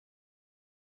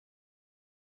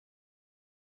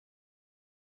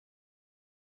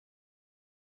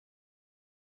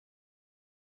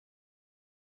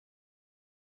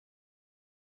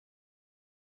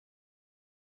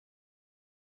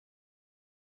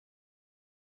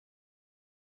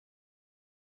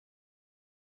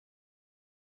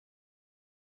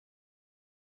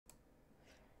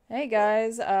Hey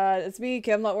guys, it's me,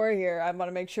 Kim We're here. I want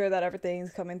to make sure that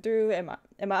everything's coming through. Am I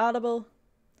audible?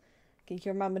 Can you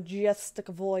hear my majestic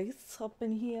voice up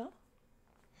in here?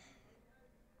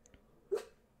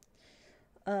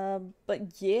 But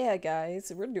yeah,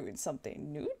 guys, we're doing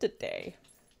something new today.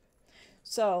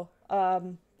 So,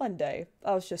 one day,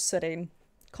 I was just sitting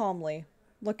calmly,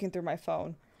 looking through my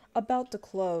phone, about to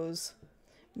close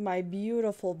my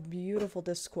beautiful, beautiful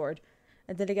Discord,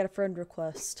 and then I get a friend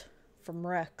request from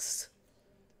Rex,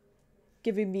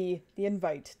 giving me the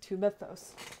invite to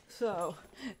Mythos. So,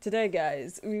 today,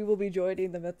 guys, we will be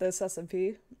joining the Mythos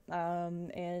SMP.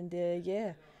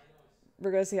 Yeah,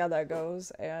 we're gonna see how that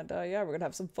goes, and yeah, we're gonna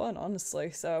have some fun,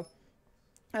 honestly. So,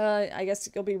 I guess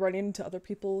you'll be running into other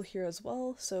people here as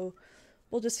well. So,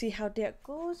 we'll just see how that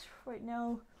goes. Right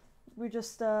now, we're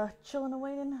just chilling and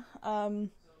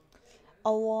waiting.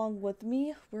 Along with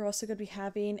me, we're also gonna be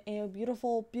having a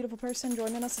beautiful, beautiful person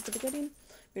joining us at the beginning.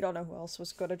 We don't know who else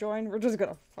was gonna join. We're just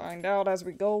gonna find out as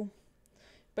we go.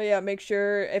 But yeah, make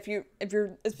sure if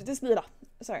this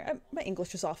sorry, my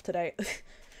English is off today,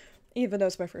 even though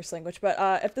it's my first language.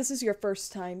 But if this is your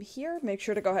first time here, make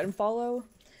sure to go ahead and follow.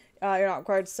 You're not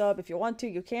required to sub. If you want to,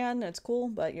 you can. It's cool,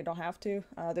 but you don't have to.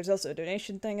 There's also a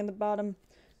donation thing in the bottom.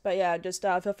 But yeah, just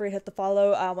feel free to hit the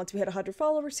follow. Once we hit 100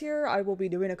 followers here, I will be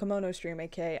doing a kimono stream,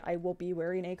 aka I will be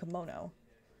wearing a kimono.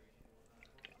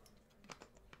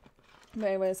 But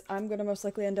anyways, I'm gonna most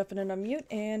likely end up in an unmute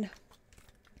and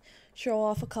show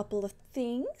off a couple of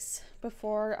things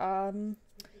before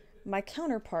my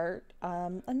counterpart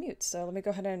unmutes. So let me go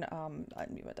ahead and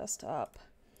unmute my desktop.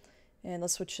 And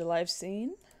let's switch to live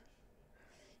scene.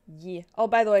 Yeah. Oh,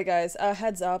 by the way, guys,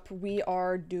 heads up, we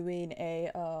are doing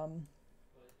a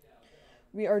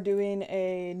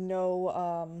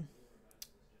no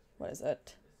what is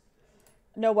it?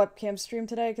 No webcam stream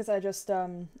today because I just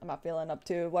I'm not feeling up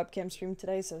to webcam stream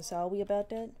today, so sorry about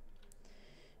that.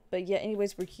 But yeah,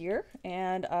 anyways, we're here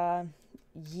and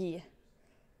yeah.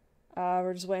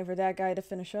 We're just waiting for that guy to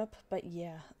finish up, but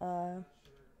yeah. Oh,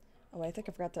 I think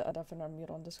I forgot to definitely unmute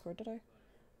on Discord, did I?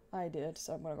 I did,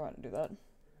 so I'm gonna go ahead and do that.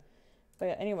 But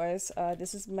yeah, anyways,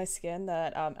 this is my skin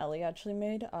that Ellie actually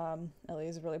made. Ellie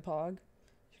is really pog.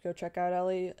 You should go check out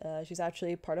Ellie. She's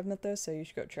actually part of Mythos, so you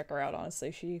should go check her out,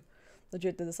 honestly. She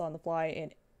legit did this on the fly,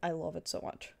 and I love it so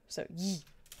much. So, yee.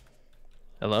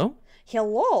 Hello?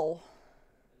 Hello!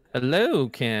 Hello,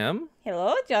 Cam.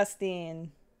 Hello,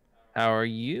 Justin. How are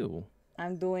you?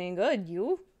 I'm doing good.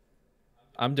 You?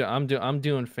 I'm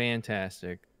doing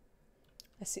fantastic.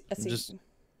 I see.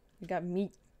 You got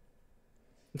meat.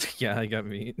 Yeah, I got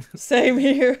meat. Same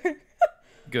here.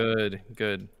 Good.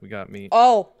 We got meat.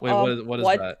 Oh. Wait, what is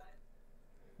that?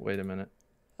 Wait a minute.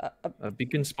 A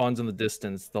beacon spawns in the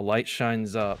distance. The light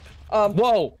shines up.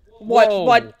 Whoa! What? Whoa!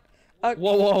 What?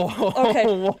 Whoa! Okay.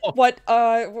 Whoa. What?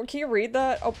 Can you read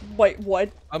that? Oh, wait. What?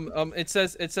 It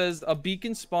says a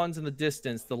beacon spawns in the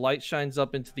distance. The light shines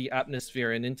up into the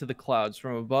atmosphere and into the clouds.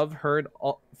 From above, heard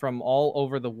from all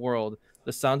over the world.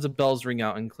 The sounds of bells ring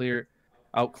out clear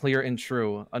and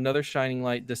true. Another shining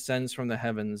light descends from the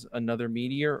heavens. Another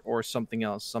meteor or something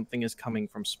else. Something is coming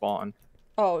from spawn.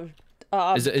 Oh.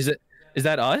 Is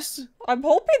that us? I'm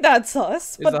hoping that's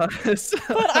us. But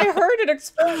I heard an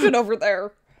explosion over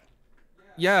there.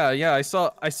 Yeah, I saw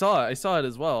it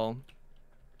as well.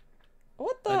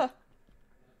 What the?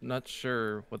 Not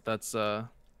sure what that's Oh,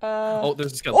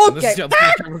 there's a skeleton. Okay. There's a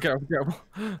skeleton. Careful.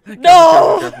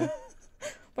 No. Careful.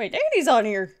 Wait, Danny's on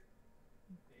here.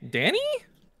 Danny?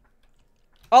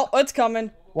 Oh, it's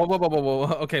coming.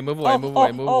 Whoa. Okay, move away. Move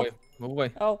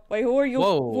away. Oh, wait, who are you?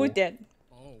 Whoa. Who did?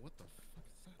 Oh, what the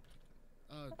fuck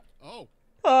is that? Oh.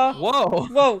 Whoa.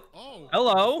 Whoa. Oh.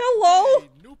 Hello. Hello. Hey,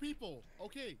 new people.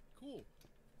 Okay, cool.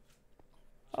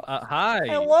 Hi.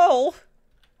 Hello.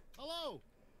 Hello.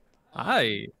 Hi.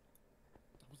 I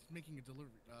was making a delivery.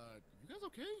 You guys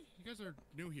okay? You guys are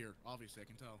new here, obviously. I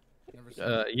can tell. Never seen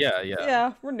Yeah.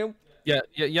 Yeah, we're new. Yeah,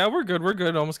 we're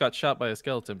good. Almost got shot by a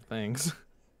skeleton. Thanks.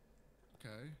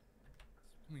 Okay.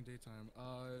 It's coming daytime.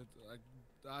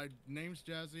 I name's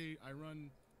Jazzy. I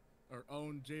run or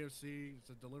own JFC. It's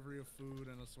a delivery of food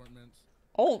and assortments.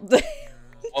 Oh.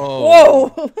 Whoa.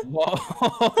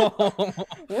 Whoa.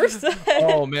 We're set.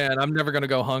 Oh man, I'm never gonna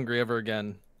go hungry ever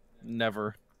again.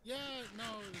 Never. Yeah, no,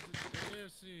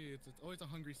 it's JFC. It's always a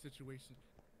hungry situation.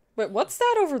 Wait, what's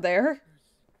that over there?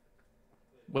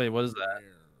 Wait, what is that?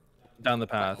 Down the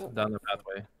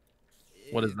pathway.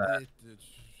 What is that?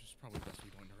 It's probably best we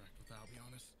don't interact with that, I'll be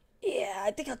honest. Yeah,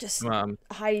 I think I'll just I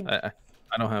hide. I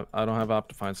don't have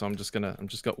Optifine, so I'm just gonna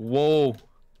whoa.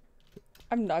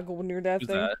 I'm not going near that Who's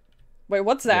thing. that? Wait,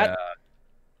 what's that?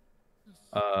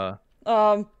 Yeah.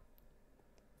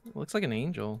 It looks like an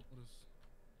angel. What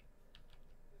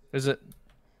is? Is it?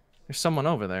 There's someone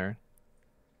over there.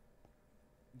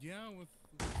 Yeah, with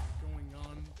what's going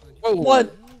on. Whoa.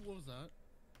 What? What was that?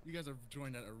 You guys have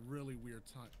joined at a really weird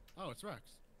time. Oh, it's Rex.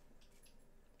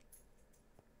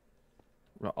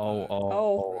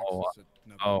 Oh. Rex is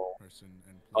another Oh. person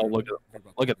and Oh, player.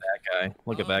 look at that guy.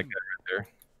 Look at that guy right there.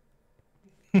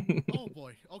 Oh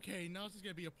boy. Okay, now this is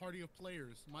gonna be a party of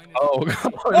players. Mine is. Oh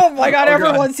god. Oh my god, Oh,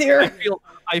 everyone's here.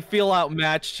 I feel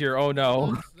outmatched here. Oh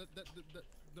no.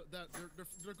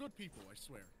 They're good people, I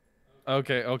swear.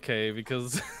 Okay,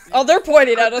 because Oh, they're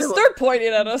pointing at us. They're pointing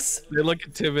at us. they look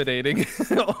intimidating.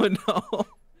 Oh no.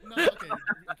 No,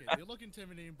 okay, they look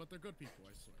intimidating, but they're good people,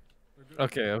 I swear. They're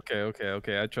good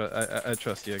Okay. I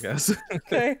trust you, I guess.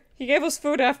 Okay, he gave us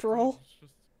food after all. It's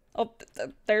just- Oh,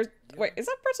 there's. Wait, is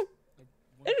that person?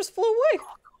 what It just flew away.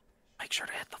 Make sure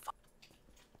to hit the.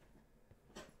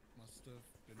 must have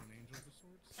been an angel of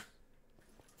sorts.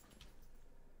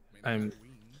 Maybe I'm- had wings.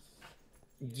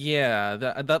 Yeah,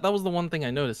 that was the one thing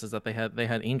I noticed is that they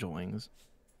had angel wings.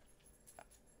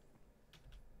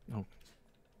 Oh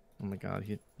my god,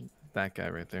 that guy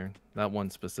right there. That one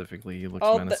specifically, he looks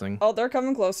Oh, menacing. oh, they're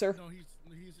coming closer. No, he's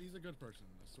a good person,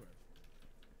 I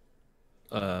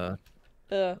swear.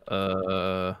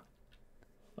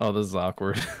 Oh, this is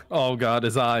awkward. Oh god,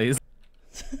 his eyes.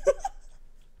 He's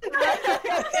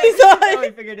Oh,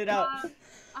 we figured it out.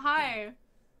 Hi.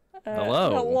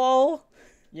 Hello. Hello.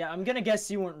 Yeah, I'm gonna guess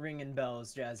you weren't ringing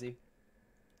bells, Jazzy.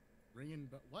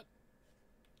 What?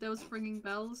 There was ringing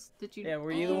bells. Did you? Yeah,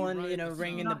 were you the one, right, you know, this is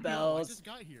ringing the not him. I bells? just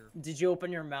got here. Did you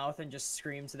open your mouth and just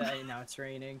scream so that now it's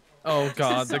raining? Oh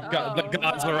god, the Oh,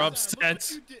 gods are What upset.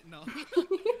 you did know.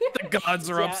 The gods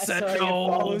are Yeah, upset. sorry, No.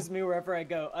 it follows me wherever I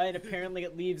go, and apparently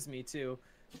it leaves me too.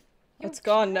 It's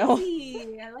gone now.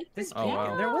 I like This this. Oh,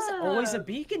 wow. there wasn't always a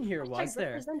beacon here, I was there?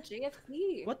 represent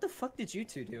JFP. What the fuck did you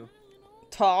two do?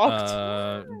 Talked.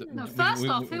 No, first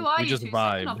off, who are we you just two?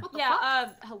 Second off, vibed. what the Yeah,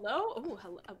 fuck? hello?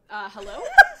 Oh, hello?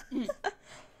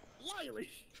 Lily.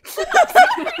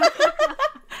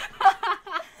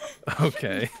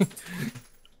 Okay.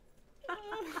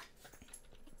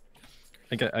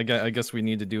 I guess we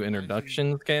need to do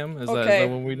introductions, Cam. Is Okay. that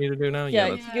what we need to do now? Yeah,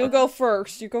 That's you go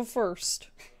first. You go first.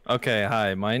 okay.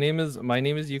 Hi, my name is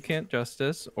You Can't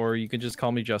Justice, or you can just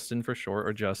call me Justin for short,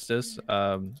 or Justice.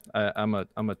 I'm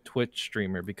a Twitch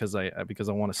streamer because I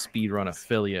want to speed run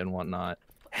affiliate and whatnot.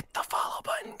 Hit the follow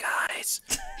button, guys.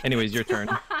 Anyways, your turn.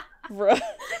 Bruh.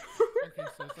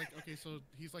 So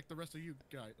he's like the rest of you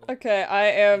guys. Okay, I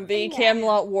am the Yeah.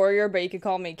 Camelot Warrior, but you can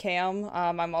call me Cam.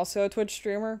 I'm also a Twitch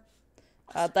streamer.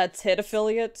 That's Hit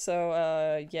affiliate,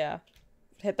 so yeah.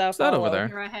 Hit that What's that over follow. there?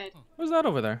 You're ahead. What's that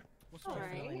over there? What's All up?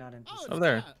 right. Really not interested. Over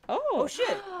there. Oh. Oh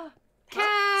shit!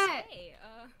 Cat. Hey,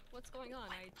 what's going on?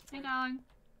 Hey, darling.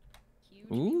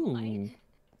 Huge Ooh. light.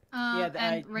 Yeah,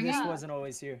 And ringing. this wasn't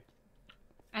always here.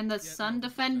 And the Sun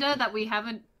Defender that we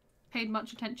haven't paid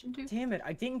much attention to. Damn it!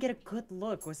 I didn't get a good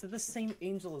look. Was it the same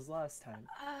angel as last time?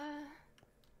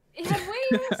 It had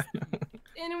wings,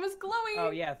 and it was glowing. Oh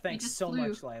yeah, thanks just so flew.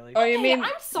 much, Lily. Oh, you Hey, mean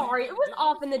I'm sorry, it was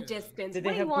off in the distance. Did What they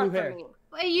do you have want blue from hair? me?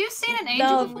 Wait, you've seen an angel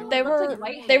no? before? They Looks were like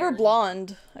white they were hair.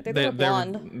 blonde. I think they were They were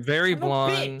blonde. very Son of a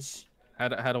blonde. bitch!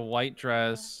 Had a white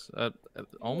dress.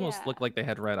 Almost Yeah. looked like they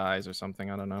had red eyes or something.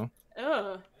 I don't know.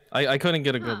 Ugh, I couldn't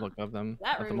get a good Huh. look of them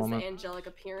that at the ruins moment. the angelic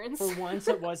appearance. For once,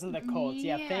 it wasn't the cult.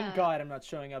 Yeah, Yeah. thank God I'm not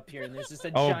showing up here. And there's just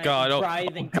a Oh, giant God, oh,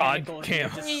 writhing God, tentacle here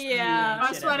Cam. just Yeah. spewing I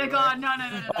shit swear to everywhere. God,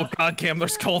 no. Oh god, Cam,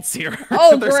 there's cults here.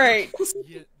 Oh There's- great!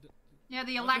 Yeah, Yeah,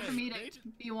 the Okay, electromedic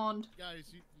they- beyond. guys,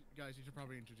 you should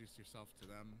probably introduce yourself to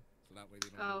them, so that way they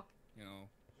don't, Oh. you know.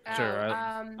 Sure, Oh,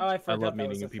 I I forgot love that was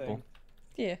meeting a new people. thing.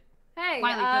 Yeah. Hey,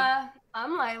 Miley, go.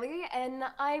 I'm Miley, and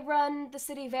I run the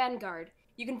city Vanguard.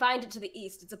 You can find it to the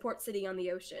east. It's a port city on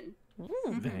the ocean.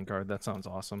 Vanguard, that sounds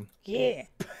awesome. Yeah.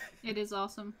 It is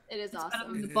awesome. It is It's better than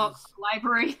awesome. the It box is.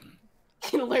 library.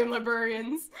 Can learn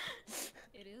librarians.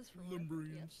 It is from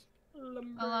Lumbrians.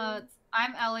 Well,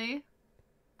 I'm Ellie.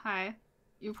 Hi.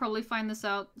 You'll probably find this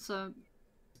out, so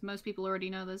most people already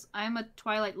know this. I'm a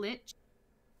Twilight Lich.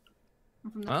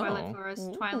 I'm from the Oh. Twilight Forest,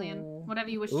 Ooh. Twilian, whatever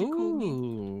you wish to call me.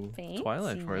 Ooh,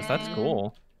 Twilight Fancy. Forest. That's Yeah.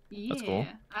 cool. Yeah. That's cool.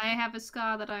 I have a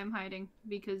scar that I'm hiding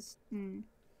because.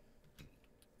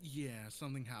 Yeah,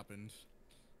 something happened.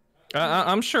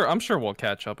 I'm sure we'll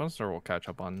catch up. I'm sure we'll catch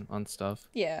up on stuff.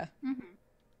 Yeah.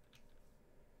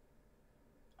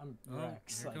 I'm Oh,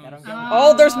 Rex. here Like, I don't comes- get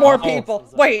Oh, there's more Oh. people.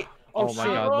 Wait. Oh, Oh, my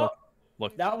shit. god,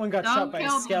 look. That one got Don't shot by a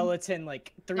kill them. skeleton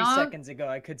like 3 Don't- seconds ago,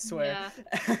 I could swear.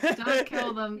 Yeah. Don't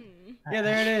kill them. Yeah,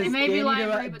 there it is. It may be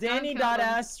library, but don't Danny kill them.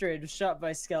 Astrid was shot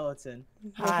by skeleton.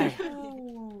 Hi.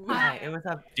 Oh. Hi. It was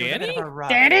a bit Danny? of a rush.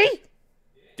 Danny?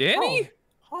 Danny?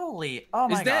 Holy! Oh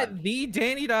my Is that god. the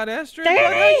Danny.Astrid? Danny!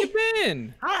 How you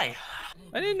been? Hi.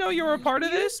 I didn't know you were a part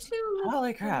of this.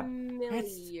 Holy crap.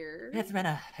 Familiar. It's been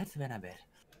a bit.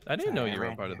 I didn't know Sorry, I you were a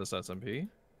ran part of here. this SMP.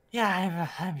 Yeah,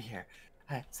 I'm here.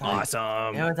 Sorry.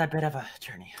 Awesome. It was a bit of a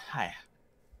journey. Hi.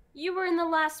 You were in the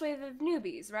last wave of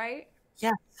newbies, right?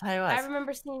 Yes, I was. I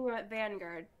remember seeing you at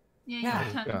Vanguard. Yeah, you Yeah.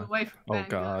 turned Yeah. away from Oh Vanguard.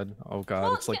 god. Oh god.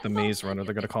 Well, It's like yeah, the well, Maze Runner.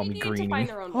 They're gonna call me they need to find Greenie.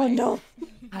 their own Oh way. no.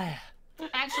 Hi.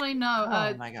 Actually, no.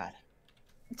 Oh my god.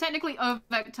 Technically,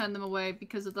 Ovek turned them away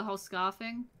because of the whole scar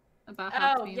thing. About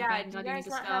how to Oh be in yeah, do you Vanguard, you guys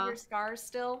need a not scar. have your scars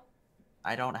still?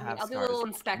 I don't have I'll do scars. a little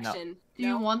inspection. Do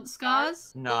you want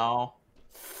scars? No.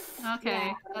 Okay,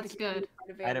 Yeah, that's that'd be good. part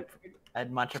of I'd, Vanguard.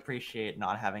 I'd much appreciate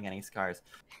not having any scars.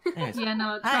 Anyways, Yeah,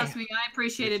 no, Hi. trust me, I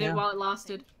appreciated You it too? while it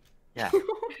lasted. yeah.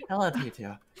 Hello to you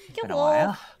too. It's been a Hello.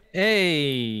 while.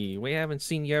 Hey, we haven't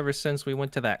seen you ever since we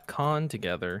went to that con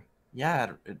together.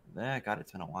 Yeah, God,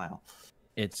 it's been a while.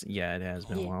 It has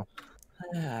been a while.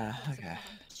 Okay.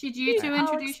 Should you two I'll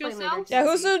introduce explain later, yourselves? Yeah,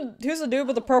 who's the dude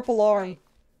with the purple arm?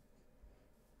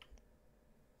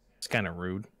 It's kind of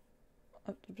rude.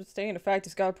 I'm just stating the fact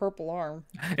he's got a purple arm.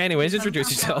 Anyways,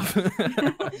 introduce yourself.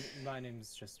 My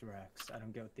name's just Rex. I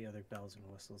don't get what the other bells and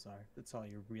whistles are. That's all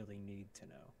you really need to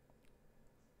know.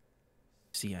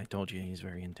 See, I told you he's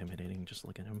very intimidating. Just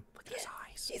look at him. Look at his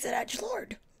eyes. He's an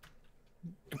edgelord.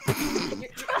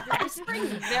 You're whispering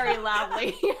very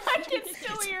loudly. I can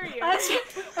still hear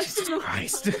you. Jesus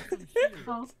Christ.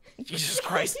 Oh. Jesus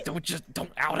Christ,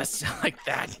 don't out us like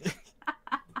that.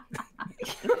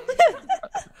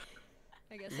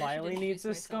 Lily needs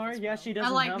a scar? Yeah, she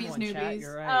doesn't like have these one, chat. newbies.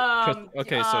 You're right.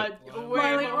 Okay, so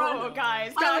Wait, whoa,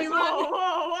 guys, Lily, run.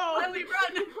 whoa. Lily,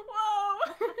 run.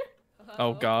 Whoa.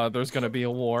 oh god, there's gonna be a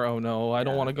war. Oh no, I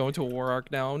don't want to go into a war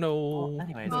arc now. No. Well,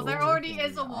 anyways, Well, there already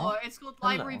is a war. It's called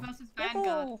Hello. Library versus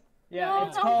Vanguard. Oh, Yeah, No,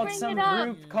 it's don't called bring some it up.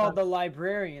 group called the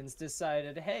Librarians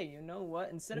decided, hey, you know what?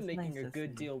 Instead of It's making nice a to good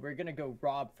see. deal, we're gonna go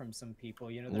rob from some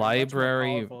people. You know, they're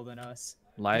Library- much more powerful than us.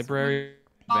 Library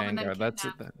Bob and then Vanguard.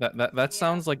 kidnap. That Yeah.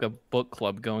 sounds like a book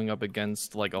club going up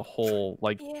against like a whole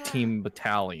Yeah. team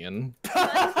battalion.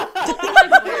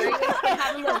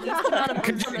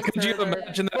 Could you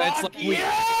imagine that? It's like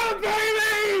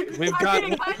we've got It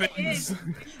kinda weapons. is.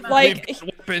 Like- We've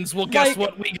got weapons. Well, guess like-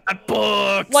 what? We got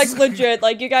books. like legit,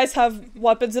 like you guys have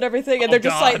weapons and everything, and Oh, they're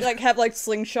just God. like have like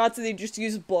slingshots, and they just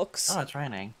use books. Oh, it's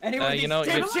raining. Anyway, you these know,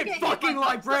 dipshit it's- fucking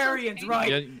librarians, right?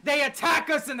 Yeah. They attack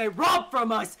us and they rob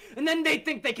from us, and then they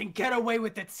think they can get away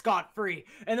with it scot-free.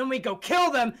 And then we go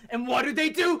kill them, and what do?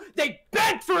 They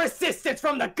beg for assistance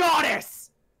from the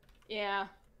goddess! Yeah.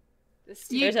 This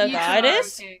You, There's a you two are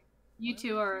goddess? okay. You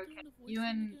two are okay. You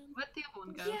and where'd the other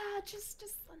one go? Yeah, just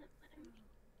let him.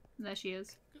 There she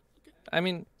is. I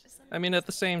mean, at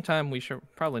the same time, we should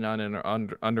probably not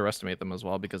underestimate them as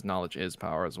well, because knowledge is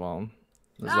power as well.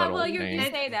 There's that Well, old you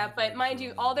saying. say that, but mind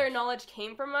you, all their knowledge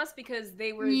came from us because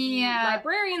they were Yeah. the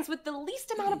librarians with the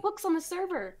least amount of books on the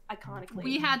server, iconically.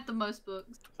 We had the most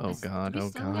books. Oh This- god, do we oh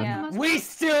still have god. the most We books?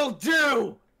 still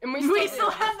do! and we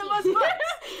still have the most books.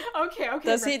 Okay.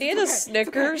 Does he Rex, need it's a okay,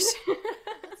 Snickers? it's okay.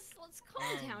 Let's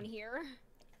calm down here.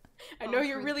 I know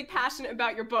you're really passionate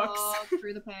about your books. Oh,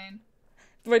 through the pain.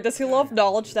 Wait, does he love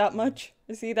knowledge that much?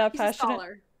 Is he that He's a passionate?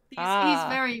 scholar. Ah.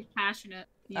 He's very passionate.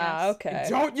 Yes. Ah, okay.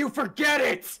 Don't you forget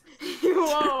it!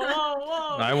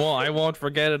 whoa. I won't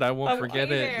forget it. I won't I'm forget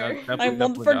right it. there. Definitely- I won't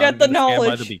definitely- forget I'm the gonna stand by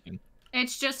knowledge. the beacon.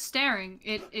 It's just staring.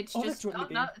 It's Oh, just that's what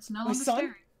we no, did. it's no My longer son?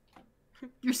 staring.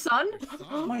 Your son?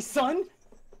 My son?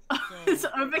 Is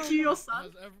Ovek your son?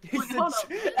 He's Wait, hold up.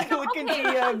 elegant Okay,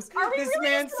 DMs. Are we This really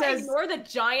man just gonna says. ignore the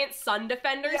giant sun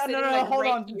defender Yeah, sitting no, like hold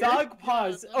right on. here? Dog,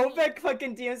 pause. Ovek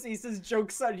fucking DMs. He says,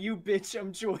 "Joke's on you, bitch.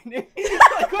 I'm joining."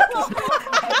 Like, what the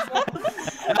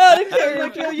fuck? Out of I'm like,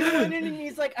 character. yo, you went in, and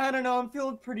he's like, I don't know, I'm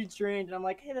feeling pretty drained. And I'm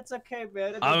like, hey, that's okay,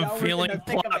 man. And I'm now we're in feeling the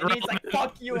thick of it. plot And he's like,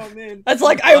 fuck you, I'm in. It's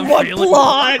like I I'm want feeling-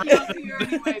 blood. Here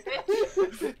anyway,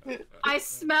 bitch. I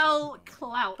smell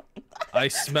clout. I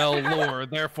smell lore,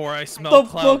 therefore I smell The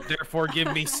clout, book- therefore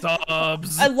give me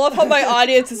subs. I love how my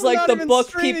audience is We're like not the even book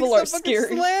streaming, people are stop fucking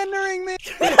scary. slandering me!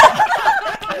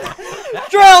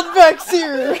 Drown Vex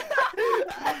here.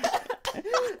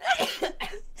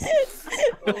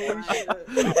 Holy shit.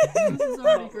 This is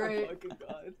already Oh, great. fucking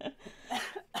God.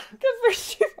 Good for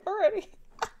you already.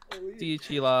 Holy See you,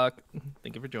 Chilok.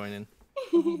 Thank you for joining.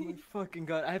 Oh my fucking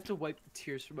God. I have to wipe the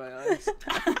tears from my eyes.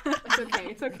 It's okay.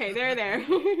 It's okay. They're there.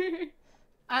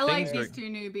 I like Things are- these two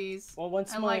newbies. Well,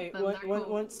 once I like them, they're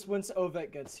cool. once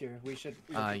Ovet gets here, we should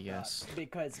do that, yes.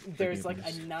 because there's like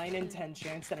a newbies. 9 in 10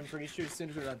 chance that I'm pretty sure as soon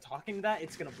as we're done talking that,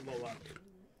 it's gonna blow up.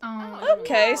 Oh.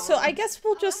 Okay, so I guess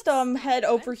we'll just head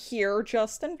over here,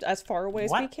 Justin, as far away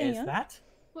as we What can. is that?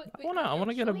 I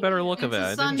wanna get a better look of it. It's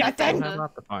a I sun didn't defender. have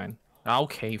that to find.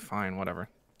 Okay, fine, whatever.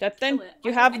 Justin, Kill it.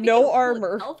 you I have think no it'll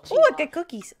armor. help Oh, you look up. at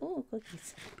cookies. Oh,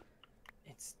 cookies.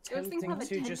 It's Those things tempting have a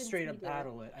to just straight up tendency to-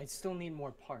 battle it. I still need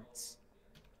more parts.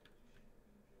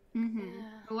 Mm-hmm.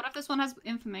 But what if this one has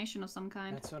information of some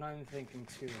kind? That's what I'm thinking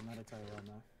too. I'm not entirely on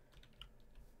that.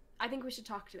 I think we should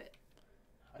talk to it.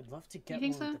 I'd love to get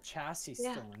think one so? with the chassis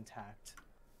Yeah. still intact.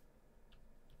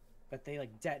 But they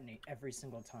like detonate every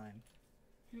single time.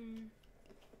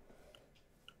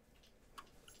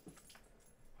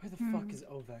 Where the fuck is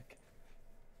Ovek?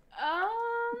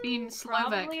 Being Slovak,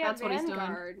 Probably at that's what he's doing.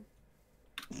 Vanguard.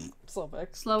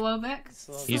 Slovak. Slovak?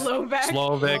 He's Slovak.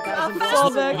 Slovak.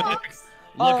 Slovak.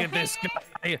 Look at this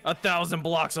guy, 1,000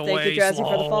 blocks away. Thank you, Jazzy, for the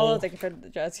follow. slow. Thank you for the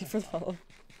Jazzy for the follow.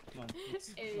 Come on,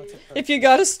 let's If you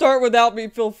gotta start without me,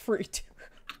 feel free to.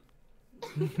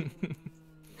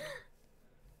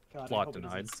 God, Plot I hope it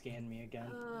denied. doesn't scan me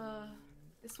again.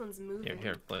 This one's moving.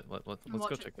 Here, let's go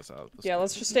Watch check this out. Yeah,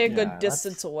 let's just stay a good Yeah,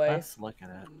 distance away. Let's look at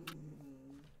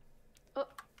it.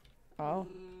 Oh.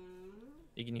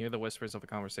 You can hear the whispers of a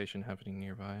conversation happening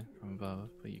nearby from above,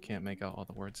 but you can't make out all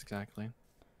the words exactly.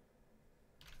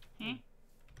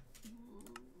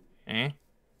 Eh?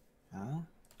 Huh?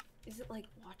 Is it like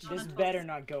watching? This better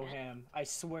not go ham. I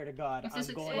swear to God, If I'm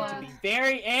this going to be explodes.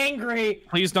 very angry.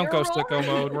 Please don't go You're sicko rolling.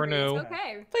 mode. We're new.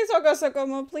 Okay. Please don't go sicko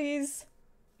mode, please.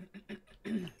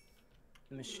 The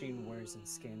machine whirs and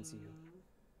scans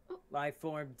you. Life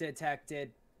form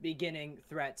detected. Beginning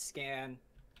threat scan.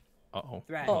 Uh-oh.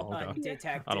 Threat Oh, God.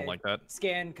 undetected. I don't like that.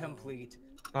 Scan complete.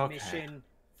 Okay. Mission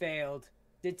failed.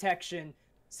 Detection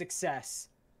success.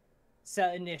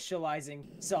 Set initializing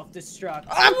self-destruct.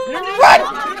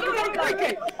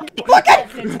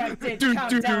 Detected.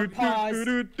 Countdown pause.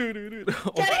 Get it!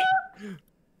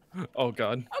 Oh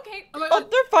God. Okay. Oh,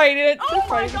 they're fighting it. Oh They're my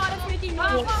fighting. god, it's making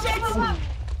noise.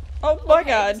 Oh my Okay,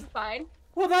 God. this is fine.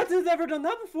 Well, that's never done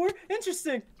that before.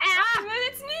 Interesting.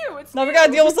 It's new. It's Now new. we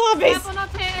gotta deal with zombies. Apple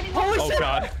not paying anyone. Holy Oh shit!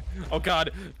 God. Oh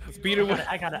God. Beat her with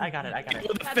I got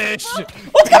it. the fish.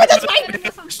 What's coming this way? Lighting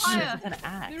this on fire. An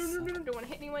axe. No, don't want to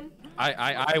hit anyone.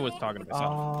 I was talking to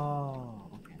myself. Oh,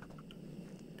 okay.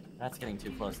 That's getting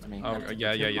too close to me. Oh That's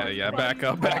yeah. too close. Back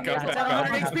up. Back It's at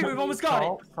 100 up. XP. We've almost got it.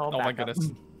 Sol, Oh my back up.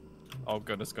 goodness. Oh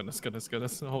goodness.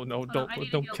 Oh no, I need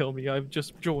to don't heal. kill me. I've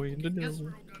just joined. No. Yes.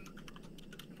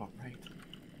 All right.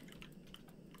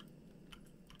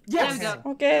 Yes. There we go.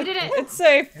 Okay, We did it. it's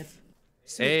safe.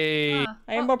 Hey.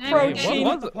 I am Oh, there we go. approaching.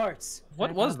 What was the it? parts.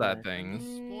 What was that thing?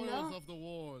 Spoils of the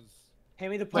wars.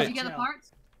 Hand me the Did parts. you get the now.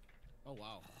 parts? Oh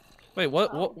wow. Wait,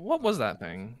 what was that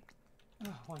thing? Oh,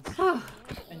 one second.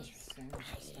 Interesting.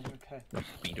 Okay.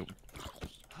 Beat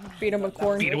Beat him with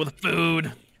corn. with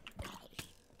food.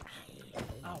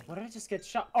 Oh, what did I just get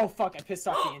shot? Oh fuck! I pissed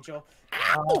off the angel.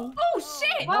 Oh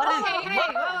shit! Whoa,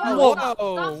 hey, Whoa. stop,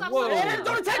 Whoa. Hey,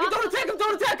 don't attack him! Don't attack him!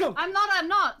 Don't attack him! I'm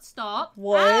not. Stop.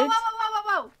 What?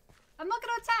 Whoa. I'm not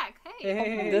gonna attack.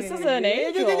 Hey. This is an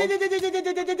angel.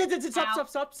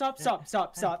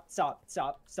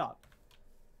 Stop.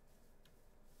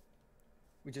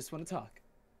 We just want to talk.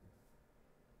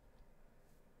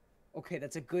 Okay,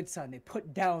 that's a good sign. They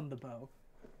put down the bow.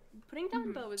 Putting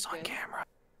down bow is good. Camera.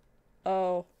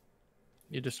 Oh,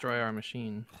 You destroy our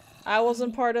machine. I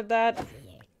wasn't part of that.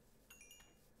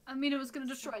 I mean, it was gonna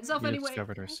destroy itself You anyway.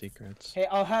 discovered our secrets. Hey,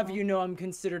 I'll have you know I'm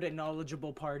considered a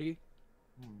knowledgeable party.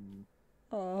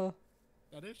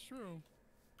 That is true.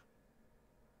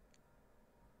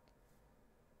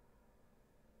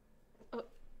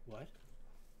 What?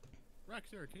 Rex,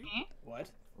 you're a king. What?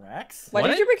 Rex? Why What?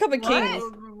 did you become a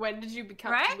king? When did you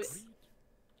become? Rex? Is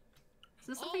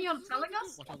this something you're telling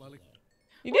us? Watch out, Lily.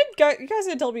 You guys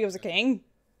didn't tell me he was a king.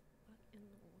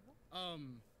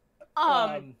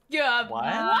 Yeah. What?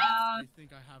 I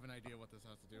think I have an idea what this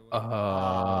has to do with.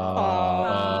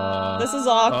 This is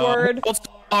awkward.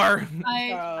 Star.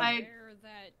 I Where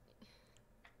that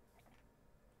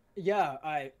Yeah,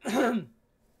 I.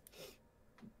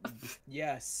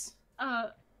 Yes,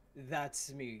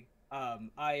 that's me.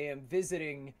 I am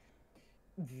visiting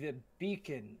the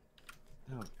beacon.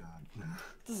 Oh God.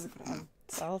 This is going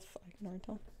south. I can already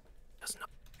tell. Does not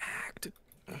act.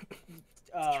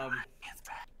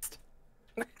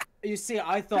 You see,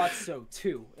 I thought so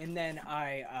too, and then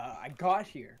I got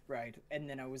here, right? And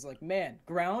then I was like, man,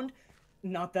 ground,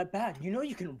 not that bad. You know,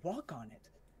 you can walk on it.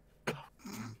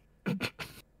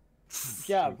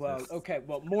 Yeah, Jesus. well, okay,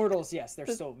 well, mortals, yes, they're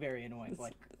still very annoying.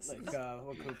 Like,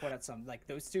 what could we point out some? Like,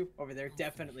 those two over there,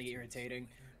 definitely irritating.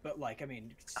 But, like, I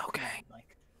mean, Okay.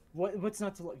 like, what's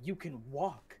not to love? You can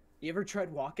walk. You ever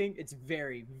tried walking? It's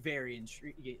very, very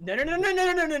intriguing. No. Yep, No.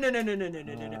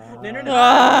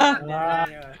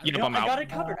 I'm I out. got it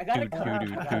covered. I got it covered.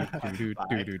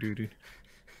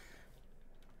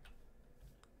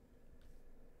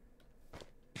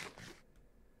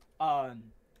 I'm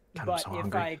But so if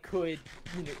hungry. I could,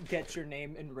 get your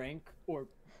name and rank, or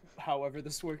however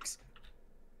this works,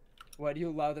 why do you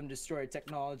allow them to destroy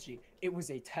technology? It was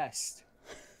a test,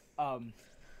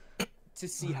 to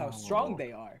see how strong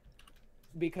they are.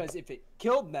 Because if it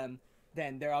killed them,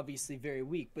 then they're obviously very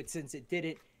weak. But since it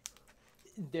didn't,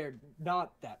 they're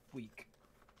not that weak.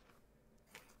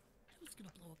 It's gonna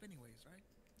blow up anyways, right?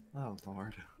 Oh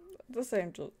lord. This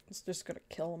angel is just gonna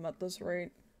kill him at this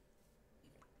rate.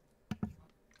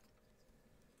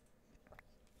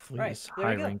 Please, there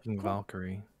we go. high-ranking Cool.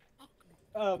 Valkyrie.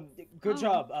 Good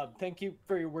job. Thank you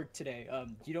for your work today.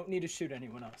 You don't need to shoot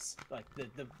anyone else. Like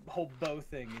the whole bow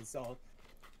thing is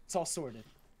it's all sorted.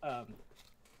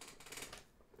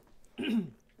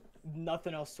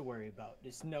 Nothing else to worry about.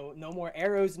 Just no more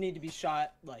arrows need to be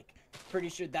shot. Like, pretty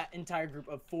sure that entire group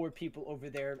of 4 people over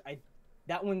there,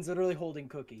 that one's literally holding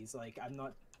cookies. Like, I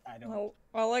don't. Oh,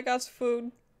 all I got's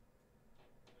food.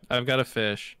 I've got a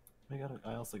fish.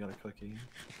 I also got a cookie.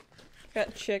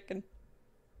 Got chicken.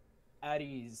 At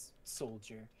ease,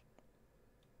 soldier.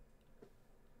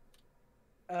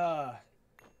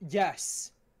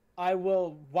 Yes. I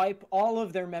will wipe all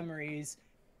of their memories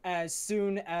as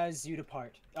soon as you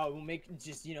depart. We'll make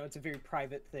just, it's a very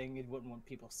private thing. I wouldn't want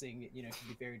people seeing it, it can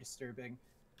be very disturbing.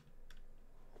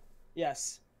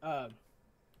 Yes.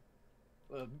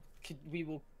 We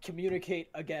will communicate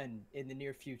again in the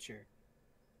near future.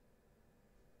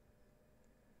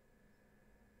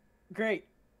 Great.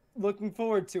 Looking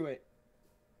forward to it.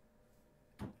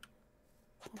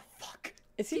 What the fuck?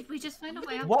 Is he? Did we just find a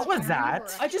way out? What to was the that?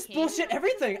 area? I just bullshit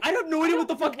everything. I have no idea what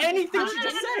the fuck anything she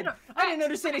just said. I didn't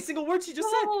understand a single word she just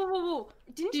said. Whoa.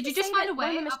 Did you you just say find that a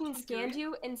way one of up the machines to the scanned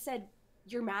you and said,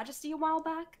 Your Majesty, a while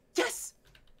back? Yes.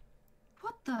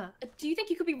 What the? Do you think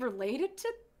you could be related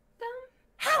to them?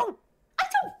 How? I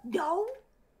don't know.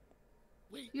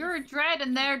 Wait, You're a dread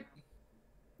and they're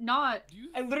not. do you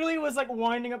I literally was like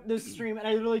winding up this stream, and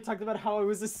I literally talked about how I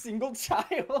was a single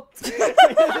child.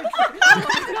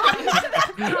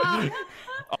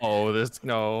 Oh, no. There's been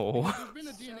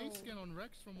a DNA scan on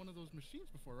Rex from one of those machines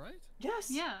before, right? Yes.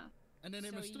 Yeah. And then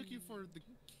it So mistook you for the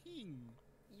king.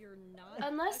 You're not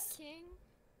Unless- a king?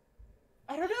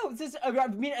 I don't know.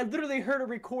 I literally heard a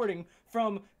recording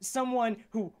from someone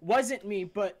who wasn't me,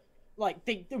 but like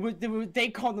they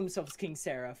called themselves King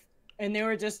Seraph, and they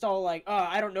were just all like,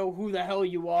 I don't know who the hell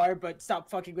you are, but stop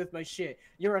fucking with my shit.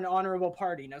 You're an honorable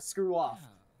party. Now screw off.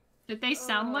 Did they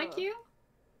sound like you?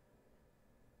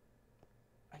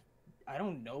 I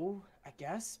don't know. I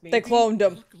guess maybe. They cloned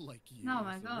him. Look like you. Oh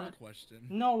my is the real God. question.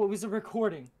 No, it was a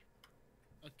recording.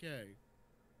 Okay.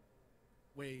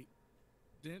 Wait.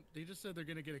 They just said they're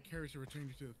gonna get a carriage to return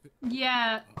you to the.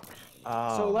 Yeah.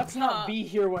 So let's not be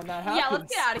here when that happens. Yeah,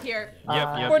 let's get out of here.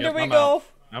 Where do we go?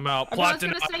 I'm out. I Plot was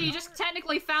gonna denied. say you just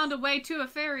technically found a way to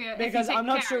Etheria. Because I'm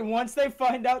not sure once they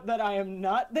find out that I am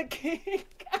not the king.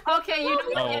 Okay, you know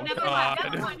what? Oh, Yeah, never God.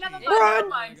 mind. Never mind. Run! Never I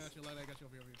mind. got you, lad. I got you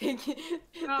over here. Thank you.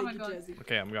 Oh my Thank you, God. Jesse.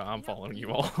 Okay, I'm following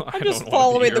you all. I I'm don't just wanna be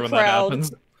following here the when that crowd.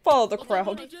 happens. Follow the Go to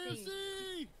crowd.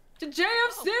 JFC! To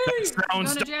JFC!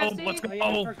 Sounds Go to dope. JFC? Let's Oh yeah,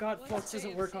 I go. forgot What's Flux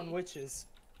doesn't work on JFC? witches.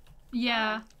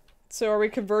 Yeah. So are we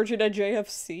converging at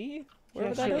JFC? Where Yeah,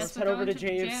 would sure. that Let's is? head over to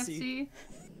JFC.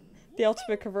 The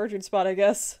ultimate conversion spot, I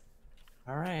guess.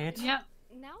 All right. Yeah.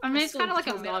 Now I mean, it's Still kind of like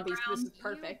a kill middle zombies, but this is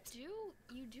ground. perfect. You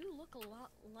do look a lot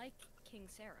like King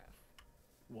Seraph.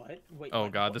 What? Wait. Oh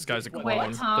what? god, this guy's a What? Wait,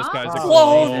 clone. huh? This guy's a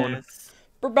Clone. clone.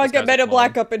 We're about to This get guy's Men a in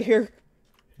Black clone. up in here.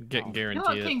 Get You know what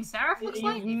guarantee King it. Seraph looks You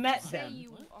like? met Say them.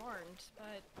 you aren't,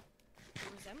 but the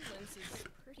resemblance is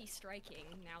pretty striking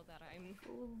now that I'm.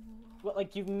 What?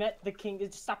 Like you've met the king?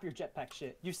 Just stop your jetpack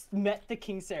shit. You met the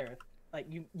King Seraph. Like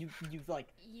you've like.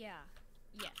 Yeah.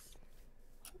 Yes.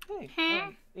 Okay.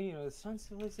 Huh? The Sun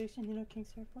Civilization. King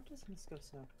Seraph. What does Miss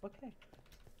Ghost know? Okay.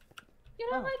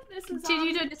 You know Oh. what? This is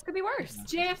Continue to- this could be worse.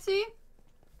 JFC?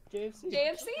 JFC.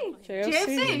 JFC.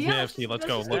 JFC, yeah. JFC, let's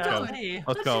go, just let's keep go. going.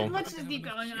 Let's go. Let's just keep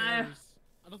going. I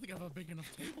don't think I have a big enough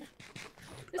table.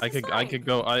 This I is could fine.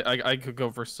 go. I could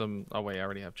go for some. Oh wait, I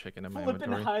already have chicken in my Flip and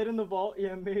inventory. hide in the vault.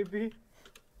 Yeah, maybe.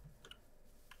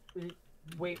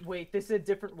 Wait. This is a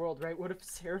different world, right? What if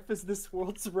Seraph is this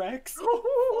world's Rex?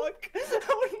 Oh fuck!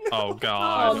 Oh no! Oh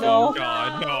god. Oh, no. Oh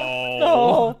god.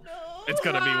 No. No. It's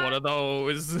gonna be one of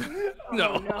those.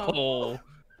 No. no.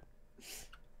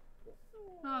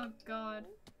 Oh god.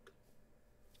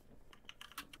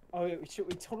 Oh, yeah,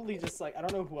 we totally just like I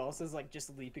don't know who else is like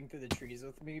just leaping through the trees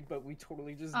with me, but we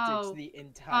totally just Oh. ditched the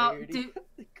entirety.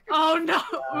 Oh no!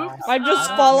 Oops. I'm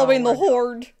just Uh, following no, the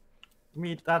horde.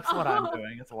 That's what I'm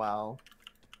doing as well.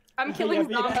 I'm killing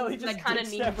Yeah, Ellie zombies just that kind of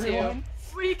ditched need to. everyone.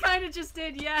 We kind of just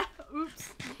did, yeah.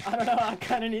 Oops. I don't know. I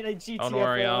kind of need a GTFO Don't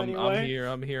worry, anyway.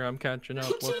 I'm here. I'm catching up.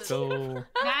 Let's go.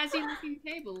 Nasty looking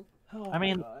table. Oh I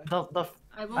mean, my God.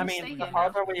 the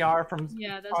farther we are from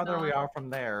that's farther we not- are from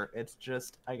there, it's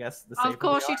just I guess the Of safer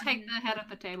course we you are. take the head of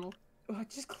the table. Oh, I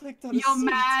just clicked on a Your seat.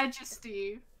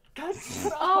 Majesty. God,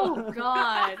 shut Oh up.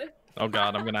 god. Oh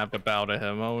god, I'm gonna have to bow to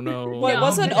him. Oh no. Wait, No,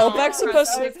 wasn't no, Opec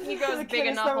supposed to? His ego's big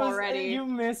enough already. You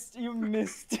missed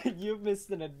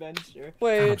an adventure. God,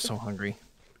 I'm Wait, so hungry.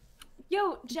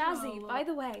 Yo, Jazzy, No. by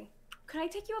the way, could I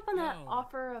take you up on that No.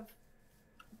 offer of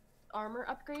armor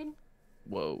upgrade?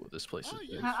 Whoa, this place is Oh, big.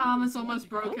 yeah, Her sure, arm is if you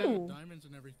almost want, you can broken. get diamonds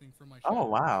and everything from my Oh shop,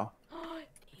 wow,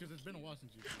 because it's been a while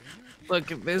since you've been here.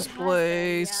 Look at this It has been,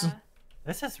 place. yeah.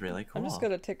 this is really cool. I'm just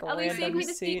gonna take a Ellie, save random me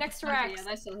the seat seat. next to Okay, Rex. yeah,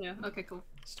 they're still here. Okay, cool.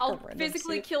 Just take a I'll random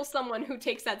physically seat. kill someone who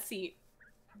takes that seat.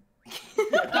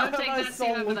 Don't take My that soul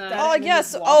seat over looked there. at Oh, it and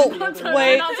yes, just oh, walked the other Do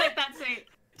wait. not take that seat.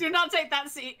 Do not take that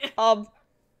seat.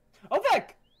 Opec!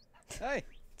 Hey.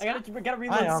 I gotta Hi,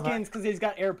 reload Alva. skins because he's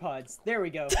got AirPods. There we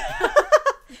go.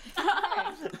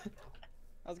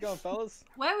 How's it going, fellas?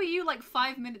 Where were you like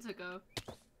 5 minutes ago?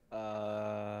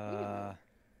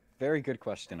 Very good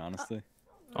question, honestly.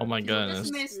 Oh my You goodness.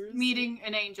 just missed meeting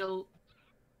an angel.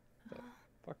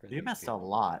 Fuck are You these missed a people?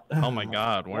 lot. Oh my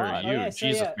god, where Wow, are you? okay, so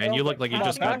Jesus, yeah, man, you look Opec, like you back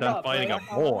just got done up, fighting a right?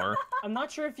 boar. I'm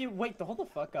not sure if you wait. Hold the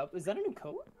fuck up. Is that a new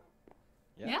coat?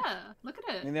 Yeah, look at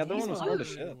I it. mean, the other He's one was blue. hard as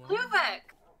shit. Blueback.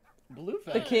 Blue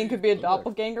The vet. king could be a Blue.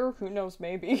 doppelganger. Who knows?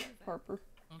 Maybe Harper.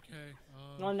 Okay.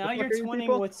 Well, now fuck you're are you twinning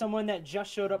people? with someone that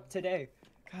just showed up today.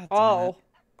 God damn Oh,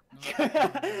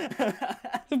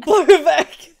 no,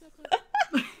 Blueback.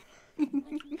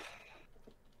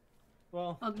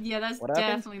 Well, Yeah, there's What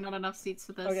happened? definitely not enough seats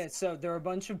for this. okay, so there were a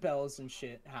bunch of bells and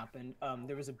shit happened.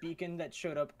 There was a beacon that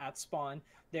showed up at spawn.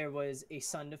 There was a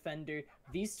sun defender.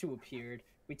 These two appeared.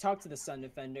 We talked to the sun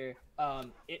defender.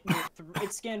 It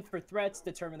scanned for threats,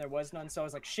 determined there was none. So I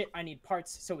was like, shit, I need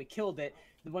parts. So we killed it.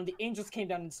 One of the angels came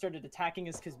down and started attacking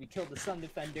us because we killed the sun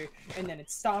defender. And then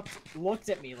it stopped, looked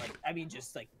at me like, I mean,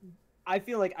 just like, I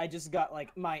feel like I just got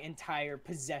like my entire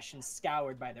possession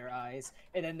scoured by their eyes.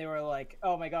 And then they were like,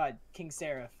 oh my god, King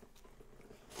Seraph.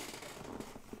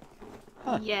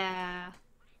 Huh. Yeah.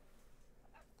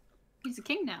 He's a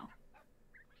king now.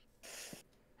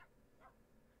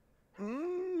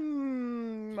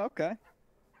 Okay.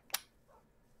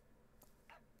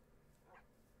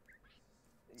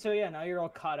 So yeah, now you're all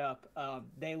caught up.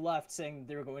 They left saying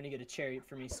they were going to get a chariot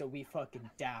for me, so we fucking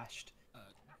dashed.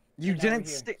 You Now we're didn't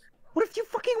here. stay. What if you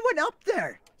fucking went up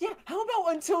there? Yeah, how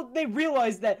about until they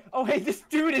realized that, oh hey, this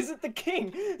dude isn't the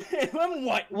king? I'm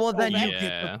what? Well, then that- you get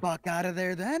Yeah. the fuck out of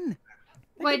there then.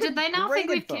 Wait, did they now think Great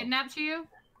we've info. kidnapped you?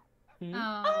 Hmm?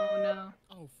 Oh no.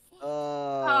 Oh, fuck.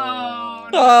 Oh,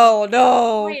 Oh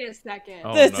no. Wait a second.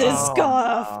 Oh, This no. is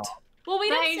scuffed. Well, we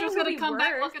The didn't angel's say who gonna we come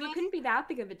back, were. look at It us. couldn't be that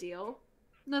big of a deal.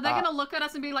 No, they're gonna look at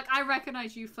us and be like, I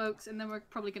recognize you folks, and then we're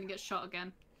probably gonna get shot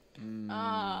again.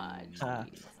 Ah, Uh,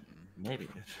 jeez. maybe.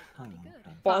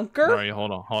 Bunker? Alright,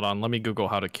 hold on. Let me Google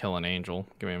how to kill an angel.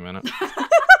 Give me a minute.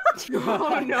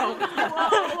 Oh no.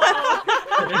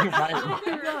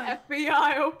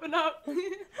 FBI, open up.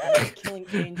 Killing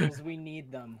angels, we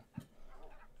need them.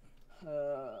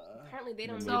 Apparently they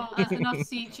don't So know. there's enough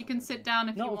seats. You can sit down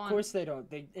if you No, of want. course they don't.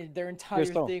 Their entire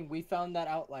Crystal. thing, we found that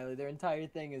out, Lila. Their entire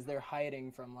thing is they're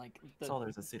hiding from like the So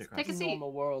there's a seat across. Take a seat.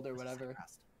 normal world or whatever.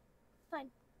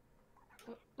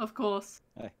 Of course.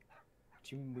 Did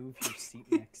you move your seat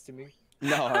next to me?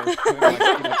 No, I was doing my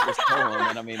peanut to stone,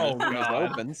 and I mean, Oh, the thing was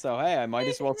God. open, so hey, I might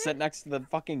as well sit next to the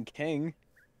fucking king.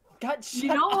 God, shut You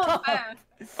know what, up.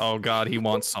 Beth? Oh god, he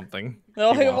wants something.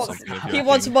 No, He he wants wants. something if you're He a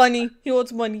wants king. money. He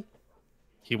wants money.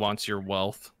 He wants your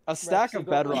wealth. A stack you of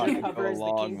go under bedrock the would cover go a as the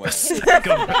long king. way. Stack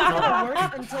of It's not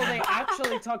worse until they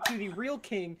actually talk to the real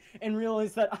king and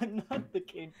realize that I'm not the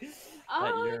king.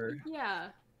 you're- Yeah.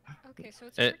 Okay, so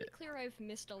it's It- pretty clear I've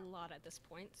missed a lot at this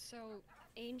point. So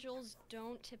angels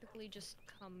don't typically just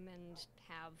come and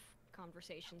have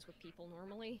conversations with people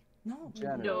normally. No.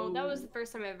 No, that was the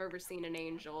first time I've ever seen an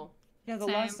angel. Yeah, the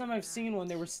Same. last time I've seen one,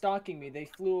 they were stalking me. They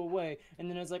flew away, and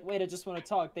then I was like, "Wait, I just want to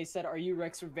talk." They said, "Are you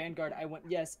Rex from Vanguard?" I went,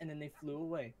 "Yes," and then they flew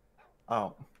away.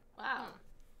 Oh. Wow.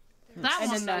 That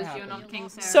And one then that knows you're happened. not King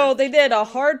Seraph. So they did a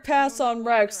hard pass on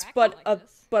Rex, but a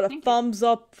Thank you. thumbs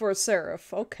up for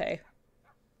Seraph. Okay.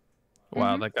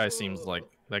 Wow, that guy seems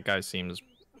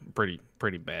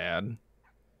pretty bad.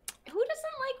 Who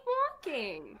doesn't like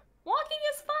walking? Walking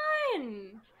is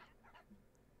fun.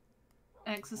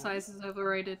 Exercise is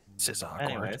overrated. This is awkward.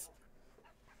 Anyways,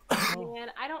 Man,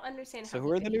 I don't understand So how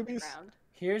who are he the could eat newbies? ground.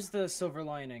 Here's the silver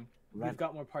lining. We've Red.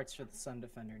 got more parts for the Sun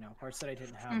Defender now. Parts that I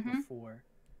didn't have Mhm. before.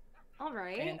 All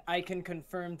right. And I can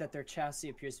confirm that their chassis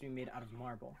appears to be made out of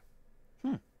marble.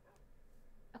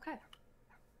 Okay.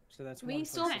 So that's We one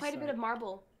still place have to quite a bit start. of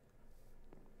marble.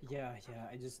 Yeah,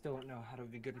 I just don't know how to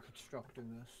be good at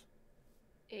constructing this.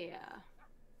 Yeah.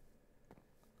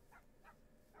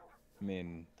 I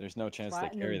mean, there's no chance they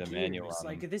carry the manual gears, on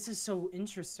like them. this is so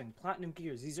interesting. Platinum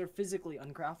gears. These are physically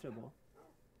uncraftable.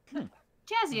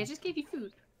 Jazzy, I just gave you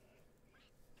food.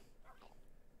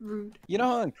 Rude. You know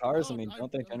how in cars, I Oh, mean, I-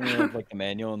 don't they generally have like the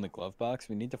manual in the glove box?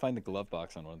 We need to find the glove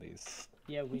box on one of these.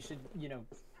 Yeah, we should,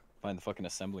 Find the fucking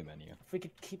assembly menu. if we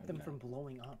could keep them Okay. from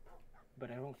blowing up.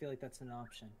 But I don't feel like that's an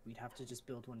option. We'd have to just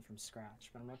build one from scratch.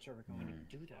 But I'm not sure we're going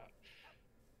to do that.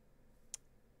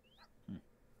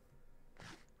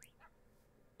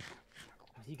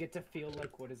 You get to feel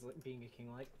like what is being a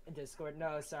king like in Discord.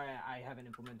 No, sorry, I haven't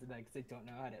implemented that because I don't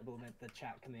know how to implement the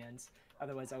chat commands.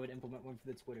 Otherwise, I would implement one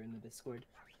for the Twitter and the Discord.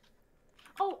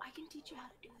 Oh, I can teach you how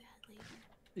to do that later.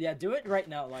 Yeah, do it right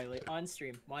now, Lily, on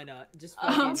stream. Why not? Just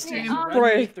On fucking stream. run me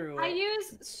Right. through I it.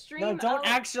 use stream. No, don't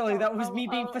actually. That was me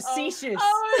being facetious.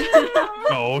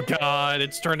 Oh god,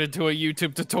 it's turned into a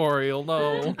YouTube tutorial.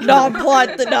 No.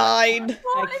 Non-plot denied.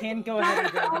 I can go ahead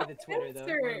and grab you the Twitter though.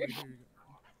 Here you go.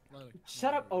 Lily,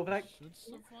 Shut up, Ovek. Should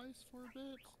suffice for a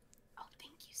bit. Oh,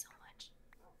 thank you so much.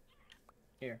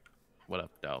 Here, What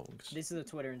up, dogs? this is the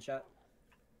Twitter and chat.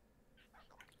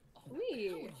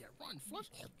 Wee. Oh, yeah, run, flush.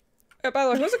 Hey, by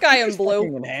the way, who's the guy in blue?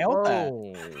 Fucking inhaled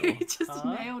that. You just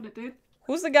Huh? nailed it, dude.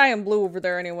 Who's the guy in blue over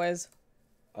there, anyways?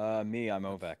 Me, I'm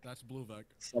Ovek. That's Bluevec.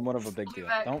 Somewhat of a big deal.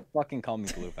 Bluevec. Don't fucking call me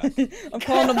Bluevec. I'm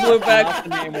calling him Not Blueback. the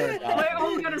name we're Wait, adopting.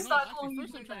 oh, we gotta You know, start actually, calling you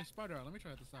first I'm Bluevec. trying Spider out. Let me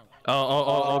try this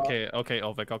out. Okay,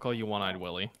 Ovik, I'll call you One-Eyed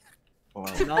Willie. Not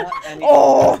anything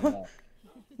Oh! like that.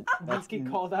 Let's get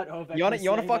called out Ovek. You wanna- for you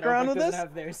wanna saying fuck that around Ovek with doesn't this?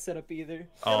 have theirs set up either.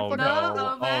 Oh No, no!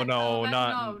 Ovek, Oh no! Ovek,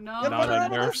 Not no, not no. a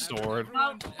Nerf sword!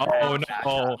 No. Oh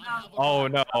no! Oh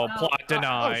no! Plot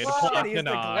denied! Oh, Plot shit, he's the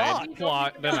denied! Glock.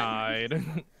 Plot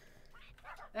denied!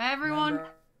 Everyone. Remember,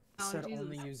 I Oh, said Jesus.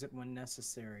 only use it when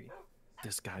necessary.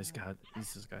 This guy's got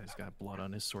blood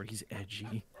on his sword. He's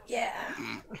edgy. Yeah.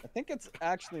 I think it's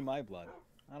actually my blood.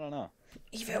 I don't know.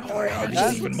 Even more He's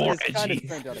That even looks- more it's kinda edgy.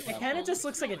 strange out of It kind context. of just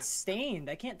looks like it's stained.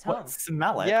 I can't tell. what?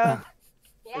 Smell it. Yeah,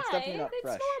 Yeah, It's definitely not it's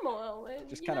fresh. normal.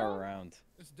 just you kind of know? around.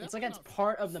 It's like definitely it's not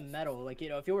part of the metal. Like,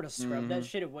 if you were to scrub that Mhm.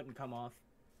 shit, it wouldn't come off.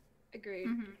 Agreed.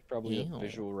 Mhm. Probably Ew. a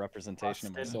visual representation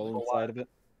of my Busted. soul inside of it.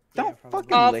 Yeah, Don't probably.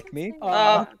 fucking lick me.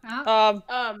 Huh?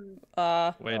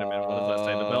 Wait a minute. What does that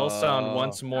say? The bells sound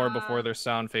once more Uh. before their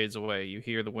sound fades away. You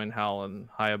hear the wind howling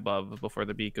high above before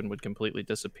the beacon would completely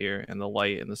disappear, and the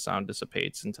light and the sound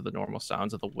dissipates into the normal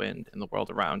sounds of the wind and the world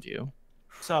around you.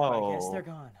 I guess they're So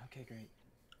gone. Okay, great.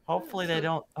 hopefully they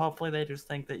don't. Hopefully they just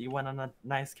think that you went on a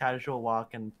nice casual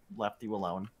walk and left you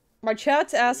alone. My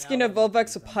chat's asking if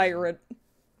Vovek's a pirate.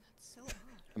 So odd.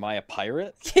 Am I a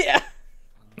pirate? Yeah.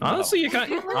 Honestly, you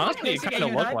kind of look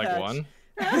like one.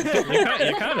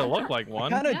 You kind of look like I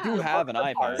one. kind of Yeah, do look have an the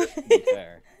eye part. patch, to be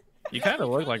fair. You kind of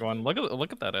look like one.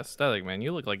 Look at that aesthetic, man.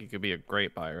 You look like you could be a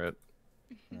great pirate.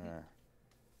 I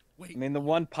Wait, mean, the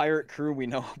one pirate crew we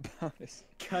know about is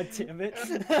God damn it.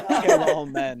 kill all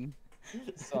men.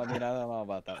 So I mean, I don't know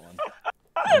about that one.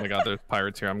 Oh my god, there's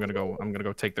pirates here. I'm gonna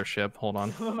go take their ship. Hold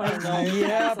on.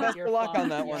 Yeah, best of luck on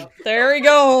that one. There he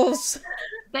goes.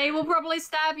 They will probably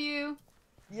stab you.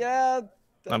 Yeah.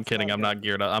 I'm that's kidding. not I'm good. not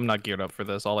geared up. I'm not geared up for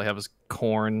this. All I have is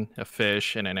corn, a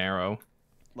fish, and an arrow.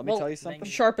 Let me Well, tell you something.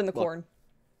 Sharpen the Look, corn.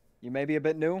 You may be a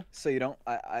bit new, so you don't.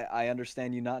 I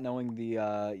understand you not knowing the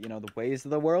the ways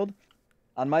of the world.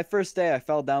 On my first day, I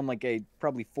fell down like a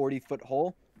probably 40-foot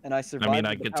hole, and I survived. I mean,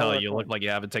 I with the could power tell of you corn. look like you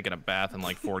haven't taken a bath in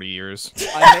like 40 years.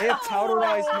 I may have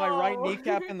powderized my right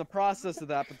kneecap in the process of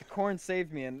that, but the corn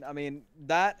saved me, and I mean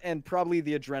that, and probably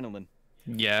the adrenaline.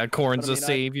 Yeah, corn's But I a mean,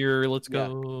 savior. Let's yeah.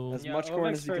 go. As much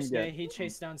corn as you can first day, get. he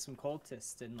chased down some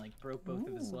cultists and like broke both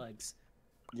of his legs.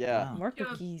 Yeah. Marco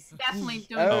You're keys. definitely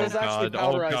doing I Oh was that. actually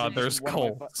God, oh powderizing God, there's just one of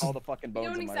my Colts. all the fucking You bones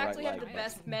don't in my exactly right have leg. the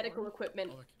best medical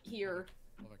equipment here,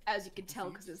 as you can tell,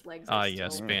 because his legs are Ah, still...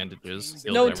 yes, bandages.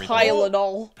 No healed everything.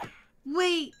 Tylenol.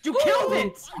 Wait. You killed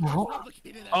it!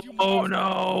 Oh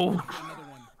no!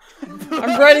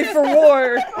 I'm ready for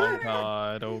war. Oh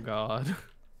God! Oh God!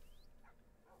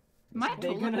 Am I They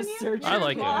tulip gonna in here? search I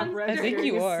like your him. bread I think during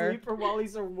you his are. sleep or while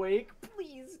he's awake?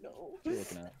 Please no. What are you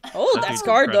looking at? Oh, That that dude's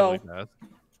scarred though. incredibly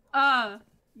fast.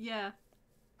 Yeah.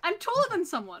 I'm taller than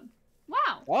someone.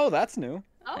 Wow. Oh, that's new.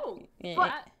 Oh, Yeah.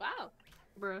 wow.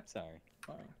 Bruh. Sorry.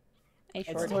 Hey, It's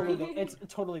shorty.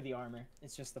 totally the armor.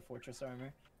 It's just the fortress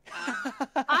armor.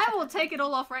 I will take it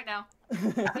all off right now.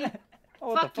 Oh,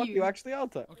 what Fuck the fuck? you. You actually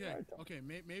out there. Okay, okay,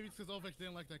 maybe it's because Olvex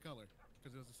didn't like that color.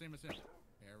 Because it was the same as him.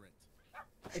 Parrot.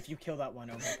 If you kill that one,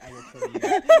 Omek, I will kill you.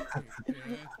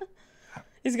 Yeah.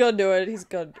 He's gonna do it. He's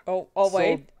good. Oh,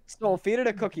 wait. So feed it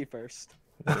a cookie first.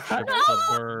 Worship the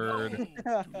bird.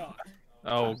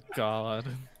 Oh god.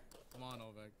 Come on,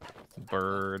 Olvex.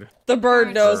 Bird. The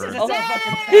bird knows. Bird. Oh,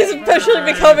 he's officially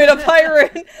becoming a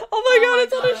pirate. Oh my god,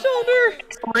 it's on his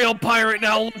shoulder. Real pirate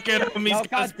now. Look at him. He's No, got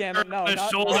God his damn it, no, on his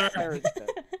not shoulder. pirate shit.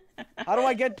 How do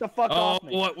I get the fuck Oh, off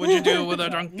me? what would you do with a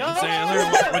drunken sailor?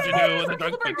 What would you do with a Kill the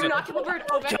drunken bird. Do sailor? not kill the bird.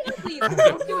 Oh, Becky, please.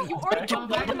 Don't do it. You already killed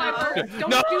both of my birds. Don't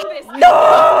No. do this.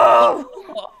 No!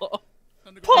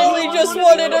 Thunder Polly Girl. just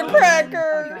wanted a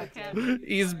cracker. Okay.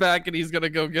 He's back and he's gonna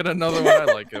go get another one. I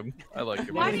like him. I like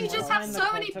him. Why do you Maybe just one have in so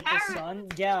the many cult of the parrots? sun?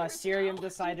 Yeah, Sirium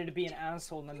decided to be an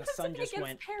asshole, and then the That's sun something just against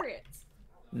went. parrots.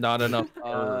 Not enough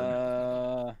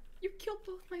bird. You killed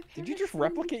both my parrots. Did you just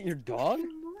replicate your dog? More.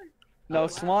 No,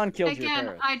 Swan killed your Again,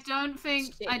 parrot. I don't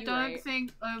think Shit, I you don't right.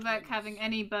 think Ovek having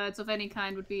any birds of any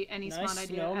kind would be any smart Nice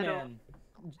idea at all. snowman,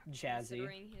 Jazzy.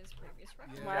 Considering his previous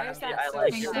record. Yeah. Why is that I so like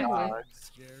Exactly. your short?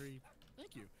 dogs. Jerry.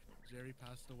 Thank you. Jerry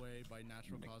passed away by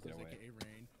natural Make causes, it away. aka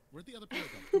rain. Where'd the other parrot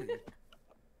go? Come here.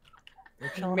 They're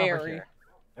chilling over Mary. here.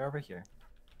 They're over here.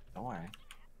 Don't worry.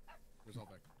 Where's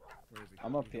Olvex? Where is he?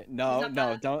 I'm up here. No, not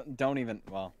no, bad. don't even.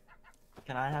 Well,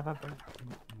 Can I have a bird?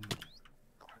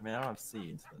 I mean, I don't have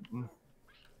seeds, but.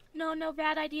 No,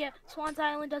 bad idea. Swan's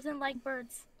Island doesn't like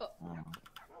birds.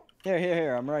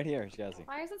 here. I'm right here, Jazzy.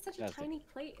 Why is it such a Jazzy. tiny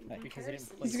plate in Hey. Because it didn't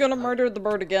comparison? place He's gonna it. murder the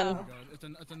bird again. Oh my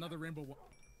god, it's another rainbow one.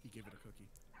 He gave it a cookie.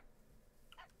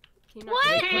 Can you not What?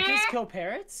 do Wait, cookies kill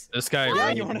parrots? This guy Yeah,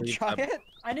 really you want to believes try that- it?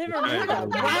 I never Yeah, knew that.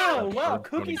 yeah, Wow, yeah. wow, Yeah.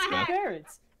 cookies kill Yeah.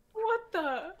 parrots. What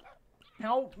the?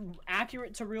 How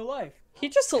accurate to real life. He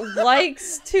just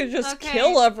likes to just Okay.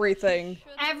 kill everything.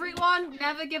 Everyone,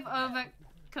 never give Ovek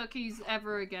cookies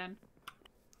ever again.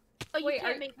 Oh, you Wait,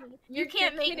 can't are- make me. You're You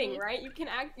can't make kidding, me. right? You can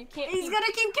act. You can't. He's be- gonna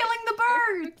keep killing the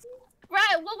birds.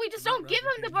 Right, well, we just don't give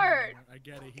him the bird. I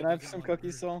get it. he Can I have doesn't some want a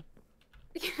cookies, bird. Soul?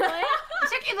 It took you I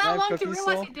that have long to cookies,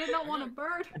 realize Sol? he did not want a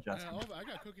bird. Yeah, Adjustment. I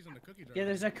got cookies in the cookie jar. Yeah,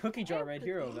 there's a cookie jar right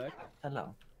here, Ovek.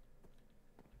 Hello.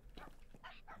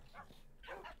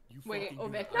 You Wait, fucking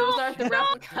Ovek, do those that. aren't the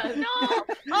replicas. No!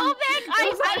 Oh,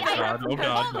 Vic, God, oh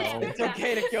god, no. It's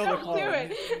okay to kill the Don't clone. do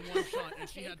it. In one shot, and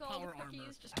she Take had all the power armor.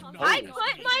 cookies, just No. concentrate I on put the my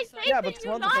cookies. faith Yeah, in but you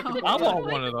Swan's a not fucking to I want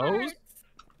destroy one of the those. birds.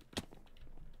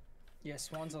 Yeah,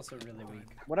 Swan's also really weak.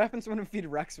 What happens when we feed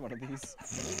Rex one of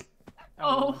these?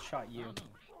 Oh. One shot you. I don't know.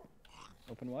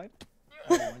 Open wide?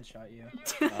 One shot you.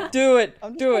 Do it.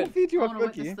 I'm just Do trying it. to feed you I a wanna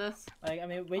cookie. witness this. Like, I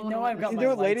mean, wait, Oh, no, no, I've you got You my can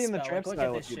do it light Lady in the spell. Tramp Like, look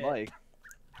style at if this you'd shit. like.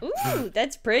 Ooh,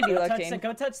 that's pretty Go touch, looking.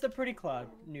 go touch the pretty cloud,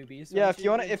 newbies. Yeah, Why if don't you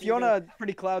want, do if you want go- a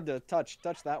pretty cloud to touch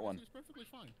that one. It's perfectly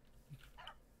fine.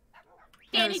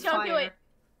 There Danny, was don't do fire. it.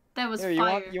 There was Here,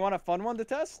 fire. you want a fun one to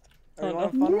test? Or you Oh,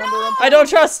 want a no. fun one to run? I don't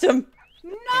trust him.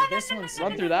 No, Okay, this one's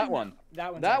Run through that one.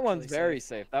 That one's That one's actually very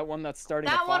safe. safe. That one that's starting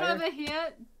that a one fire. over here.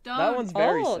 Don't. That one's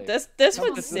very Oh, safe. this This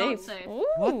one's one's safe. not safe.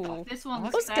 Ooh, This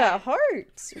one's those sad. got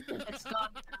hearts. It's gone.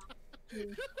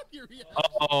 Your reaction.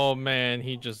 Oh man,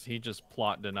 he just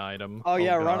plot denied him. Oh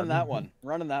yeah, God. running that one.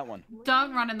 Running that one.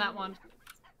 Don't run in that one.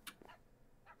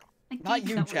 I Not gave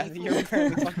you, that one. Jazzy. You're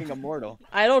apparently fucking immortal.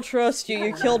 I don't trust you.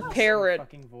 You killed Parrot.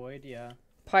 Fucking void, yeah.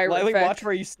 Pirate Lightly, fact. watch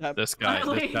where you step. This guy,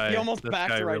 He almost this backed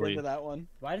guy right really, into that one.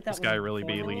 Why did that this guy one really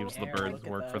fall in believes the air? birds Look at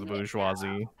work that. for the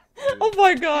bourgeoisie. Oh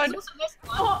my god. There's also this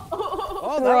one.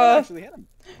 Oh, that Bruh. one actually hit him.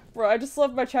 Bro, I just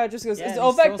love my chat. Just goes, Yeah, is and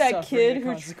he's Ovek still that suffering kid the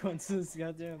who? consequences?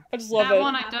 Goddamn. I just love That it.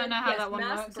 one, I don't know how Yes, that one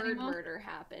mass works bird anymore. murder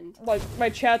happened. Like my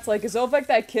chat's like, is Ovek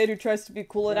that kid who tries to be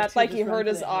cool and Those act two like just he run hurt for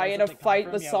his the eye hills in that a they come fight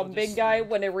from? with Yeah, some we'll big just guy swim.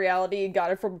 when in reality he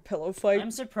got it from a pillow fight? I'm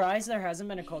surprised there hasn't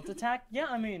been a cult attack. Yeah,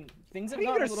 I mean, things have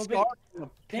How do you gotten get a a little bit. scar from a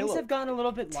Things pillow? have gotten a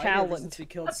little bit lighter Talent. since we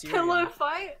killed A Sirium. pillow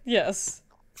fight? Yes.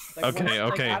 Like, Okay, once-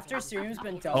 like, okay. after Sirium's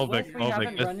been dealt Oh, with, Vic, we oh, Vic,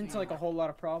 haven't this- run into like a whole lot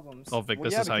of problems. Oh, Vic, Well,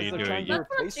 this yeah, is how because you they're do trying it. to You,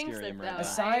 Everyone replace thinks Styrium it, right though. now.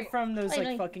 Aside from those like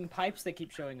Like- fucking pipes that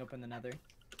keep showing up in the nether.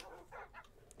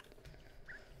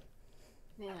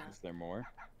 Yeah. Is there more?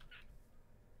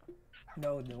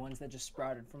 No, the ones that just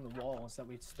sprouted from the walls that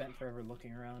we spent forever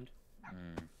looking around.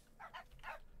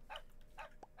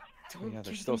 Don't Yeah,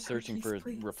 they're give still me searching cookies, for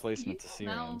a please. replacement to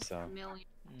Serum, so. Million.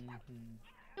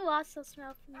 Mm-hmm. You also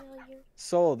smell familiar.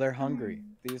 Soul, they're hungry.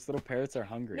 These little parrots are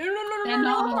hungry. No, no, no, no, They're no,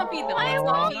 not. let's not feed them. I Let's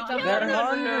not won't feed kill them. They're the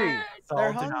hungry. birds. Soul,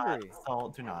 They're do hungry. not. Soul,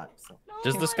 do not. So.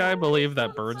 Does this guy believe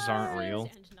that birds aren't real?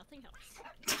 And nothing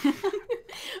else.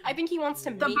 I think he wants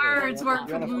to The make birds it. work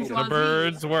for The bourgeoisie. The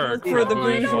birds work For the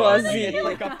bourgeoisie. It's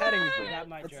like a petting zoo. That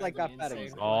might It's drive like me a petting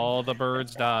insane. zoo. All the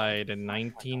birds died in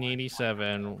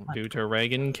 1987 due to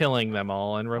Reagan killing them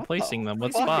all and replacing them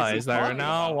with fuck is he spies that are talking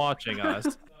now about? watching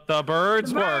us. The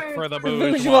birds work for the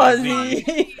Bourgeoisie.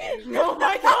 bourgeoisie. Oh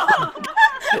my god!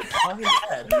 Oh, he's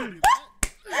dead.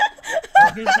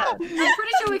 Oh, he's dead. I'm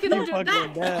pretty sure we can all do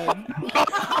Fucking that.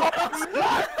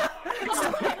 dead.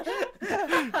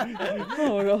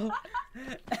 Oh god.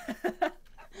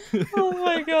 Oh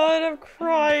my god, I'm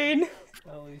crying.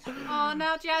 Holy shit. Oh,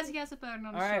 now Jazzy has a burn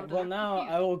on his Alright, shoulder. well now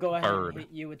I will go ahead Bird. and hit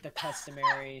you with the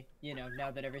customary, now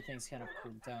that everything's kind of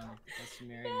cooled down,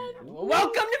 customary.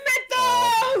 Welcome to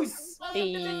Mythos!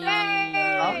 Welcome.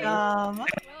 Welcome.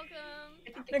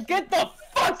 Now get the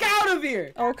fuck out of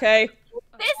here! Okay.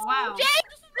 This Wow. JC,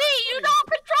 you don't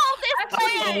control this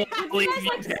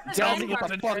place. Jazzy, get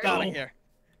the fuck out of here.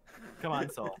 Come on,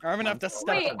 Soul. I'm gonna have to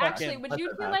step Wait, the fuck actually, in. would Let's you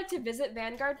go two back. like to visit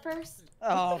Vanguard first?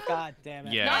 Oh god damn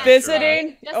it. Yeah. Not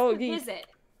Visiting? Just Oh, to visit.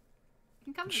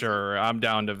 You can come Sure, I'm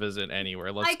down to visit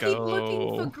anywhere. Let's I go. keep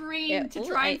looking for green Yeah, to ooh,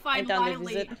 try and I'm find down to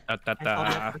Wiley. visit. Da, da,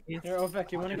 da. Here,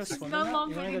 Ovek, you wanna go swim no in that?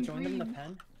 longer You wanna go in join them in the green.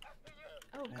 pen?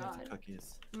 Oh god.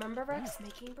 Cookies. Remember Rex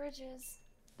making bridges?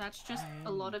 That's just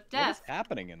a lot of What is death.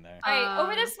 happening in there? Alright,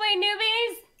 over this way,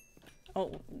 newbies!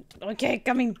 Oh, okay,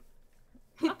 coming.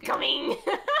 Coming!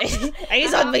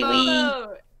 He's on my Boat. wee.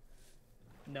 Oh,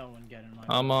 No one get in my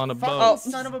I'm on a Fucking boat.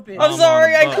 son of a bitch. I'm I'm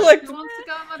sorry, on I a boat. clicked. Who wants to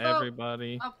go on my boat?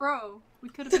 Everybody. Oh, bro. We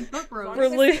could have been boat as bros. long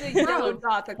Really? as it's the yellow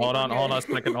dot, I think Hold we're on, good. hold on a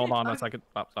second. Hold on a second.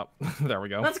 Stop, stop. There we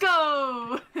go. Let's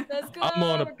go! Let's go! I'm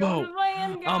on a we're going boat. to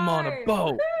Vanguard. I'm on a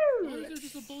boat. Why Woo! is there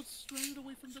just a boat stranded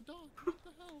away from the dock? What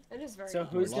the hell? It is very So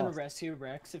cool. who's gonna lost. rescue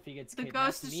Rex if he gets The kidnapped?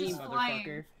 ghost is Me, just flying.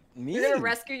 motherfucker. Me? You're gonna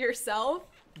rescue yourself?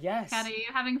 Yes. Cat, are you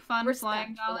having fun We're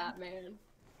flying stacked for down? that, man.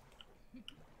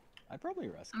 I probably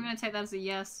rescue. I'm gonna take that as a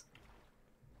yes.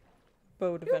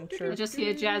 Boat adventure. I just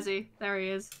hear Jazzy. There he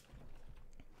is.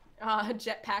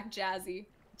 Jetpack Jazzy.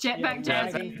 Jetpack Yeah,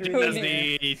 Jazzy. dragging through the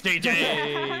air. Jazzy,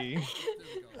 JJ.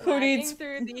 Who Flying needs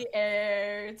through the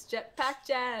air? It's Jetpack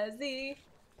Jazzy.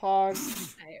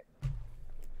 pogs?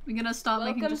 We're gonna start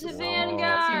making Welcome just to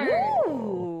Vanguard.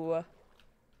 Ooh.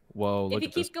 Whoa, If look you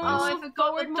at this keep going Oh, I place. forgot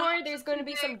forward the more, docks there's are going to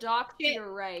be some docks to Shit.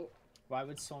 your right. Why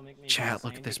would Soul make me Chat, do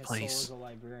look at this Because place. Soul is a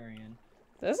librarian.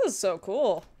 This is so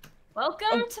cool.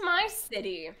 Welcome to my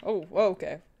city. Oh,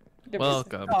 okay.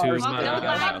 Welcome Oh, to there's my no lag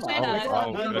house. with us.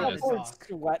 Oh, No goodness. lag.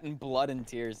 Sweat and blood and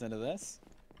tears into this.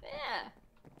 Yeah.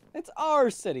 It's our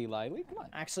city, Lively. Come on.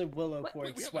 Actually, Willow What- poured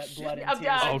we have sweat, a blood, ship. and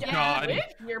tears. Oh, yeah, God. I live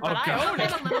here, but Oh, I God. own Did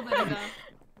it. a little bit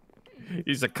ago.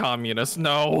 He's a communist.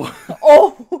 No.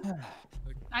 Oh!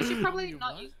 I should probably You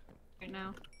not what? use it right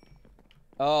now.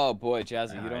 Oh boy,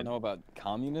 Jazzy, you God. don't know about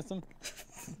communism?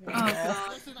 Oh god.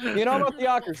 Listen, I You know about figured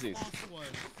theocracies. out what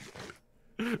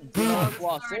the boss was. It's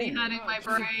Lost already in. hurting my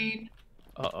brain.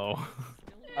 Uh-oh.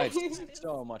 I have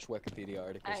so much Wikipedia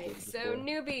articles. to Alright, read so before.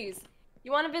 newbies,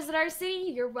 you want to visit our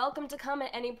city? You're welcome to come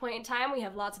at any point in time. We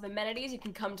have lots of amenities. You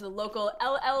can come to the local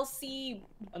LLC.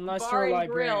 Unless Bar you're a and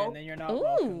librarian, grill. then you're not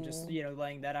welcome. Ooh. Just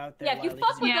laying that out there. Yeah, if you Wiley, fuck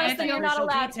 'cause with Yeah, us, if then you- you're not crucial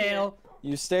allowed detail.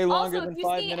 You stay longer Also, than if you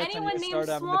 5 see minutes and anyone you named start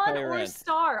having to Swan pay or rent.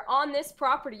 Star on this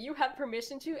property, you have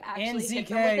permission to actually And hit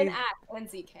them with an ZK. axe. And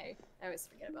ZK. I always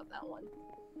forget about that one.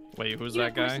 Wait, who's You that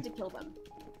have guy? permission to kill them.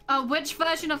 Which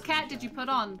version of cat did you put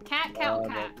on? Cat, cat,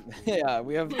 cat. Yeah,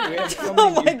 we have so Oh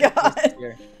many my music God. choices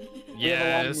here. We have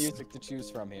a lot of Yes. music to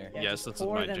choose from here. Yeah, Yes, just this is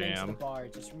pour my them into jam. the bar.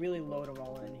 Just really load them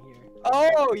all in here.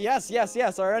 Oh, yes, yes,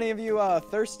 yes. Are any of you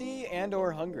thirsty and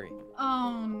or hungry?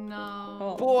 Oh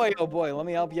no. Boy, oh boy, let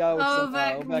me help you out with some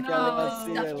Vec, Ovek no.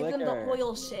 LLC Stuff, give them the liquor.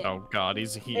 oil shit. Oh God,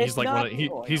 he's It's he's like not one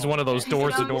of, oil. he's one of those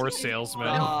door-to-door salesmen.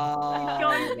 Ah, I'm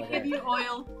going to give you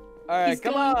oil. all right, He's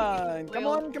come going to on, give come you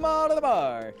oil. on, come on to the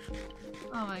bar.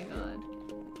 Oh my god.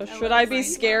 So should I be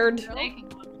scared?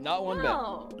 Not one bit.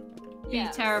 No. Be Yeah.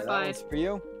 That terrified. one's for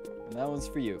you, and that one's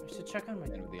for you. I should check on my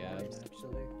And with the keyboard, abs.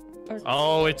 actually.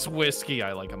 Oh, it's whiskey.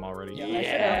 I like him already. Yeah,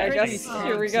 I guess Oh,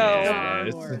 here we go.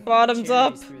 yes. More Bottoms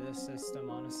up. cherries through this system,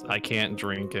 honestly. I can't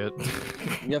drink it.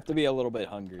 You have to be a little bit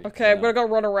hungry. Okay, you I'm gonna go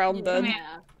run around Come then. here.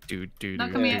 Do do No,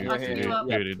 do come here, do I'll do fill do you up.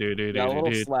 do do do Yeah, a little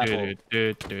do slap do hole.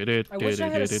 do do do I wish I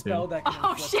had a do spell do. that can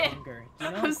Oh, inflict shit. hunger. Do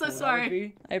you know I'm how so cool that would sorry.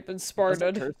 be? I've been Doesn't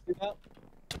sparted. curse do that?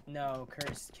 No,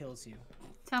 curse kills you.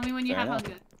 Tell me when you Fair have enough.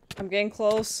 hunger. I'm getting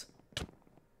close.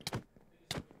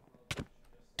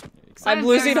 There I'm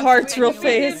losing hearts real We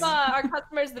give fast. our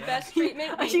customers the best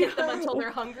treatment. We hit them until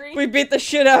they're hungry. We beat the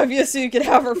shit out of you so you can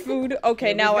have our food. Okay,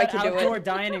 Yeah, now I we've can got do outdoor it.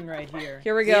 dining right here.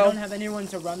 Here we We go. don't have anyone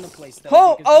to run the place though.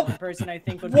 Oh, because oh, the one person I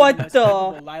think would what be the most the-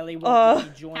 capable, Lily, won't let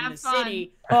me join Have the fun.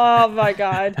 city. Oh my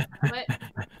god. What?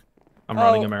 I'm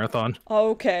running Oh. a marathon.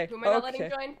 Okay. Who am I not letting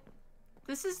Okay. join?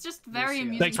 This is just very Lucio.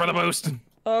 amusing. Thanks for the to me. boost. We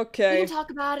Okay. can talk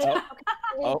about it.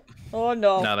 Oh, Oh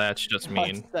no. No, that's just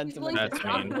mean. sentiment. That's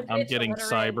Drop mean. the I'm bitch getting and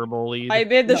let her in. cyberbullied.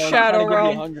 I'm in the No, I'm shadow trying to give you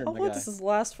realm. hunger, Oh, my what guy. does this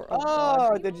last for? Oh, Oh,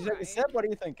 god. did you take a sip? What are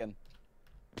you thinking?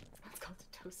 It's called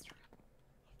the toaster.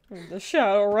 We're in the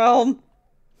shadow realm.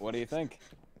 What do you think?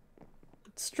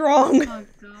 Strong. Oh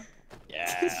god.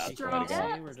 Yeah. Strong.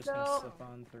 Yeah, We're just gonna so- slip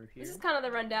on through here. This is kind of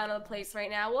the rundown of the place right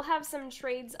now. We'll have some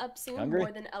trades up soon, Hungry?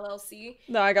 more than LLC.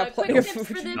 No, I got Quick plenty of tips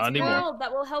for food. this Not anymore. world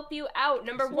that will help you out.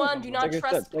 Number one, do not Take a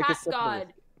trust sip, take a Pat sip of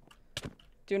God.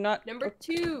 Do not. Number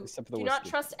two, Sip of the do not whiskey.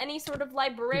 trust any sort of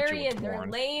librarian. They're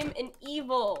Warren. lame and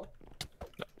evil.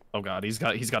 Oh god, he's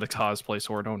got a cosplay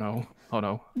sword. Oh no. Oh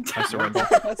no. I surrender.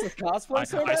 That's a cosplay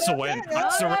sword? I surrender. I No,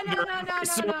 surrender. no, no, no, I no, no, no,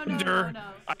 surrender. no, no.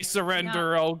 I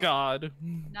surrender. Oh god.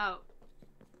 No.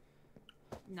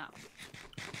 No.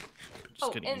 Just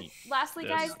Oh, gonna and eat lastly,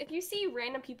 this. guys, if you see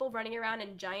random people running around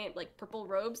in giant, like, purple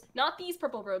robes, not these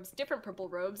purple robes, different purple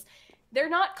robes, they're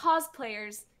not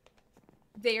cosplayers,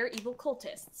 they're evil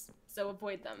cultists, so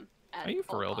avoid them. At Are you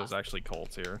for all real? There's costs. actually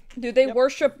cults here. Do they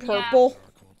worship Yeah. purple?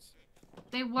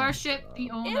 They worship the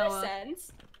In a Onoa,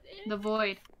 sense, the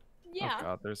void. yeah. Oh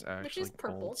god, there's is actually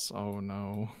purple. cults. Oh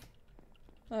no.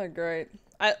 Oh, great.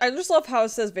 I just love how it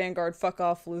says Vanguard, fuck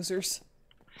off, losers.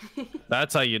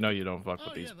 That's how you know you don't fuck with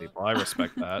Oh, these yeah, people. I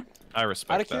respect that. I Out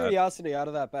respect of that. curiosity, out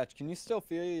of that batch, can you still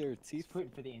feel your teeth? He's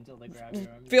waiting for the angel to grab you.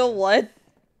 Feel what?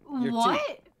 Your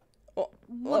What? Oh,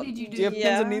 What did you do? Do you have pins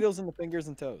Yeah. and needles in the fingers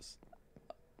and toes?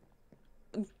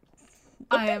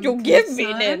 I am You'll give me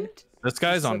then. concerned. This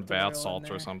guy's on slipped a bath roll in salts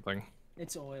or there. something.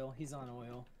 It's oil. He's on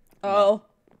oil. Oh.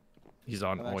 He's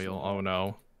on I'm actually oil. not. Oh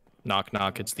no. Knock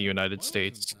knock, it's the United Oil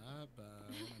States. isn't that bad.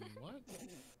 I mean, what?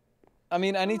 I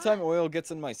mean, anytime oil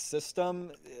gets in my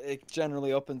system, it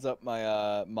generally opens up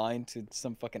my mind to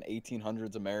some fucking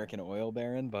 1800s American oil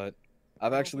baron, but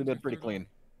I've actually been pretty clean.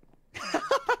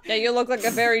 Yeah, you look like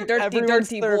a very dirty, Everyone's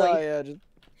dirty third boy. eye, yeah, just,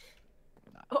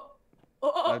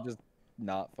 Oh, I've just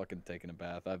not fucking taken a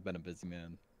bath. I've been a busy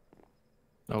man.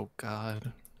 Oh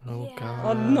god. Oh Yeah. god.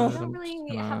 Oh, no. I don't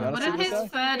really have a Gotta Wouldn't see his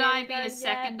this third eye be his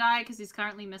yet. second eye because he's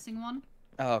currently missing one?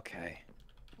 Okay.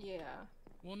 Yeah.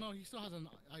 Well, no, he still has an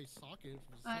eye socket.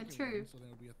 For the second true. One, so there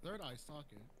would be a third eye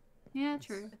socket. Yeah,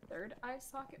 true. A third eye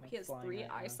socket? I'm He has flying 3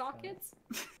 right eye now, sockets?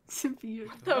 To be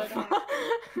The fuck?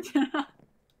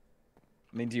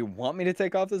 I mean, do you want me to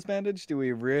take off this bandage? Do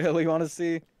we really want to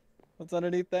see what's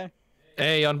underneath there?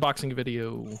 Hey, unboxing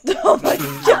video. Oh my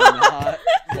Not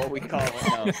what we call it,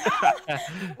 no.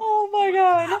 Oh my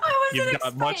god. You've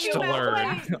got much to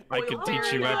learn. I can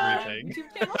teach you everything.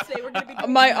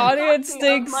 My audience unboxing of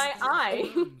thinks my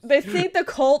eye. they think the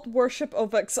cult worship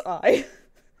Ovek's eye.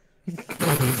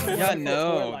 Yeah,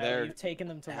 no, Lily, they're You've taken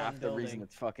them to half one the building. reason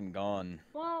it's fucking gone.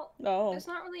 Well, No. there's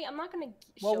not really. I'm not gonna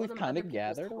Well, show we've them kinda other people's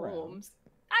gathered around. homes.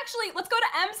 Actually, let's go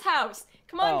to M's house.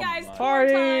 Come on, Oh guys. my. Tour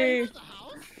time.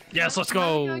 Party. Yes, let's Why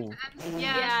are we go. going to M's?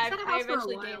 Yeah, Yeah, she's had a I house for a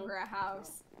eventually gave while. her a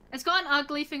house. It's got an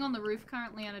ugly thing on the roof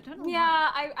currently, and I don't know. Yeah,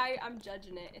 why. I'm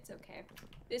judging it. It's okay.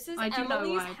 This is I do know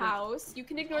Emily's why, but- house. You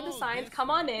can ignore the Oh, signs. this Come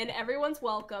on in. Everyone's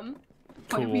welcome.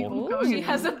 Why are we Cool. going She in?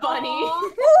 has a bunny.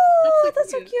 Aw. Oh,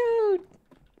 that's so cute.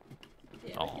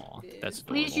 Yeah, Aw, that's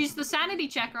Please adorable. use the sanity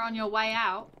checker on your way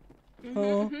out.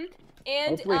 Oh.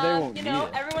 And Hopefully they won't you need know,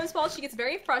 it. everyone's fault. She gets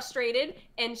very frustrated,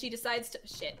 and she decides to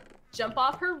jump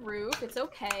off her roof. It's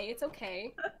okay. It's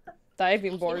okay.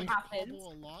 Diving It board. happens.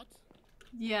 Cobble a lot.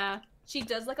 Yeah, She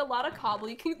does like a lot of cobble.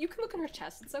 You can look in her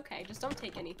chest. It's okay. Just don't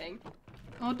take anything.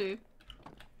 I'll do.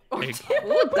 Or Hey. do.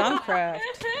 Ooh, Dumbcraft.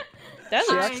 That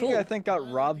She looks actually, cool. I think, got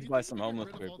If robbed you by can some get homeless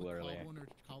rid of all people the earlier. cobble in her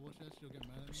cobble chest, she'll get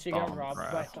mad at me. She got Oh, robbed by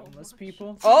crap. homeless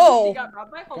people. She Oh. got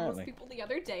robbed by homeless Apparently. people the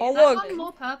other day. Oh, It look. happened.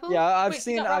 More purple? Yeah, I've Wait, she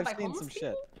seen got robbed by some homeless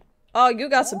shit. Oh, you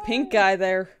got some pink guy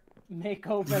there. Make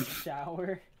Ovek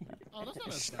shower. Oh, that's not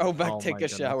as bad. Oh, back Oh take my a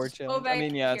shower, goodness. challenge. I Ovek,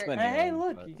 mean, yeah, it's here. been. Hey, healing,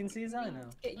 look, but- you can see his eye now.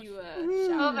 Get you a Oh,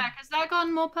 shower. Beck, has that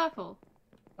gone more purple?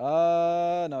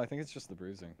 No, I think it's just the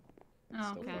bruising. It's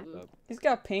Oh, still okay. fucked up. He's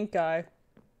got pink eye.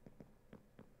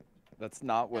 That's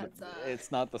not what. That's,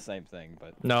 It's not the same thing,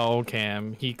 but No,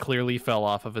 Cam. He clearly fell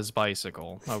off of his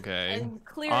bicycle. Okay. And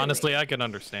clearly, Honestly, I can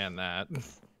understand that.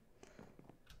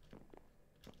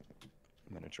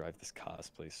 I'm gonna drive this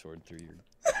cosplay sword through your.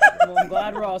 Well, I'm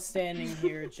glad we're all standing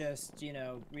here just, you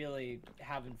know, really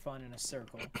having fun in a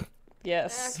circle.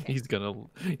 Yes. Okay. He's gonna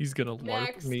LARP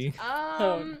Next, me.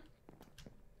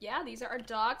 yeah, these are our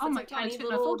docks. Oh That's my our God, I tiny took no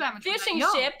little full damage from that. fishing Yo.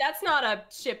 ship. That's not a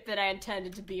ship that I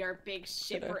intended to be our big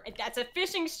ship. That's a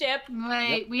fishing ship.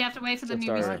 Wait, we have to wait for the Just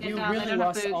newbies our- to get You down. They really don't have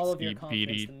lost boots. all of your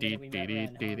confidence the minute we met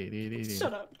Ren, huh?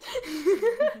 Shut up.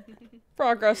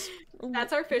 Progress.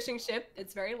 That's our fishing ship.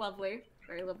 It's very lovely.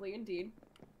 Very lovely indeed.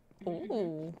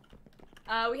 Ooh.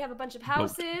 We have a bunch of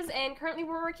houses, and currently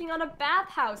we're working on a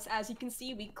bathhouse. As you can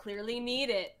see, we clearly need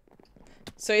it.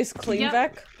 So he's clean Yep.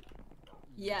 back?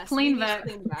 Yes. Clean we need back.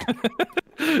 clean back.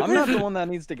 I'm not the one that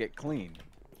needs to get clean.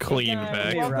 Clean Hey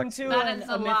guys, back. welcome to That is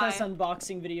a a Mythos lie.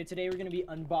 unboxing video. Today we're gonna be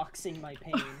unboxing my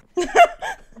pain.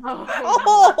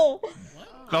 Oh!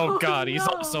 Oh god, he's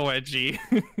no. so edgy.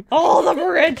 Oh, the What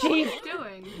Reggie! are you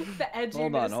doing? The edginess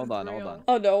Hold on, is hold on, real. hold on.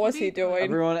 Oh no, what's he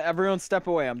doing? Everyone step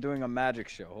away. I'm doing a magic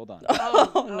show. Hold on.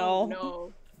 Oh no.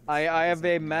 no. I have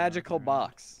a magical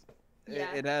box.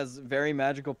 Yeah. It has very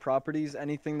magical properties.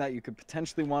 Anything that you could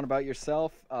potentially want about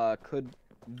yourself could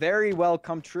very well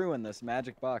come true in this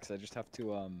magic box. I just have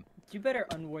to You better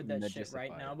unward that shit Magicify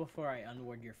right it. now before I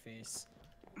unward your face.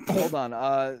 hold on.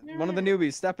 One of the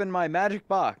newbies, step in my magic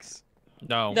box.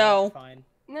 No. No. Fine.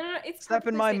 No, it's Step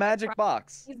in perfectly my safe, I magic promise.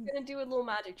 box. He's gonna do a little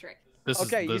magic trick. This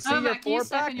Okay, is you this. see Oh, your Mac, you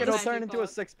step 4-pack? in your It'll magic turn into a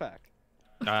box. 6-pack.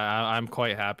 I'm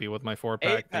quite happy with my 4-pack.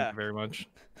 Thank 8-pack. you very much.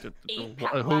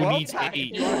 Eight-pack. Who Well, needs pack.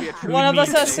 8? You wanna be a Who One of us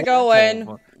needs has to 8? go in.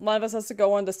 Oh, One of us has to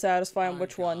go in to satisfy him. I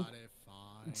Which one? got it,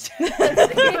 fine.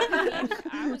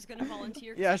 I was gonna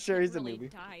volunteer. 'cause Yeah, I sure, can't he's a really newbie.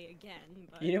 die again,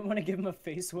 but... You didn't want to give him a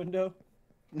face window?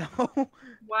 No.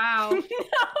 Wow.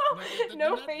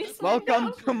 No face.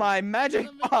 Welcome to my magic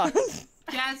box.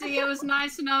 Jazzy, it was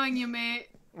nice knowing you, mate.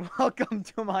 Welcome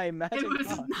to my It magic was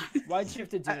box. nice. Why'd you have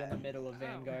to do it in the middle of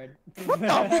Vanguard? It was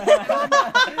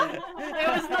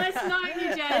nice knowing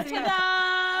you, Jazzy.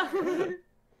 Ta-da!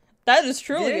 That is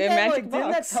truly a magic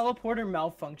Didn't that box. teleporter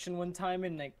malfunction one time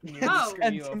and like nearly Oh. screw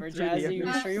you over, Jazzy?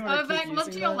 You sure you want to Ovek, keep look to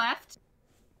using your that? left.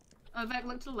 Ovek,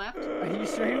 look to the left. Are you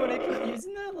sure you want to keep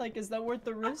using that? Like, is that worth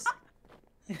the risk?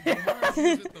 The more I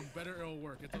use it, the better it'll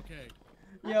work. It's okay.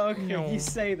 Yeah, okay, No. you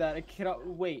say that. I cannot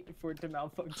wait for it to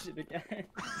malfunction again.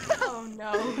 Oh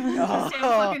no. Just him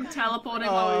fucking teleporting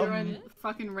while we were in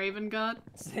fucking Raven Guard.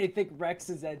 They think Rex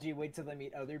is edgy. Wait till they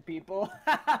meet other people.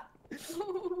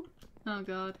 Oh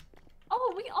god.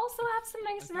 Oh, we also have some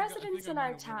nice I think residents I in might our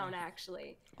have town, one.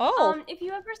 actually. Oh. If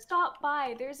you ever stop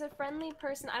by, there's a friendly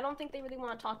person. I don't think they really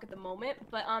want to talk at the moment,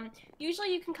 but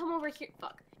usually you can come over here.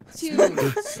 Fuck. To.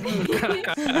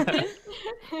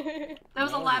 There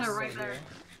was a ladder right there.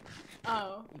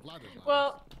 Oh. I'm glad there's not.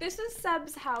 Well, this is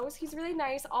Seb's house. He's really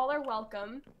nice. All are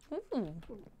welcome. Hmm.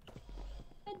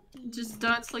 Just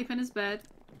don't sleep in his bed.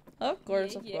 Of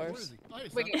course, of Yeah. Where course. is he? Oh,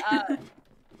 he's Wait, not-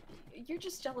 you're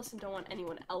just jealous and don't want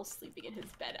anyone else sleeping in his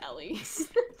bed, Ellie.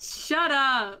 Shut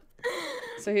up.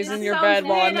 So he's That in your sounds bed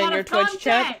while weird I'm in out your of Twitch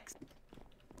chat. context.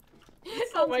 That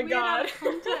Oh sounds my weird out God. of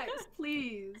context,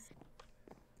 please.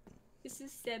 This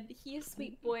is Seb. He is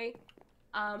sweet boy.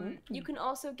 You can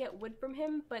also get wood from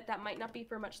him, but that might not be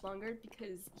for much longer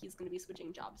because he's going to be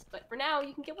switching jobs. But for now,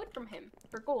 you can get wood from him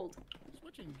for gold.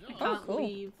 Switching I jobs. can't cool.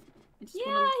 leave. I just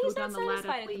Yeah, wanna go he's down not the ladder,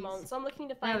 satisfied at the please. moment, so I'm looking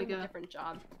to There find we him a go. different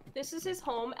job. This is his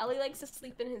home. Ellie likes to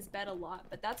sleep in his bed a lot,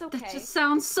 but that's okay. That just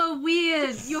sounds so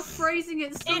weird. You're phrasing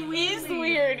it so It is weirdly.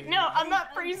 weird. No, I'm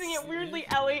not phrasing it weirdly,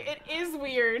 Ellie. It is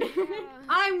weird.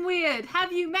 I'm weird.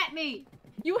 Have you met me?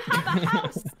 You have a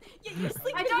house. You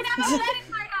sleep I in don't your have a bed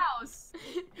in my house.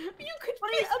 You could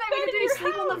What do you fit a expect bed me to in do? your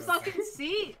Sleep on the house. fucking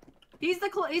seat? He's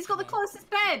got the closest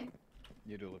bed.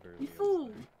 You deliver. You fool.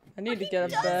 I need to He get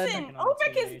a bed. doesn't.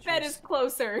 Ovek's bed is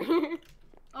closer.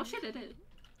 Oh shit, it is.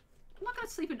 I'm not gonna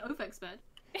sleep in Ovek's bed.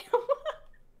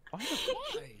 Why?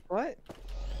 What?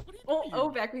 Well,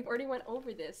 Ovek, we've already went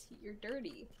over this. You're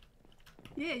dirty.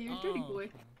 Yeah, you're a dirty boy.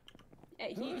 Yeah,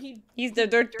 He's the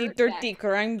dirty, Dirtbag. dirty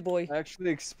crime boy. I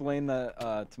actually explained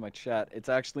that to my chat. It's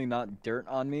actually not dirt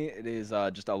on me. It is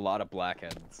just a lot of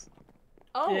blackheads.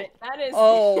 Oh, Yeah. that is.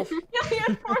 Oh. really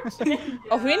unfortunate.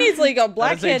 Oh, he needs like a That is a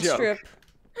blackhead joke. strip.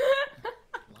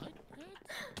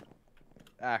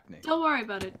 Acne. Don't worry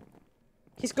about it.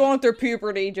 He's going through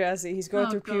puberty, Jazzy. He's going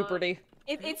Oh, through God. puberty.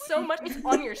 It's so much. It's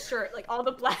on your shirt. Like all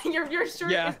the black. Your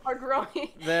shirt Yeah. is are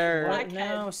growing. There. What Blackhead.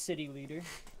 now, city leader?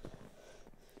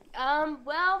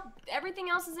 Well, everything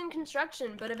else is in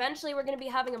construction, but eventually we're going to be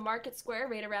having a market square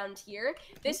right around here.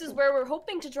 This is where we're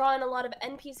hoping to draw in a lot of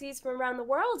NPCs from around the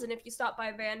world, and if you stop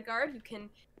by Vanguard, you can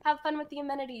have fun with the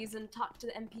amenities and talk to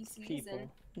the NPCs. People.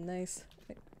 And Nice.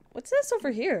 What's this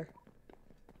over here?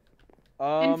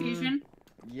 Infusion.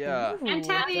 Yeah. And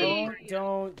Tabby.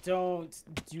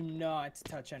 Do not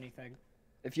touch anything.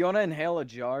 If you want to inhale a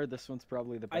jar, this one's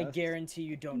probably the best. I guarantee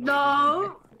you don't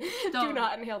know. No! Do Don't.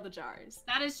 not inhale the jars.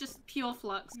 That is just pure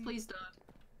flux. Please don't.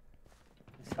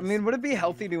 I mean, would it be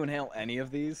healthy to inhale any of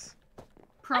these?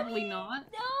 Probably not.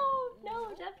 No,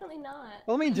 definitely not.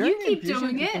 Well, I mean, during the keep infusion,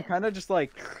 doing you can it. kind of just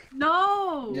like,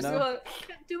 No! you Just know, go,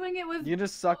 Keep doing it with. you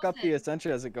just suck up the Frozen.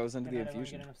 essentia as it goes into the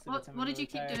infusion. What did you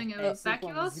keep doing it with?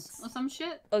 Vacuos or some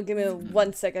shit? Oh, give me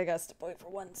 1 sec. I gotta step away for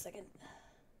 1 second.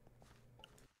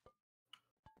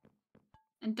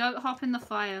 And don't hop in the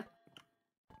fire.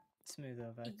 Smooth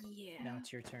over. yeah. Now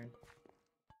it's your turn.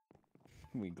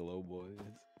 We glow boys.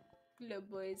 Hello,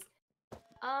 boys.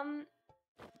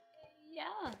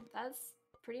 Yeah, that's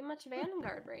pretty much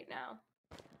Vanguard right now.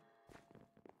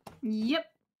 Yep.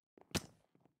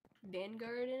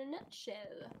 Vanguard in a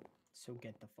nutshell. So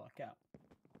get the fuck out.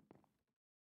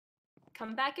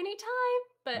 Come back anytime,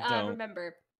 but Don't.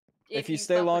 remember, If you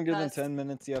stay fuck with longer than us- 10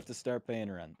 minutes, you have to start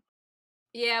paying rent.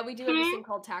 Yeah, we do have this thing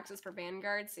called taxes for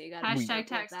Vanguard, so you gotta be Hashtag careful with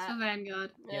tax that. for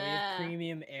Vanguard. Yeah, we have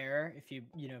premium air. If you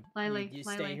Lily, you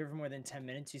stay Lily. here for more than 10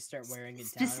 minutes, you start wearing it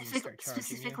down and we start charging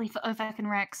Specifically you. for OVAC and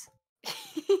Rex.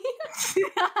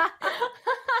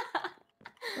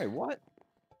 Wait, what?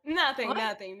 Nothing. What?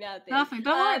 Nothing. Nothing,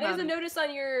 don't worry There's about a it. notice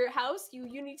on your house. You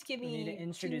need to give You me need to 2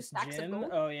 introduce stacks of Jim. gold.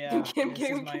 Oh yeah, Kim, this is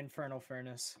Kim, my Kim. infernal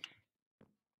furnace.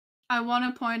 I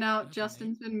want to point out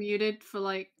Justin's been muted for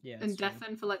like Yeah, it's fine.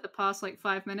 indefinite for like the past like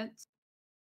 5 minutes.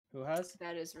 Who has?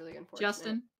 That is really unfortunate.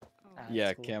 Justin. Ah, Yeah,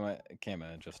 that's cool. Kama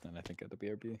and Justin, I think, at the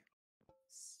BRB.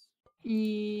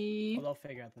 Well, they'll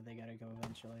figure out that they gotta go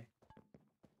eventually.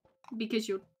 Because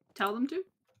you'll tell them to?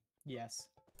 Yes.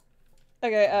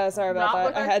 Okay, sorry about Not that.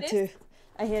 with I our had fist? to.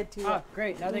 I had to. Ah,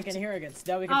 great. Now they can hear again.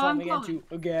 So now we can Oh, tell I'm them again calling.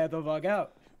 to get the fuck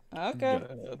out. Okay.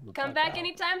 Come back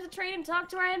anytime to trade and talk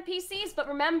to our NPCs, but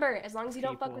remember, as long as you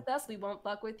don't fuck People. with us, we won't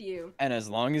fuck with you. And as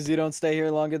long as you don't stay here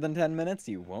longer than 10 minutes,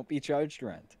 you won't be charged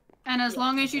rent. And as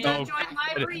long as you don't Oh, join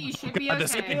library, you should be God,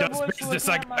 this okay. guy does business,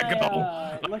 I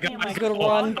gotta go. Looking at my Good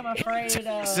clock, one. I'm afraid you're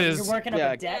Taxes. working up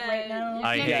Yeah. a debt right now.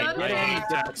 I Yeah, hate go to bed.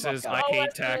 taxes. I Oh, hate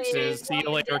what's the taxes. See you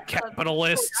later,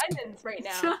 capitalists. Diamonds right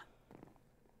now.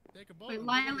 Take a boat Wait, and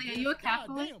go to Lily, are the you a God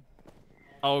capitalist? damn.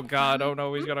 Oh God! Oh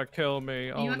no, he's gonna kill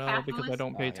me. Are Oh you a no, because I capitalist?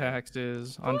 don't pay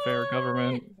taxes. Unfair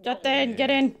government. Justin,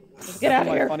 get in. Let's get out of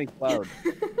My here. funny cloud.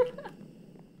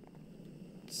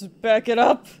 Just back it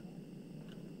up.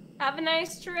 Have a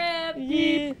nice trip.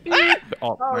 Yeah.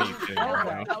 Oh, are you kidding me?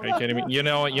 okay. Are you kidding me? You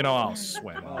know what? I'll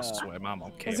swim. I'll swim. I'm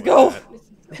okay. Let's with go. that.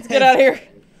 Let's get out of here.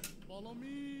 Follow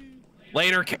me.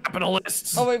 Later,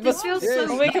 capitalists. Oh wait, but This feels Yes.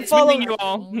 so we weird. can follow. Meeting you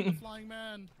all. Follow the flying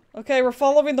man. Okay, we're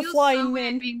following the Feels flying so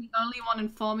weird man. being the only one in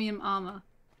Formium armor.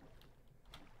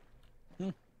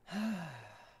 Great.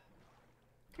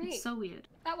 It's so weird.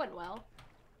 That went well.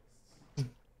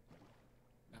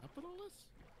 Capitalist?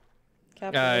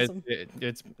 Capitalism.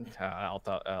 It's.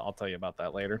 I'll tell you about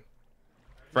that later.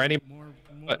 For any But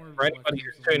More for anybody lucky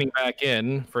who's tuning back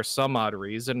in, for some odd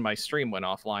reason, my stream went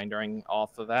offline during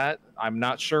off of that. I'm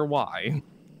not sure why.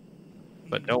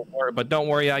 But don't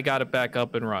worry, I got it back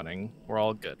up and running. We're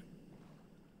all good.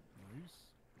 Nice.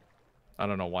 I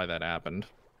don't know why that happened.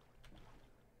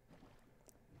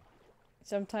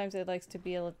 Sometimes it likes to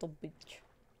be a little bitch.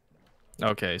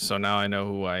 Okay, so now I know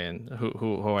who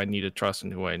who I need to trust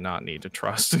and who I not need to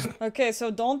trust. Okay,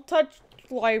 so don't touch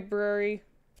library.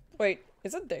 Wait,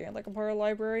 isn't Dan like a part of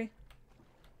library?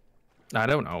 I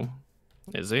don't know.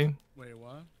 Is he? Wait,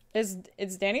 what? Is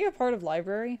Danny a part of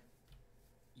library?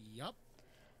 Yup.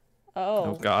 Oh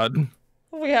Oh, God.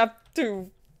 we have to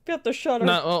shut her.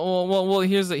 No, well.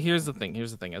 Here's the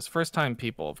thing. As first-time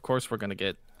people, of course, we're gonna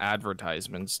get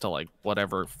advertisements to like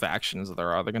whatever factions there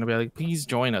are. They're gonna be like, please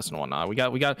join us and whatnot. We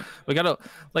gotta.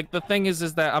 Like the thing is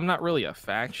that I'm not really a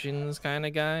factions kind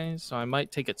of guy, so I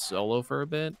might take it solo for a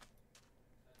bit.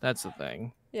 That's the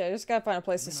thing. Yeah, just gotta find a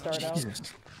place to start out.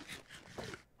 Jesus.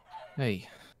 Hey,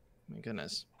 my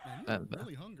goodness. Man, you're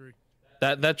really hungry.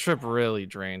 That trip really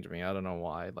drained me. I don't know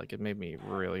why. Like it made me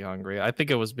really hungry. I think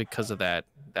it was because of that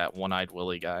one-eyed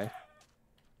Willy guy.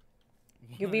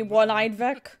 You mean one-eyed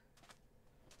Vec?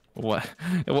 What?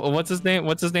 What's his name?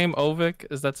 Ovik?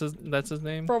 That's his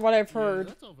name? From what I've Yeah, heard.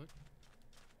 that's over.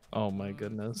 Oh my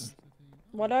goodness.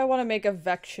 What do I want to make a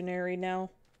Vectionary now?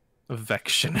 A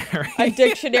Vectionary. A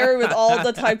dictionary with all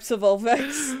the types of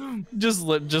Ovex. just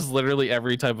literally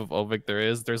every type of Ovik there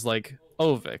is. There's like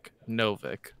Ovik,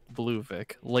 Novik,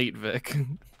 Bluevik, Late Vic.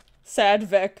 Sad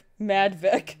Vec, Mad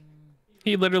Vec.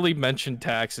 He literally mentioned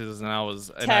taxes and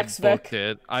I Tax booked Vic.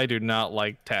 it. I do not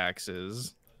like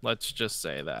taxes. Let's just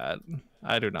say that.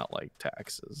 I do not like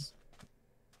taxes.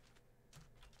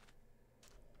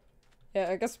 Yeah,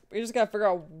 I guess we just gotta figure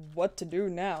out what to do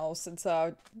now since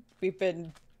we've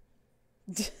been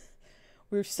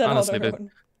we've set Honestly, on our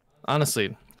own.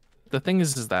 honestly, the thing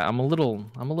is that I'm a little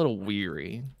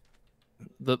weary.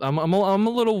 I'm a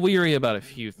little weary about a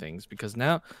few things because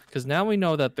now we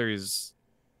know that there's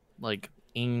like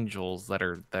angels that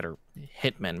are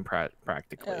hitmen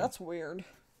practically. Yeah, that's weird.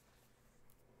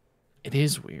 It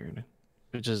is weird,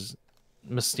 which is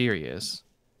mysterious.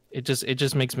 It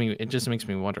just makes me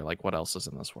wonder like what else is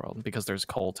in this world, because there's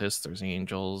cultists, there's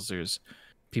angels, there's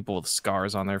people with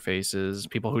scars on their faces,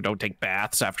 people who don't take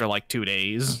baths after like 2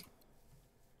 days.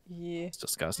 Yeah. It's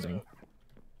disgusting.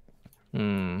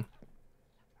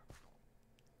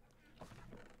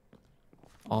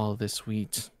 All this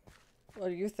wheat.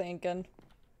 What are you thinking?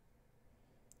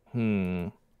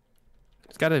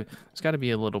 It's gotta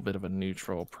be a little bit of a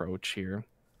neutral approach here.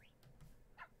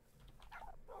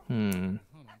 Hold on.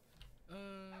 I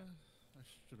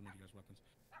should have made you guys weapons.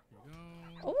 Here we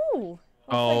go. Ooh.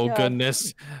 Oh thank God.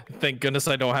 goodness. Thank goodness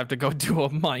I don't have to go do a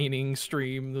mining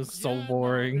stream. This is so Yeah, no,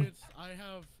 boring. I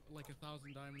have like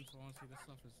 1,000 diamonds, so honestly, this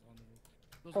stuff is on the roof.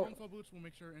 Those Oh. windfall boots will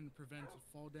make sure and prevent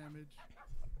fall damage.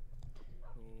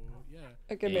 So yeah.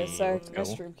 Give me a Hey, sec. let's My go.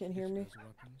 stream can't hear me. These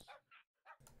weapons.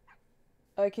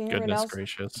 Can you hear me now? Goodness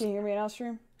gracious. Can you hear me now,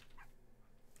 stream?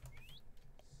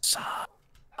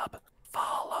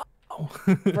 Follow.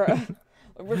 Bruh.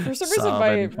 For some reason, Sub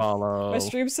and follow. my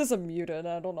stream says I'm muted.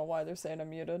 I don't know why they're saying I'm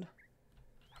muted.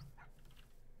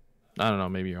 I don't know,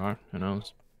 maybe you are. Who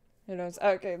knows? Who knows?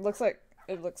 Okay, it looks like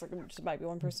it just might be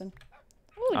one person.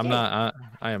 Ooh, I'm yay. not.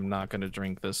 I am not gonna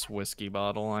drink this whiskey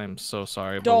bottle. I am so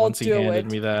sorry. But Don't once he do handed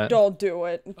it. me that, Don't do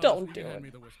it. Oh, Don't you do can hand it. me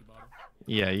the whiskey bottle.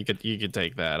 yeah, you could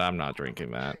take that. I'm not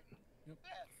drinking that. Yep.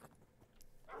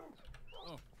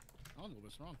 Oh, I was a little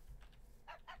bit strong.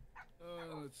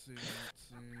 Let's see.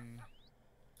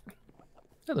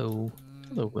 Hello,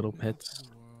 hello, little pets.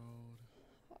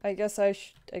 I guess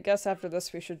after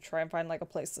this we should try and find like a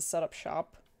place to set up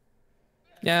shop.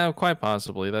 Yeah, quite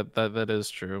possibly. That is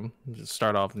true. Just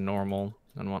start off normal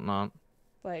and whatnot,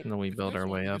 Like, and then we If you build guys our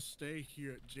want way me to up. Stay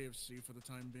here at JFC for the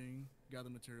time being, gather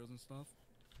materials and stuff.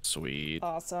 Sweet.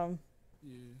 awesome.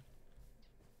 Yeah.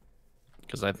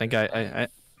 Because I think I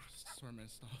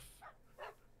Assortment stuff.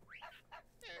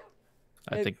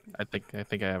 think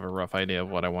I have a rough idea of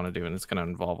what I want to do, and it's gonna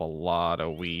involve a lot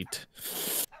of wheat.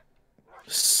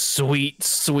 Sweet,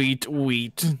 sweet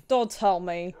wheat. Don't tell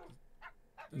me.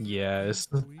 Yes.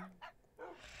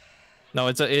 No,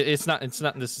 it's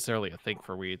not necessarily a thing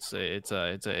for wheat.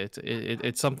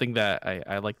 It's something that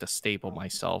I like to staple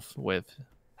myself with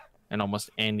in almost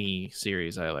any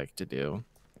series I like to do.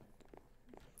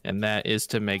 And that is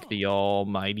to make the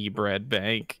almighty bread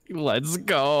bank. Let's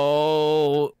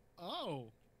go. Oh.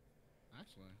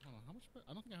 Actually, hold on. How much bread?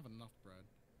 I don't think I have enough bread.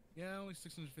 Yeah, only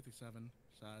 657.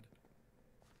 Sad.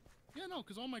 Yeah, no,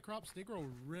 because all my crops, they grow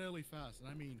really fast. And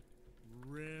I mean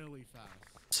really fast.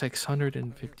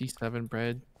 657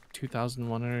 bread,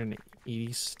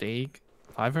 2,180 steak,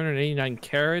 589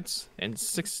 carrots, and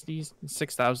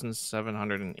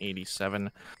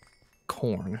 66,787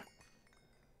 corn.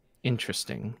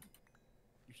 Interesting.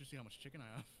 You should see how much chicken I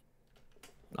have.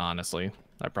 Honestly,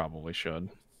 I probably should.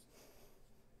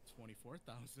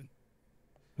 24,000.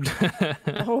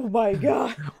 Oh my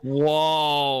god.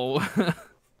 Whoa. Yeah.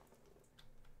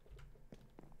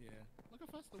 Look how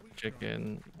fast the wheat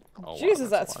Chicken. Oh, wow, Jesus,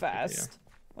 that's a lot of fast.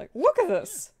 Like, look at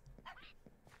this.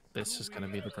 This is gonna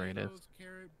be the greatest.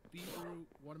 Carrot, beetroot,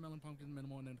 watermelon, pumpkin,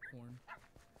 minimal, and then corn.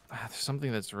 There's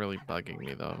something that's really bugging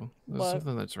me though. There's What?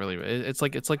 something that's really it's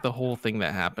like the whole thing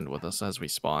that happened with us as we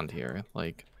spawned here.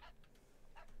 Like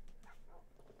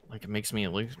it makes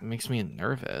me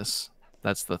nervous.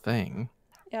 That's the thing.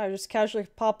 Yeah, just casually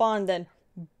pop on, then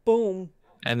boom.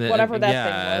 And then Whatever that yeah,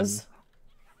 thing was.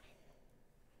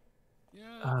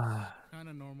 Yeah, kind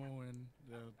of normal in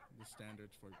the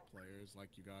standards for players like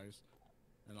you guys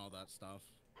and all that stuff.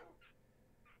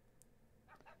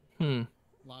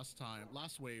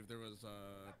 Last wave, there was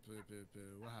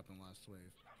what happened last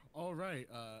wave? Oh right,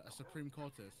 a supreme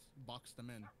cultist boxed them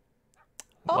in.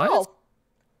 Oh.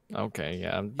 Okay,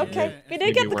 yeah. Okay, we did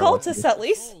maybe get the we're cultists at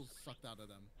least. Souls sucked out of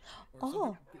them.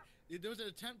 Oh. There was an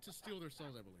attempt to steal their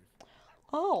souls, I believe.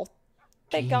 Oh.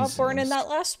 Thank God we're in Jesus. that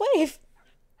last wave.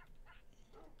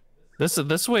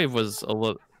 This wave was a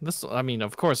little. I mean,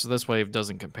 of course, this wave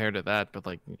doesn't compare to that, but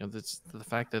like this, the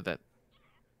fact that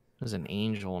there's an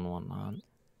angel and whatnot.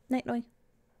 Night noise.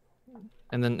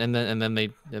 And then they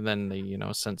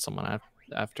sent someone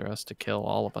after us to kill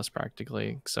all of us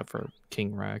practically, except for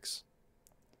King Rex.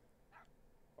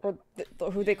 Or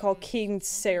who they call King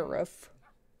Seraph.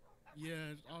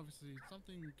 Yeah, obviously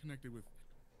something connected with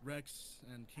Rex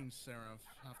and King Seraph,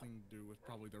 having to do with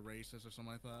probably the races or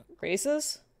something like that.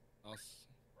 Races? Us.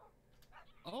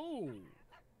 Oh.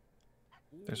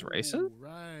 There's races? Ooh,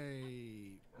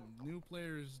 right. New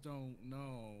players don't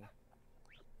know.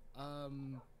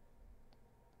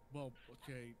 Well,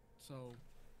 okay, so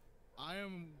I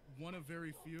am one of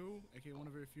very few. Okay, one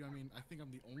of very few. I mean, I think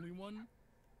I'm the only one.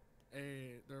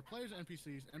 There are players and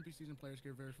NPCs. NPCs and players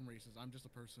can vary from races. I'm just a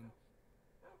person.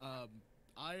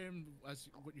 I am as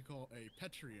what you call a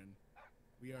Petrian.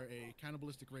 We are a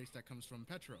cannibalistic race that comes from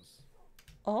Petros.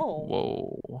 Oh.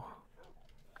 Whoa.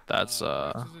 That's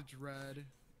Rex is a dread.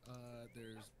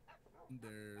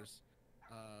 There's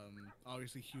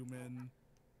obviously human.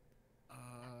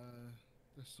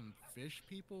 There's some fish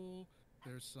people.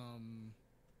 There's some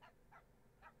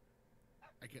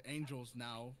I get angels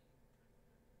now.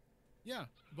 Yeah,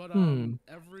 but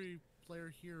every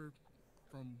player here,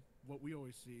 from what we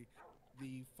always see,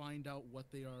 they find out what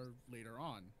they are later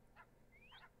on.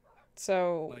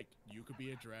 So Like you could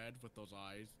be a dread with those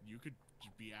eyes. You could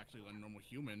be actually a normal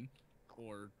human,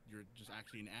 or you're just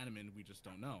actually an animan. We just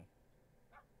don't know.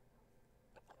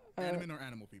 Animan or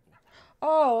animal people.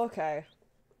 Oh, okay.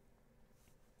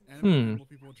 Animal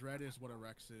people. Dread is what a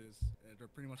Rex is. They're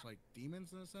pretty much like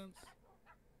demons in a sense.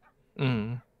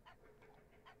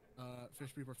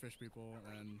 Fish people are fish people,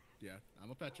 and yeah, I'm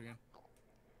a Petrian.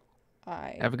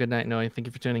 Have a good night, Noe. Thank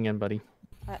you for tuning in, buddy.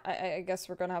 I guess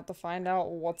we're gonna have to find out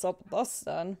what's up with us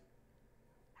then.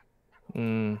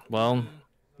 Well,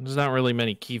 there's not really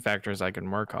many key factors I can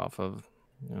work off of,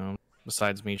 you know,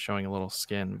 besides me showing a little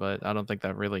skin, but I don't think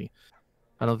that really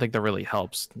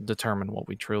helps determine what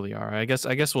we truly are. I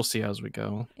guess we'll see as we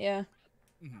go. Yeah.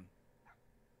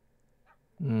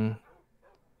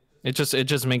 It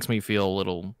just makes me feel a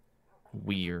little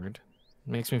weird.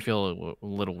 It makes me feel a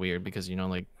little weird because, you know,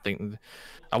 like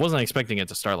I wasn't expecting it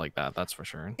to start like that. That's for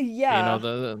sure. Yeah. You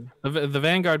know, the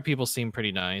Vanguard people seem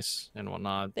pretty nice and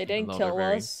whatnot. They didn't kill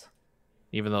us.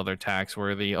 Even though they're tax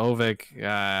worthy. Ovik,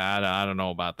 I don't know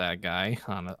about that guy.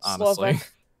 Honestly,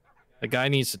 Slovak. the guy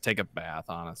needs to take a bath.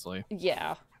 Honestly.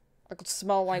 Yeah, I could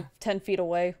smell like 10 feet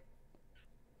away.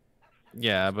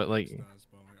 Yeah, but like,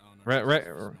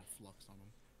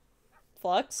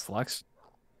 Flux? Flux?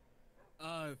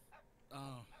 Oh,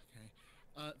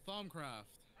 okay. Thaumcraft.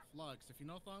 Flux. If you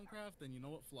know Thaumcraft, then you know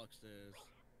what Flux is.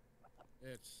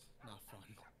 It's not fun.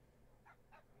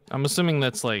 I'm assuming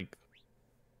that's like,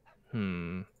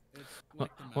 It's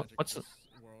like the magic what's of this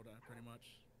world, pretty much.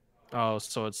 Oh,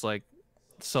 so it's like,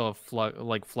 so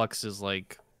Flux is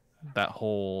like that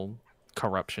whole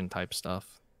corruption type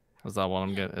stuff. Is that what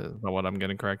I'm getting? Is that what I'm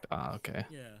getting correct? Ah, okay.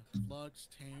 Yeah, Flux,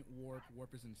 Taint, Warp.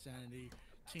 Warp is insanity.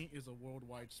 Taint is a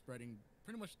worldwide spreading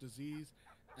pretty much disease,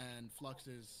 and Flux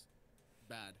is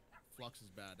bad. Flux is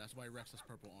bad. That's why Rex has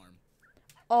purple arm.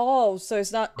 Oh, so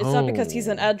it's not because he's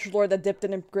an edgelord that dipped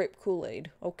in grape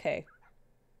Kool-Aid. Okay.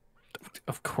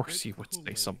 Of course you would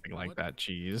say something like that,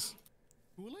 jeez.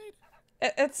 Kool-Aid?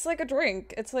 It's like a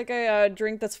drink. It's like a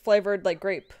drink that's flavored like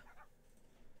grape.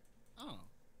 Oh.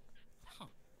 Huh.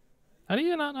 How do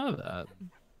you not know that?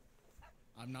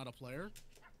 I'm not a player.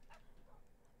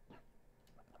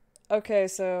 Okay,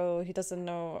 so he doesn't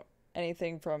know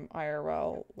anything from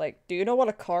IRL. Like, do you know what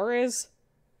a car is?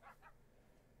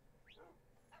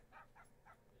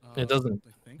 It doesn't.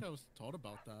 I think I was told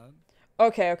about that.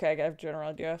 Okay, I get a general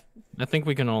idea. I think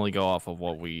we can only go off of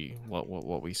what we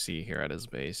see here at his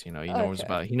base. You know,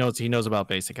 he knows about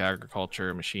basic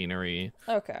agriculture, machinery,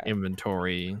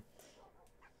 inventory.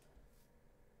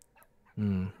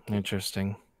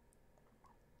 Interesting.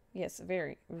 Yes,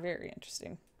 very, very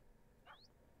interesting.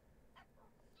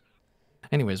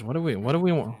 Anyways, what do we want?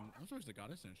 I'm surprised the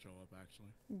goddess didn't show up,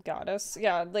 actually. Goddess?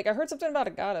 Yeah, like I heard something about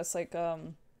a goddess, like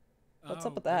what's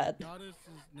up with that? The goddess's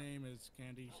name is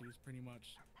Candy.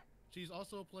 She's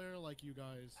also a player like you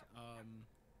guys.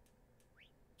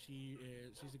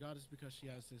 She's a goddess because she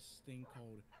has this thing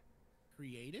called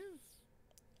creative.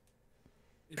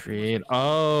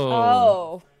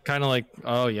 Kind of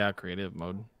like creative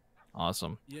mode.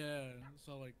 Awesome. Yeah,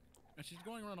 so like, and she's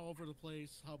going around all over the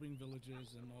place, helping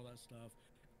villages and all that stuff.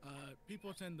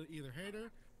 People tend to either hate her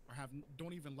or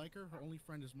don't even like her. Her only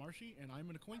friend is Marshy, and I'm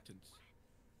an acquaintance.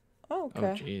 Oh,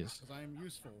 okay. Oh, jeez. Because I am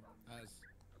useful, as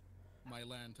my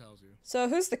land tells you. So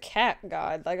who's the cat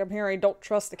god? Like I'm hearing, don't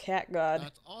trust the cat god.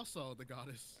 That's also the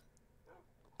goddess.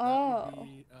 Oh. That would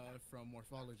be from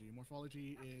morphology.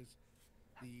 Morphology is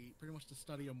pretty much the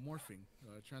study of morphing,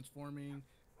 transforming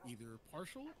either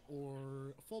partial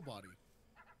or a full body.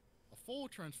 A full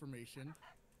transformation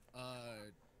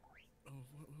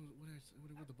what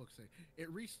did the book say?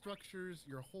 It restructures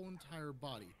your whole entire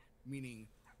body, meaning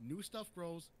new stuff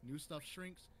grows, new stuff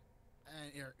shrinks,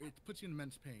 and it puts you in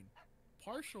immense pain.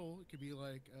 Partial, it could be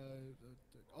like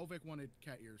Ovik wanted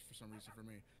cat ears for some reason for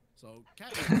me. So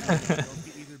cat ears,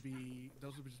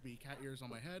 those would just be cat ears on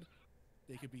my head.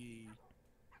 They could be.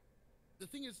 The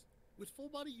thing is, with full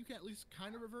body, you can at least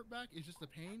kind of revert back. It's just the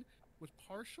pain. With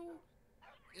partial,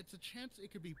 it's a chance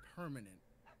it could be permanent.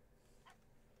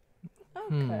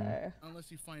 Okay.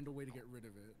 Unless you find a way to get rid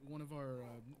of it. One of our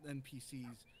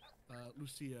NPCs,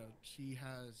 Lucia, she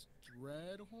has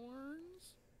dread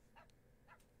horns.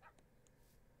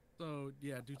 So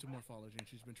yeah, due to morphology, and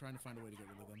she's been trying to find a way to get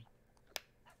rid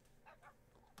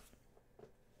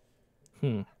of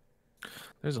them.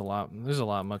 There's a lot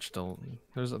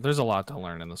to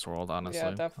learn in this world, honestly.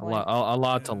 Yeah, definitely. A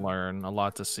lot to learn, a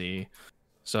lot to see.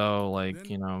 So like,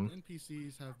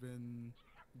 NPCs have been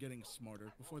getting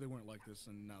smarter. Before they weren't like this,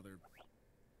 and now they're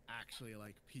actually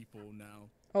like people now.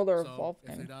 Oh, they're so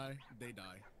evolving. If they die, they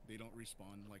die. They don't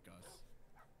respawn like us.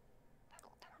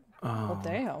 Well,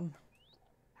 damn.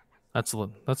 That's a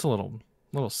little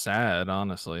sad,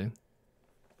 honestly.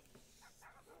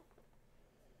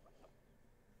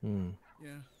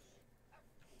 Yeah.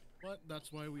 But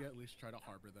that's why we at least try to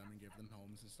harbor them and give them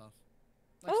homes and stuff.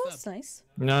 Like Oh, that's nice.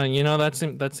 No,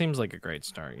 that seems like a great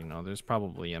start. There's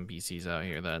probably NPCs out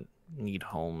here that need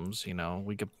homes.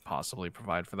 We could possibly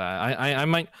provide for that.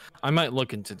 I might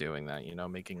look into doing that.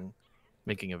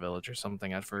 Making a village or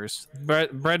something at first.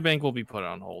 Bread bank will be put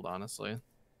on hold, honestly.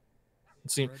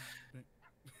 Yeah,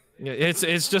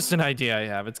 it's just an idea I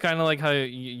have. It's kind of like how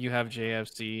you have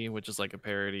JFC, which is like a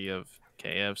parody of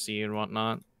KFC and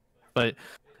whatnot. But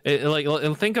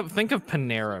think of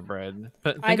Panera Bread.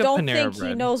 I don't think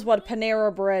he knows what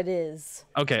Panera Bread is.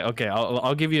 Okay.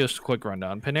 I'll give you a quick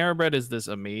rundown. Panera Bread is this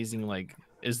amazing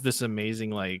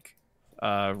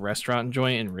restaurant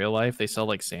joint in real life. They sell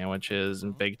like sandwiches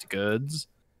and baked goods.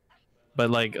 But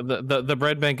like the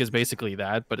bread bank is basically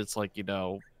that, but it's like,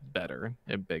 better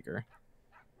and bigger.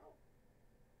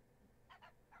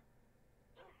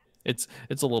 It's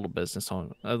a little business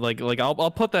on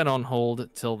I'll put that on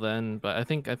hold till then, but I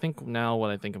think now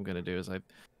what I think I'm gonna do is I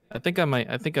think I might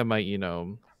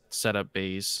set up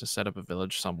base, set up a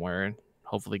village somewhere,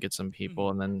 hopefully get some people,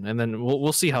 and then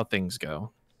we'll see how things go.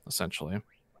 Essentially,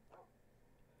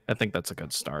 I think that's a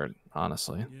good start,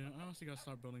 honestly. Yeah, I honestly gotta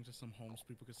start building just some homes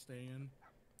people could stay in.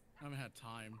 I haven't had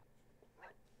time.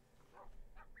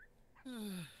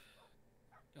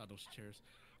 God, those chairs.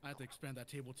 I have to expand that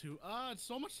table too. It's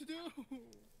so much to do.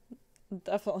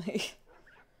 Definitely.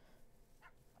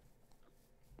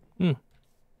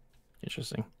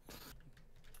 Interesting.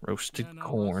 Roasted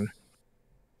corn.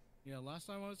 Last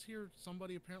time I was here,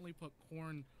 somebody apparently put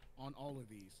corn on all of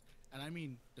these. And I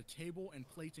mean, the table and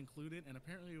plates included, and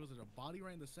apparently it was a body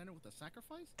right in the center with a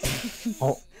sacrifice? It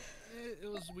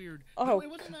was weird. Oh. No, it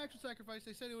wasn't an actual sacrifice.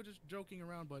 They said they were just joking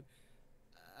around, but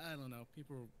I don't know. The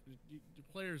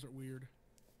players are weird.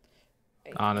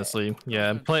 Honestly,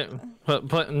 yeah. No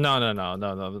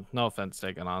offense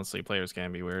taken. Honestly, players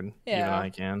can be weird. Yeah. Even I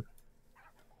can.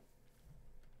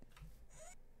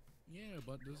 Yeah,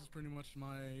 but this is pretty much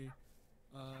my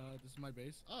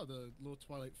base. Oh, the little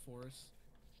Twilight Forest.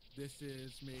 This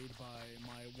is made by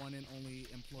my one and only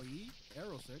employee,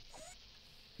 Arrow6.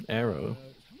 Arrow.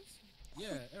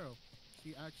 Arrow.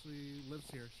 She actually lives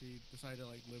here. She decided to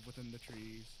live within the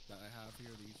trees that I have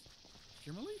here. These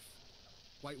Shimmerleaf?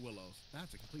 White willows.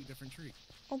 That's a completely different tree.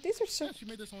 Oh, these are so. Yeah, she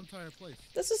made this whole entire place.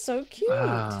 This is so cute.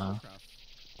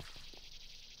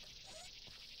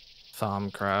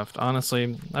 Thaumcraft.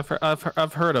 Honestly,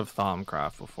 I've heard of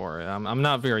Thaumcraft before. I'm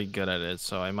not very good at it,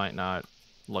 so I might not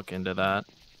look into that.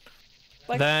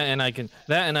 That and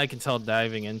I can tell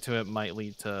diving into it might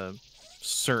lead to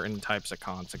certain types of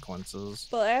consequences.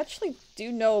 But I actually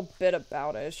do know a bit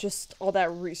about it. It's just all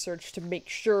that research to make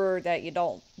sure that you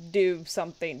don't do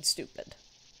something stupid.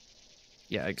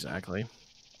 Yeah, exactly.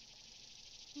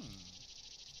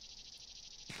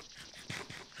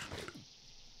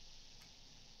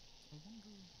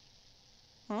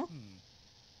 Huh?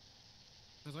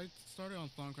 Because I started on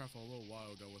Thaumcraft a little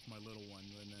while ago with my little one,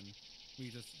 and then we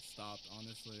just stopped,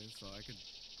 honestly. So I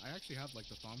actually have the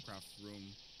Thaumcraft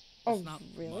room. It's not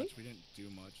really? much. We didn't do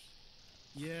much.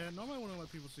 Yeah, normally I wouldn't let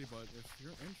people see, but if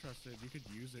you're interested, you could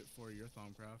use it for your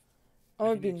Thaumcraft.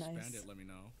 Oh, it'd be expand nice. It, let me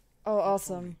know. Oh,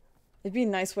 awesome. It'd be a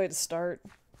nice way to start.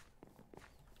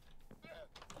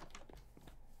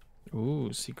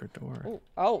 Ooh, secret door. Ooh,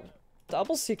 oh,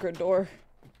 double secret door.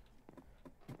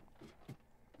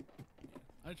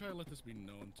 I try to let this be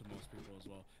known to most people as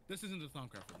well. This isn't the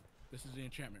Thaumcraft room. This is the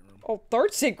enchantment room. Oh,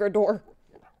 third secret door.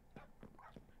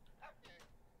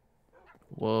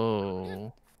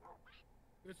 Whoa.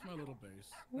 It's my little base.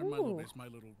 Or my little base, my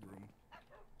little room.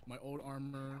 My old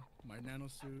armor, my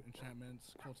nanosuit,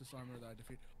 enchantments, cultist armor that I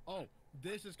defeat. Oh,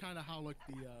 this is kind of how like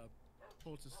the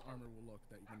cultist armor will look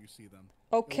that when you see them.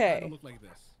 Okay. It'll look like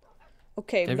this.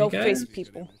 Okay, Have no you guys- face These good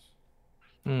people.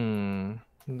 Hmm.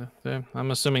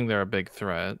 I'm assuming they're a big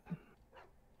threat.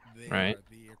 Right.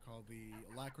 They are called the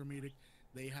Lacrimetic.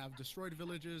 They have destroyed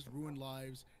villages, ruined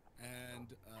lives, and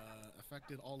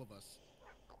affected all of us.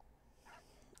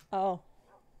 Oh.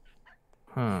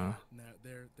 Huh. No,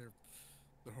 they're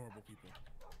horrible people.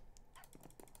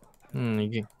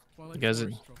 Hmm. Twilight guys-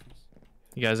 Forest trophies.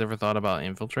 You guys ever thought about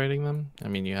infiltrating them? I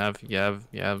mean, you have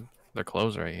their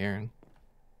clothes right here.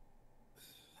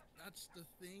 That's the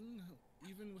thing.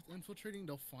 Even with infiltrating,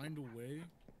 they'll find a way,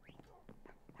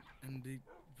 and they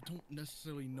don't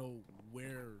necessarily know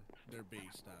where they're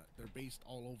based at. They're based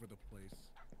all over the place.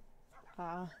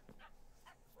 Ah.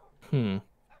 Hmm.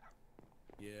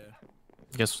 Yeah.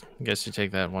 Guess you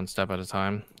take that one step at a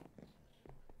time.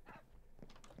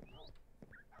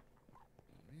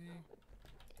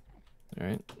 All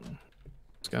right.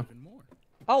 Let's go. Even more.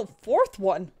 Oh, fourth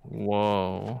one.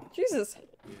 Whoa. Jesus.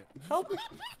 Yeah. Help.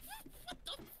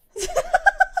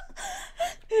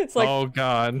 It's like, Oh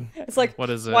God. it's like, What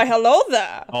is it? why, hello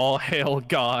there. All hail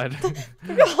God.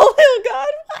 Oh, God,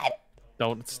 what?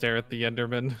 Don't stare at the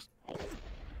Enderman.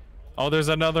 Oh, there's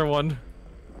another one.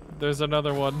 There's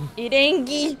another one.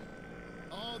 Irengi.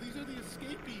 Oh, these are the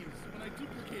escapees when I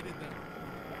duplicated them.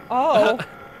 Oh. Now I know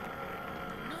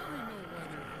why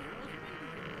they're here.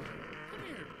 Come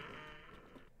here.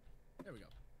 There we go.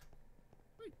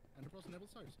 Wait, and the person enabled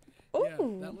stars. Yeah,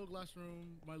 Ooh. that little glass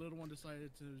room, my little one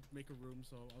decided to make a room,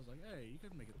 so I was like, hey, you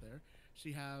can make it there.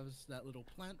 She has that little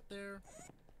plant there,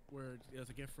 where it was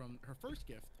a gift from her first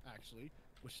gift, actually,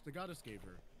 which the goddess gave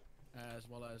her. As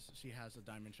well as she has a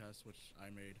diamond chest, which I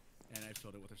made, and I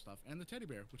filled it with her stuff. And the teddy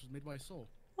bear, which was made by Soul.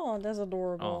 Oh, that's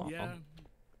adorable. Oh. Yeah.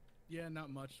 Yeah, not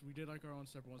much. We did like our own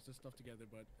separate ones, did stuff together,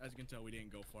 but as you can tell, we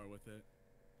didn't go far with it.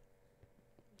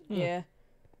 Yeah.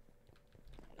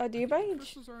 Do you by any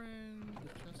Crystals are in the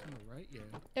chest on the right, yeah.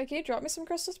 Yeah, can you drop me some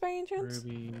crystals by any chance? Rubies,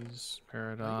 You can just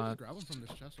paradox. grab them from this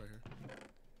chest right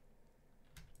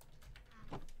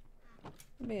here.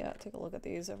 Let me take a look at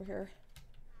these over here.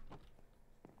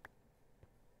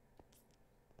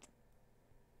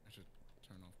 I should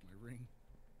turn off my ring.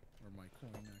 Or my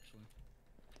coin, actually.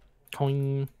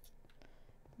 Coin.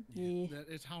 Yeah.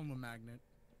 It's how I'm a magnet.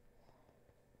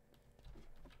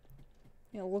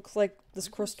 Yeah, it looks like this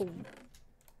crystal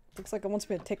looks like it wants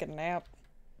me to take a nap.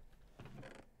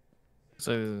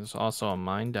 So there's also a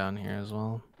mine down here as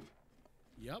well.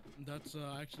 Yep, that's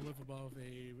I actually live above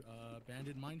a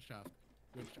abandoned mine shaft,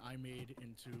 which I made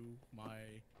into my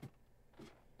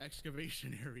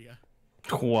excavation area.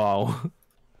 Wow.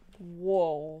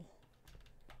 Whoa.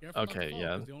 Careful not to Okay, fall,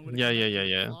 yeah. 'cause the only way to Yeah, get yeah, back yeah, is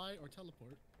to yeah. Fly or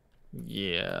teleport.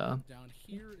 Yeah. Down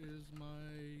here is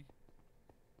my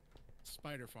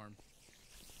spider farm.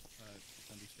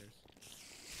 On these stairs.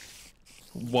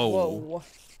 Whoa. Whoa.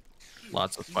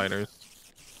 Lots of spiders.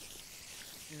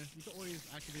 Yeah, you can always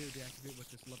activate or deactivate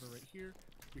with this lever right here,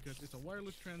 because it's a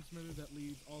wireless transmitter that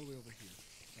leads all the way over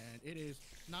here. And it is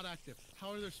not active.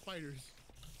 How are there spiders?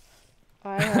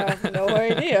 I have no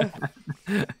idea.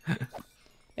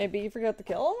 Maybe you forgot to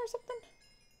kill him or something?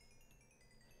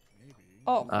 Maybe.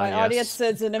 Oh, my audience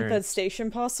yes. says an Sure. infestation,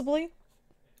 possibly?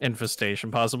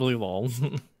 Infestation, possibly. Lol.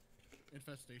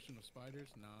 Infestation of spiders?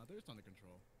 Nah, they're under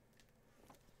control.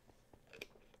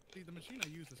 See, the machine I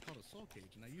use is called a soul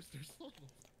cage, and I use their souls.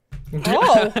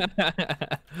 Oh!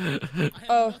 I had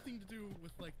Oh. nothing to do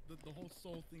with like the whole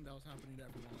soul thing that was happening to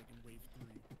everyone like in wave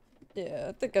 3. Yeah,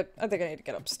 I think I need to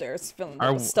get upstairs. It's feeling a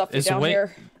Are- little stuffy is down wa-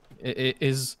 here.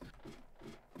 Is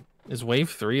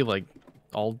wave 3 like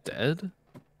all dead?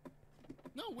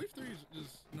 No, wave 3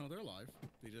 is no, they're alive.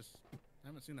 They just I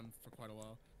haven't seen them for quite a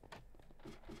while.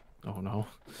 Oh no.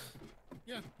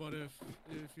 Yeah, but if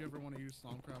you ever want to use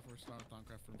Thaumcraft or start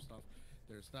Thaumcraft from stuff,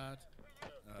 there's that.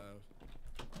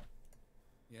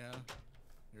 Yeah,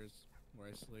 here's where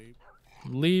I sleep.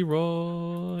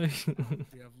 Leroy.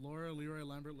 We have Laura, Leroy,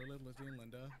 Lambert, Lilith, Lizzie, and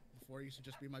Linda. Before it used to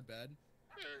just be my bed.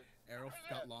 Arrow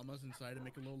got llamas inside to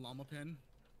make a little llama pen.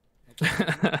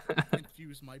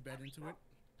 Infuse my bed into it.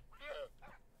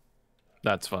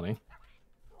 That's funny.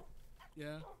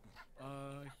 Yeah.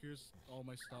 Here's all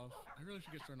my stuff. I really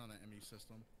should get started on that ME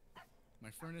system. My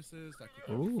furnaces that cook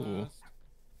really Ooh. fast.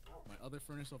 My other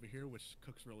furnace over here, which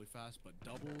cooks really fast but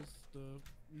doubles the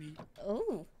meat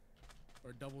Oh.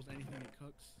 or doubles anything it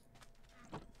cooks.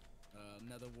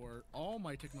 Nether wart, all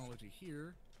my technology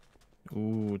here.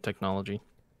 Ooh, technology.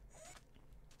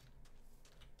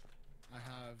 I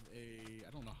have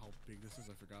I don't know how big this is,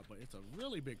 I forgot, but it's a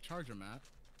really big charger mat.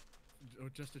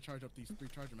 Just to charge up these 3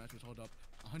 charger mats, which hold up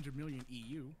 100 million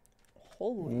EU.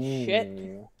 Holy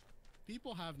shit.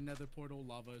 People have nether portal,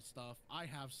 lava stuff. I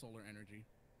have solar energy.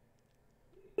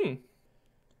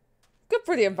 Good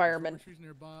for the environment. Rubber trees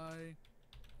nearby.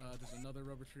 There's another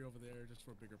rubber tree over there just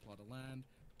for a bigger plot of land.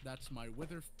 That's my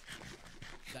wither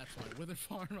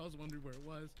farm. I was wondering where it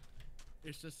was.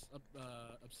 It's just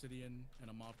obsidian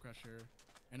and a mob crusher,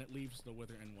 and it leaves the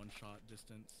wither in one-shot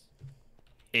distance.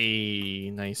 Hey,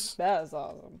 nice. That is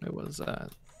awesome. It was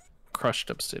crushed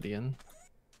obsidian.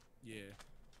 Yeah,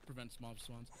 prevents mob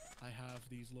spawns. I have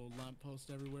these little lampposts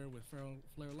everywhere with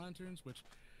flare lanterns, which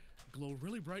glow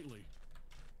really brightly.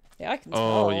 Yeah, I can tell.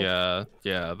 Oh yeah,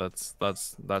 yeah. That's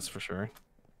for sure.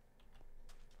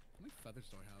 How many feathers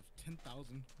do I have?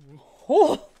 10,000.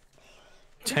 Oh,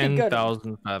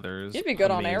 10,000 feathers. You'd be good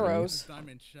on Amazing. arrows.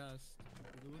 Diamond chest.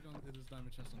 If you look on this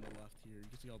diamond chest on the left here, you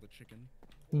can see all the chicken.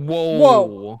 Whoa.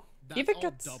 Whoa. That's Even all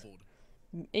got doubled.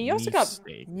 And you also Beef got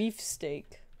steak. beef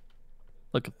steak.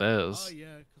 Look at Oh this.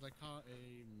 yeah, because I caught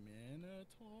a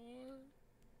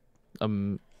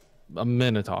minotaur. A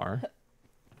minotaur.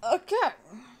 Okay.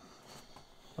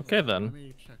 Okay then. Let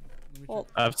me check. Well,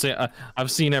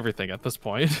 I've seen everything at this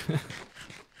point.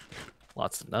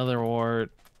 Lots of nether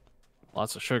wart,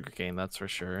 lots of sugarcane, that's for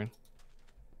sure.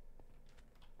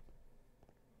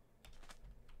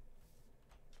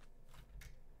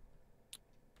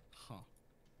 Huh.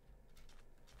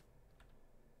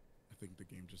 I think the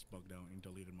game just bugged out and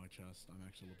deleted my chest. I'm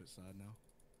actually a little bit sad now.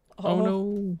 Oh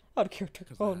no. Out of character.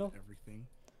 Because Oh I had no. everything.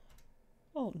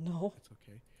 Oh no. It's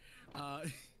okay.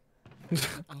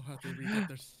 I'll have to read that.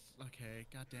 There's okay.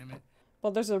 God damn it.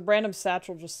 Well, there's a random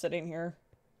satchel just sitting here.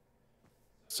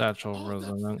 Satchel Oh,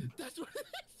 resonant. that's what it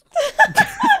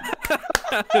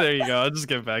is. There you go. I'll just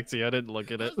get back to you. I didn't look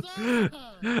at it.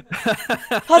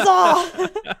 Huzzah!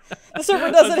 The server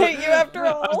doesn't hate you after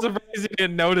I'm all. surprised you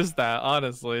didn't notice that,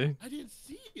 honestly. I didn't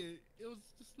see it. It was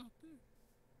just not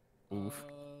there. Oof.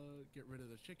 Get rid of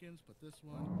the chickens. Put this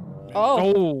one.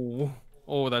 Oh.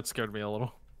 Oh, that scared me a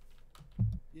little.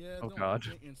 Yeah. Oh, don't God.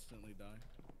 They instantly die.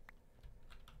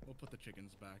 We'll put the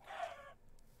chickens back.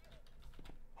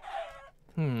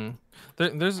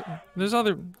 There's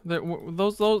other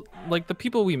those like the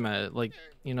people we met, like,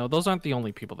 you know, those aren't the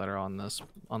only people that are in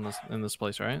this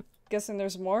place, right? Guessing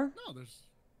there's more? No, there's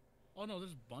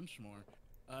a bunch more.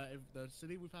 If the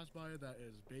city we passed by, that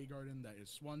is Bay Garden, that is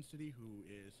Swan City, who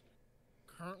is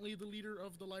currently the leader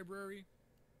of the library,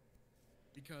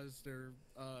 because their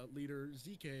leader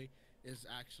ZK is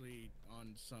actually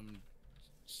on some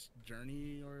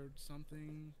journey or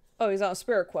something. Oh, he's on a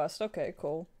spirit quest. Okay,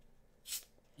 cool.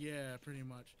 Yeah, pretty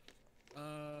much.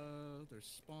 There's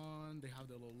Spawn. They have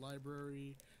their little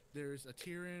library. There's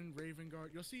Atiran,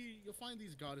 Ravengard. You'll find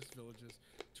these goddess villages.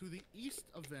 To the east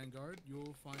of Vanguard,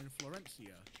 you'll find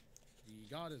Florencia. The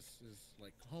goddess is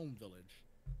like home village.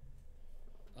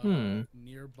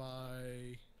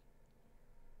 Nearby.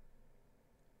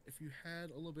 If you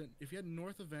head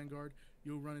north of Vanguard,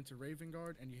 you'll run into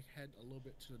Ravengard, and you head a little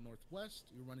bit to the northwest,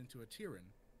 you'll run into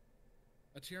Atiran.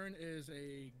 Atiran is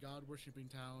a god-worshipping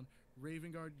town.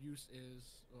 Ravengard used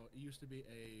to be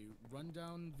a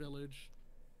rundown village,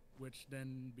 which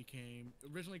then became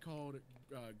originally called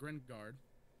Grengard,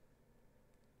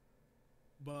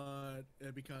 but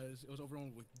because it was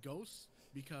overrun with ghosts,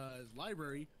 because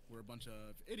library were a bunch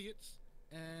of idiots,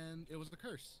 and it was the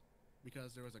curse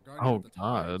because there was a guardian of the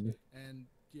tides, and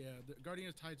yeah, the guardian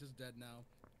of the tides is dead now.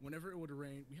 Whenever it would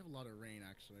rain, we have a lot of rain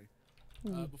actually.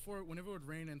 Whenever it would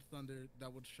rain and thunder,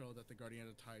 that would show that the guardian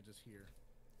of the tides is here.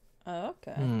 Oh,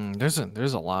 okay.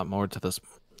 There's a lot more to this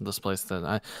place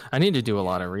that I need to do a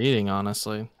lot of reading,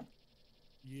 honestly.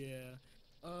 Yeah,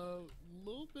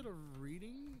 little bit of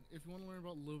reading. If you want to learn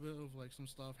about a little bit of like some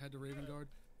stuff, head to Ravengard.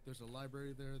 There's a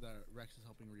library there that Rex is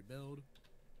helping rebuild.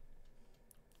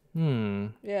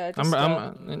 Yeah,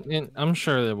 I'm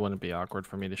sure it wouldn't be awkward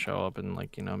for me to show up and,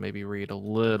 like, you know, maybe read a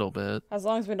little bit. as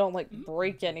long as we don't like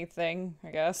break anything,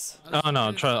 I guess. Oh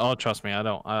no, trust me, I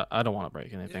don't want to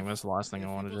break anything. That's the last thing I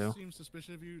want to do. If people seem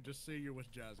suspicious of you, just say you're with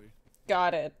Jazzy.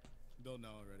 Got it. They'll know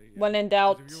already. Yeah. When in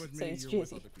doubt, 'Cause if you're with say me, it's you're with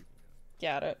Jizzy. other people.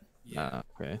 Got it. Yeah.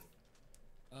 Okay.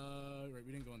 Right,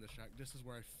 we didn't go in this shack. This is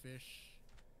where I fish.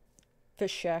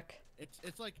 Fish shack. It's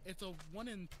a 1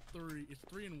 in 3. It's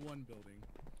 3 in 1 building.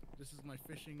 This is my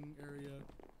fishing area.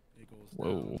 It goes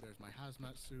down. There's my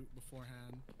hazmat suit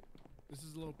beforehand. This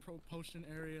is a little potion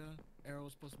area.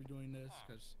 Arrow's supposed to be doing this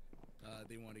because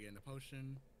they want to get into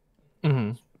potion.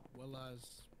 well as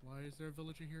why is there a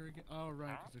villager here again? Oh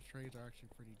right, because the trades are actually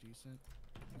pretty decent.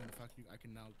 And in fact, I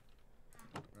can now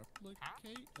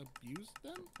replicate, abuse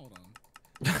them. Hold on.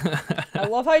 I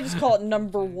love how you just call it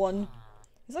number one.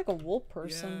 He's like a wool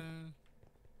person.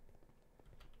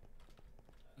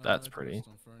 Yeah. That's pretty.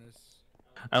 Glowstone furnace.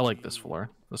 I like this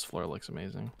floor. This floor looks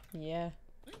amazing. Yeah.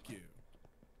 Thank you.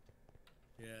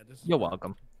 Yeah, this is You're where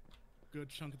welcome. a good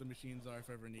chunk of the machines are if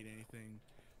I ever need anything.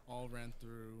 All ran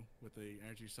through with the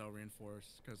energy cell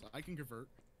reinforced because I can convert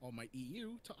all my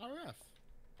EU to RF.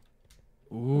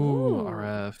 Ooh, RF. I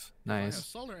have Nice.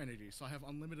 solar energy, so I have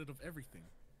unlimited of everything.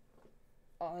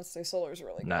 Honestly, solar's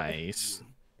really good. Nice.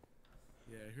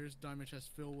 Yeah, here's diamond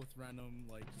chest filled with random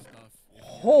like stuff. if you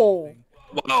need Oh. anything.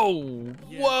 Whoa!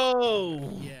 Yeah.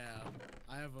 Whoa! Yeah,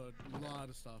 I have a lot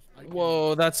of stuff. I can-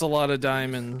 Whoa, that's a lot of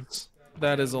diamonds.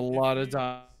 That is a lot of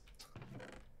diamonds.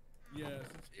 Yeah,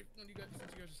 since you guys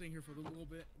are staying here for a little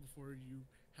bit before you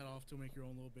head off to make your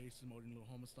own little base and mode and little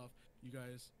home and stuff, you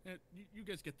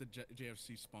guys get the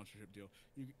JFC sponsorship deal.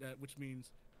 Which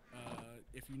means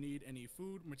if you need any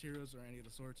food, materials, or any of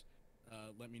the sorts,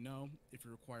 let me know. If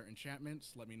you require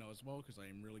enchantments, let me know as well because I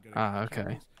am really good at Okay.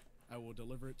 enchantments. I will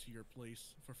deliver it to your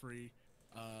place for free.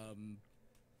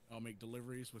 I'll make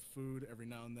deliveries with food every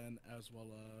now and then, as well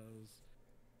as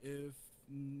if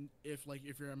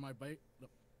you're at my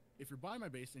if you're by my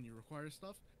base and you require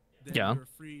stuff, then you're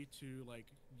free to like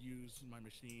use my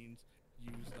machines,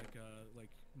 use like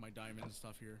my diamonds and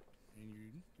stuff here, and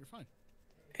you're fine.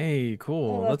 Hey,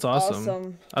 cool. Oh, that's that's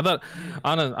awesome. awesome.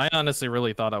 I honestly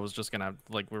really thought I was just gonna have,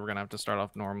 we were gonna have to start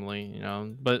off normally, you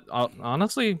know. But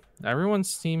honestly, everyone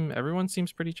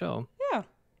seems pretty chill. Yeah.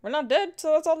 We're not dead,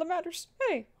 so that's all that matters.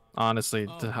 Hey. Honestly,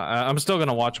 I'm still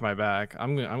gonna watch my back.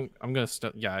 I'm gonna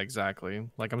still, yeah, exactly.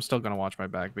 Like I'm still gonna watch my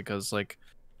back because like,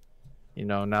 you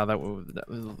know, now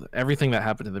that everything that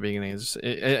happened in the beginning is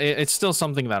it's still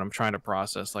something that I'm trying to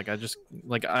process. Like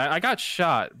I got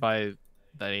shot by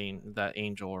that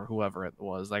angel or whoever it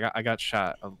was. Like I got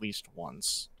shot at least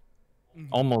once.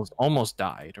 Almost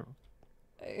died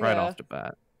right off the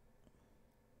bat.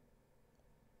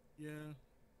 Yeah.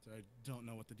 So I don't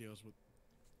know what the deal is with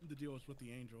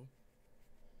the angel.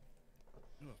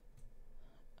 Oh.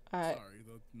 Sorry,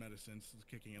 the medicine's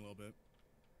kicking a little bit.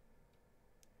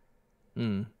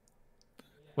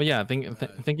 Well, yeah.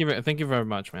 Thank you very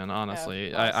much, man.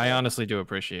 Honestly, Yeah, I honestly do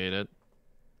appreciate it.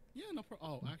 Yeah, no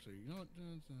problem. Oh, actually, you know what?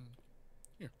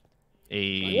 Here.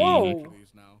 Whoa.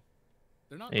 These now.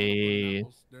 They're not golden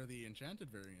apples. They're the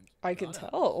enchanted variant. I can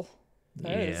tell.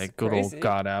 That Yeah, is good crazy. old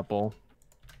God apple.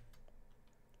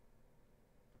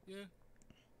 Yeah.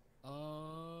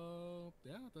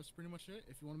 Yeah, that's pretty much it.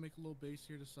 If you want to make a little base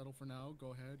here to settle for now,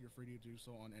 go ahead. You're free to do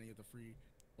so on any of the free,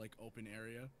 like, open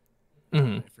area.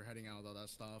 If you're heading out with all that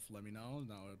stuff, let me know.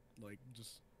 Now, like,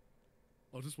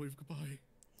 I'll just wave goodbye.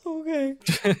 Okay.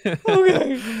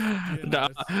 Okay. No,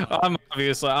 I'm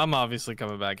obviously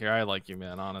coming back here. I like you,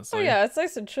 man. Honestly. Oh yeah, it's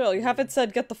nice and chill. You haven't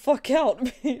said get the fuck out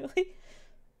immediately.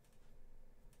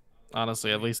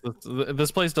 Honestly, at least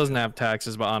this place doesn't have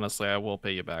taxes, but honestly, I will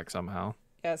pay you back somehow.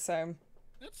 Yeah, same.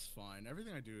 That's fine.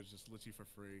 Everything I do is just literally for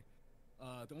free.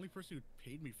 The only person who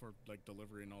paid me for like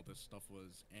delivery and all this stuff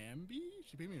was Ambi.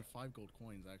 She paid me in 5 gold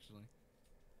coins, actually.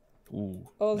 Ooh.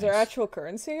 Oh, is there actual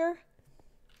currency here?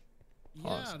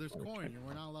 Yeah, there's coin, and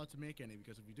we're not allowed to make any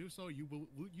because if you do so, you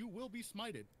will be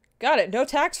smited. Got it. No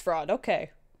tax fraud.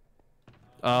 Okay.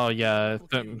 Oh yeah,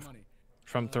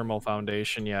 from Thermal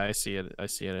Foundation. Yeah, I see it.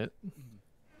 It's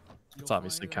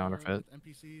obviously counterfeit.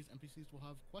 NPCs will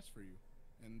have quests for you,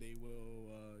 and they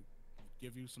will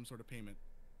give you some sort of payment.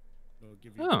 They'll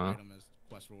give you an item as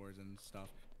quest rewards and stuff.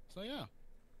 So yeah,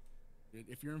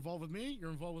 if you're involved with me, you're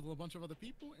involved with a bunch of other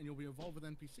people, and you'll be involved with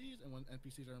NPCs. And when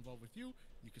NPCs are involved with you,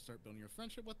 you can start building your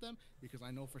friendship with them. Because I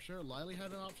know for sure Lily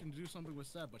had an option to do something with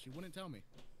Seb, but she wouldn't tell me.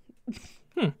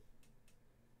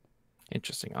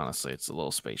 Interesting. Honestly, it's a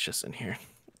little spacious in here.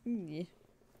 Yeah.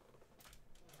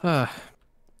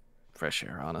 Fresh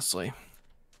air, honestly.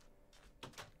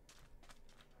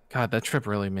 God, that trip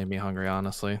really made me hungry.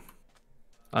 Honestly,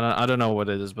 I don't know what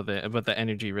it is, but the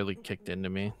energy really kicked into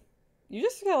me. You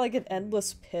just got like an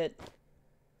endless pit.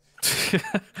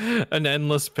 An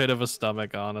endless pit of a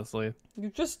stomach, honestly. You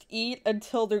just eat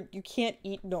until you can't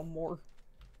eat no more.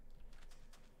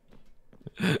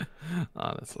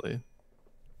 Honestly.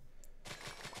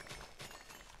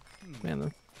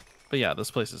 Man, but yeah,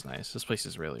 this place is nice. This place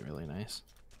is really, really nice.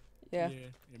 Yeah.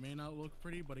 It may not look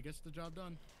pretty, but it gets the job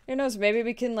done. Who knows? Maybe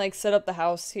we can like set up the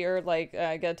house here, like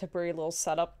get a temporary little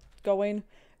setup going,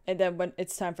 and then when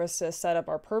it's time for us to set up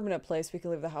our permanent place, we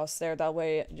can leave the house there. That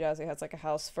way, Jazzy has like a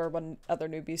house for when other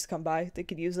newbies come by. They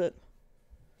could use it.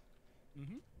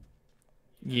 Mm-hmm.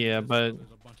 Yeah, but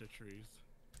there's a bunch of trees.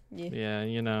 yeah,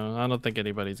 you know, I don't think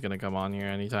anybody's gonna come on here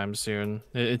anytime soon.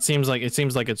 It seems like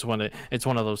it's one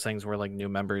of those things where like new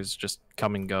members just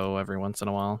come and go every once in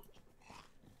a while.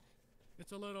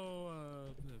 It's a little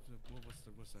what's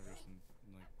that person like?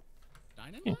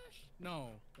 Dine and Yeah. dash? No,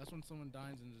 that's when someone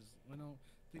dines and is no.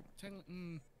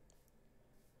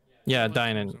 Yeah, Life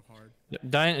terms are hard.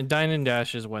 dine and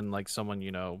dash is when like someone,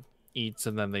 you know, eats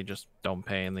and then they just don't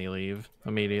pay and they leave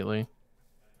immediately.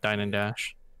 Dine and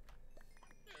dash.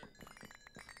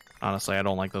 Honestly, I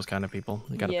don't like those kind of people.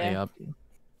 You gotta pay Yeah. up.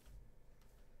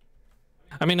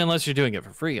 I mean, unless you're doing it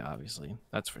for free, obviously.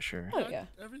 That's for sure. Oh yeah.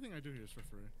 Everything I do here is for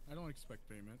free. I don't expect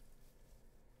payment.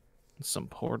 Some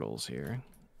portals here.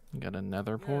 You got a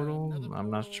nether Yeah, portal? nether I'm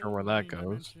not sure where portal, that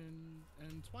goes.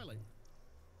 And Twilight.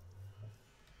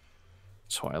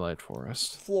 Twilight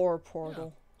Forest. Floor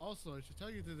portal. Yeah. Also, I should tell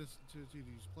you to these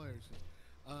players,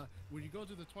 when you go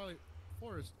to the Twilight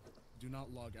Forest, do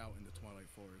not log out in the Twilight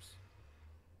Forest.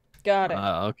 Got it.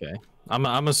 Okay.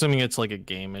 I'm assuming it's like a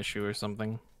game issue or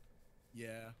something.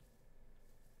 Yeah.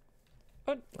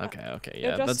 But, Okay,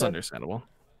 yeah, just that's said- understandable.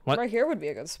 What? Right here would be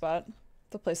a good spot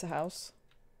to place a house.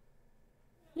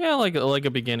 Yeah, like a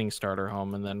beginning starter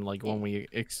home, and then like when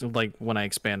when I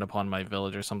expand upon my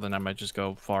village or something, I might just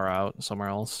go far out somewhere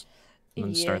else, and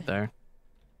then start there.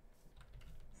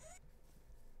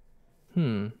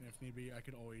 If need be, I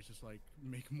could always just like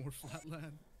make more flat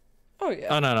land. Oh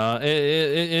yeah. Oh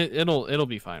no, it'll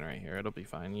be fine right here. It'll be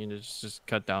fine. You just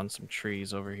cut down some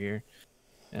trees over here,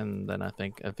 and then I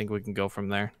think we can go from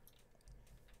there.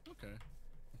 Okay.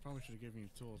 I probably should have given you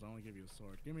tools. I only gave you a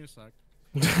sword. Give me a sec.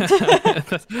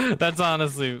 that's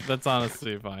honestly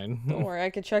fine. Don't worry, I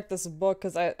can check this book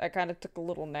because I kind of took a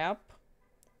little nap.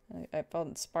 I felt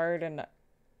inspired and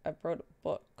I wrote a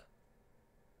book.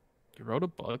 You wrote a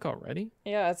book already?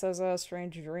 Yeah, it says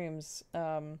Strange Dreams.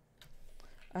 I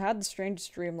had the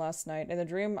strangest dream last night. In the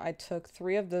dream, I took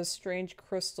 3 of those strange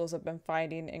crystals I've been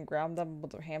finding and ground them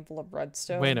with a handful of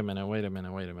redstone. Wait a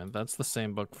minute. That's the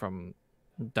same book from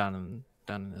down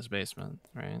in his basement,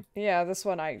 right? Yeah, this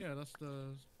one Yeah, that's the.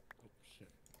 Oh shit.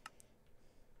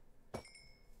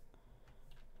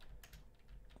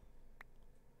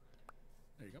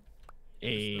 There you go.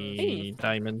 Hey,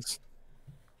 diamonds.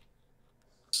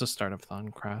 It's the start of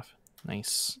Thorncraft.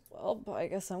 Nice. Well, I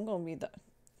guess I'm gonna be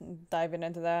diving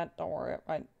into that. Don't worry,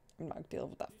 I'm not dealing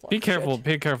with that flux. Be careful. shit.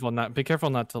 Be careful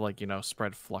not to like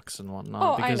spread flux and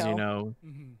whatnot. Oh, because I know.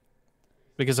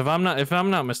 Because if I'm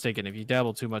not mistaken, if you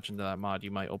dabble too much into that mod,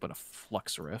 you might open a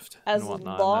flux rift As and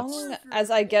whatnot. long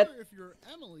as I get, Or if you're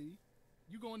Emily,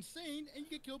 you go insane and you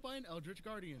get killed by an Eldritch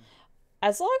Guardian.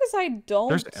 as long as I don't.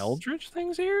 There's eldritch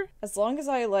things here. As long as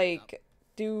I like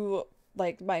do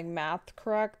like my math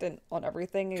correct and on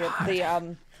everything, you get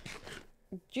the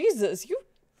Jesus,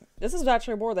 this is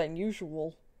actually more than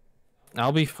usual.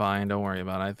 I'll be fine. Don't worry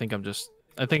about it. I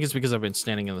think it's because I've been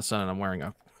standing in the sun and I'm wearing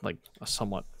a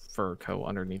somewhat fur coat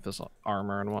underneath this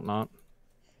armor and whatnot.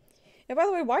 And by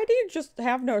the way, why do you just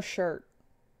have no shirt?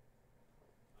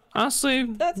 Honestly,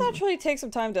 Let's actually take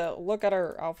some time to look at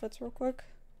our outfits real quick.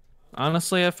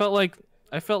 Honestly, I felt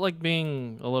like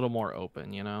being a little more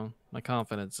open, you know? My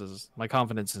confidence is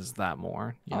that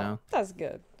more, you know? That's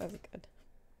good. That's good.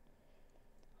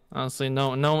 Honestly, no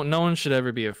one should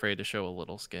ever be afraid to show a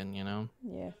little skin, you know?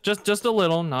 Yeah. Just a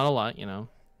little, not a lot, you know?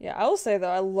 Yeah, I will say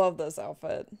though, I love this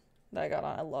outfit that I got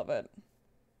on. I love it.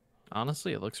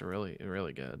 Honestly, it looks really,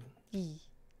 really good. Yee.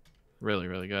 Really,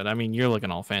 really good. I mean, you're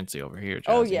looking all fancy over here, Jazzy.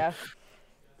 Oh yeah.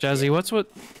 Jazzy, what's with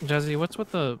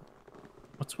the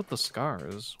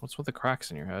scars? What's with the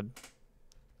cracks in your head?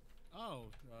 Oh,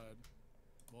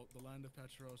 well, the land of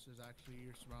Petros is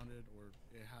actually surrounded, or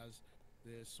it has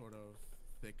this sort of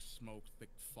thick smoke, thick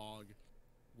fog,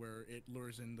 where it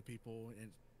lures in the people,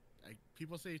 and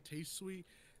people say it tastes sweet.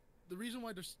 The reason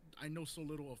why I know so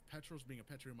little of Petros, being a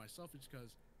Petrian myself, is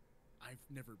because I've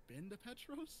never been to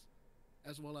Petros,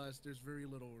 as well as there's very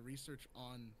little research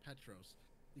on Petros,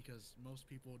 because most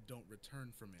people don't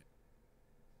return from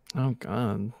it. Oh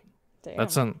God, Damn.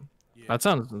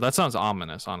 that sounds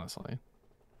ominous, honestly.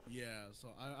 Yeah, so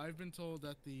I've been told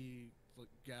that the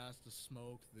gas, the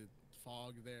smoke, the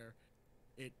fog there,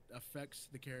 it affects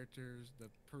the characters, the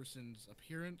person's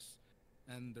appearance,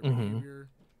 and their behavior.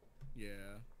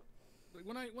 Yeah. Like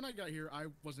when I got here, I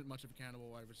wasn't much of a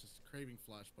cannibal. I was just craving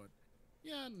flesh, but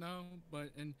yeah, no. But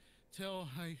until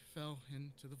I fell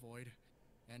into the void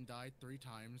and died 3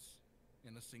 times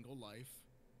in a single life.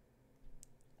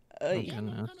 Yeah,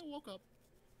 no, kind of woke up.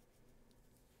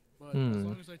 But as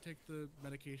long as I take the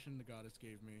medication the goddess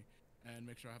gave me and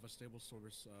make sure I have a stable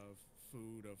source of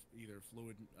food of either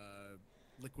fluid,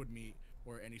 liquid meat,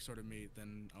 or any sort of meat,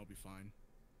 then I'll be fine.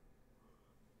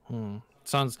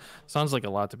 Sounds like a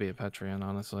lot to be a Petrian,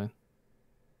 honestly.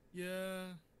 Yeah.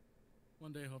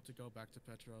 One day I hope to go back to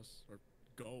Petros, or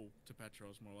go to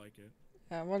Petros, more like it.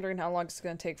 I'm wondering how long it's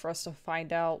gonna take for us to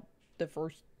find out if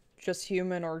we're just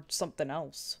human or something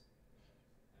else.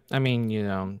 I mean, you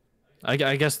know, I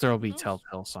guess there'll be Who knows?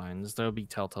 telltale signs. There'll be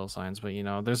telltale signs, but you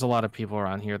know, there's a lot of people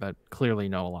around here that clearly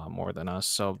know a lot more than us.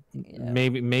 So Yeah.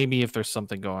 maybe if there's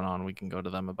something going on, we can go to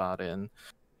them about it, and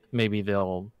maybe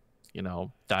they'll, you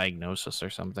know, diagnose us or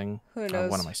something. Who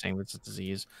knows? What am I saying? It's a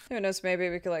disease. Who knows? Maybe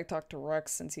we could like talk to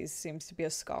Rex since he seems to be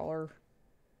a scholar.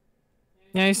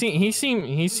 Yeah, he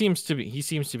seems to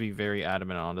be very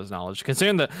adamant on his knowledge,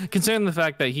 considering the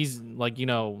fact that he's like, you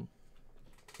know,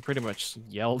 pretty much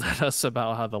yelled at us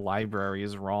about how the library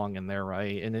is wrong and they're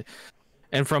right,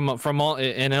 and from all,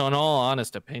 and in all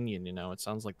honest opinion, you know, it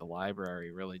sounds like the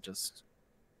library really just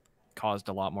caused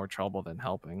a lot more trouble than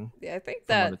helping. Yeah, I think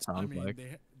from what that. it sounds I mean,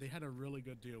 like. they had a really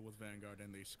good deal with Vanguard,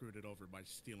 and they screwed it over by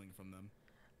stealing from them.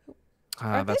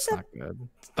 That's not good.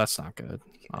 That's not good,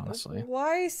 honestly.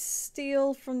 Why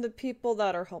steal from the people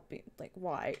that are helping? Like,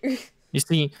 why? You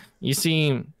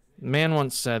see, man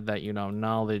once said that, you know,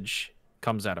 knowledge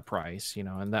comes at a price, you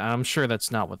know, and I'm sure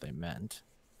that's not what they meant.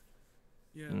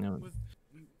 Yeah, You know,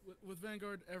 with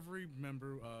Vanguard, every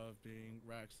member of being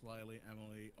Rex, Lily,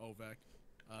 Emily, Ovek,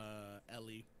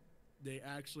 Ellie, they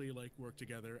actually like work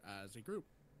together as a group.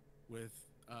 With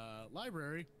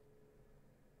library,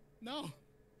 no,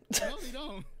 they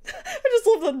don't. I just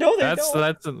love the no. They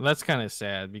don't. that's kind of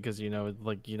sad because, you know,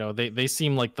 like, you know, they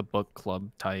seem like the book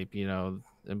club type, you know,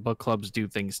 and book clubs do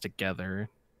things together.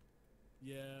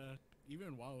 Yeah,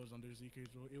 even while I was under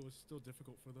ZK's rule, it was still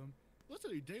difficult for them.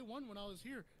 Literally, day one when I was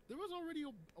here, there was already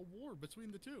a war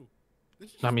between the two.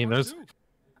 This is I just mean, part there's,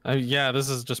 two. yeah, this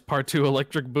is just part 2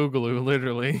 Electric Boogaloo,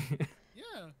 literally.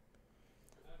 Yeah.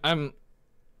 I'm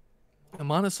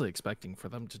honestly expecting for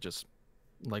them to just,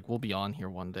 like, we'll be on here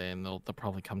one day and they'll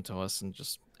probably come to us and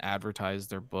just advertise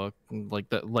their book, like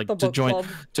The to book club.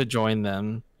 join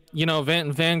them. You know,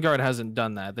 Vanguard hasn't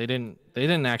done that. They didn't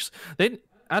actually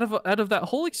out of that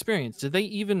whole experience, did they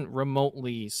even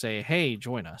remotely say, "Hey,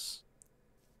 join us"?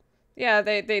 Yeah,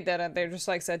 they didn't. They just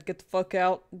like said, "Get the fuck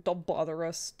out! Don't bother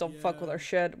us! Don't fuck with Yeah. our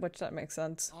shit." Which that makes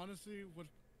sense. Honestly,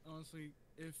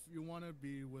 if you want to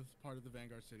be with part of the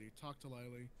Vanguard City, talk to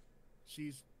Lily.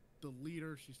 She's the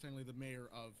leader. She's technically the mayor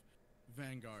of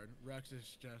Vanguard. Rex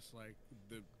is just like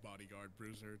the bodyguard,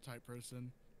 bruiser type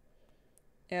person.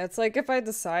 Yeah, it's like if I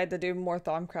decide to do more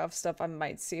Thaumcraft stuff, I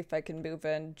might see if I can move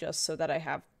in just so that I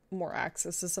have more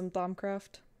access to some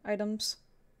Thaumcraft items.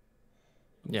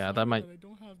 Yeah, that might. I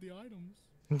don't have the items.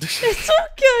 It's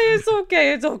okay. It's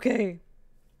okay. It's okay.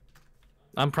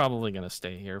 I'm probably gonna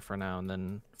stay here for now and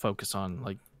then focus on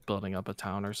like building up a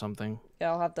town or something.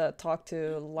 Yeah, I'll have to talk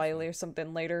to Lily or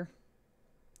something later.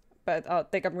 But I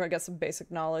think I'm gonna get some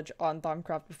basic knowledge on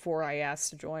Thaumcraft before I ask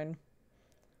to join.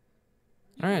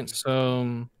 All right,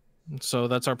 so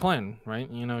that's our plan, right?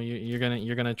 You know, you're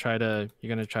gonna try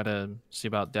to see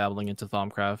about dabbling into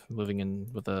Thaumcraft, moving in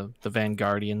with the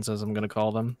Vanguardians, as I'm gonna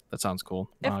call them. That sounds cool.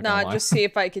 I'm If gonna not, lie. just see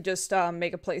if I could just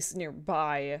make a place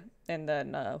nearby and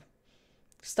then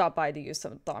stop by to use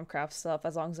some Thaumcraft stuff,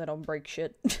 as long as I don't break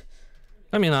shit.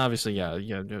 I mean, obviously, yeah.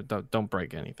 Don't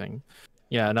break anything.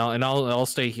 Yeah, and I'll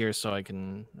stay here so I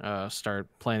can start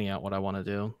planning out what I want to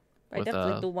do I with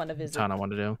definitely do want to the visit. town I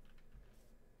want to do.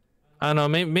 I don't know.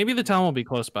 Maybe the town will be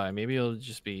close by. Maybe it'll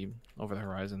just be over the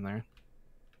horizon there,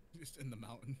 Just in the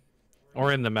mountain.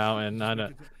 or in the mountain. Just I make know.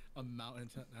 it a mountain.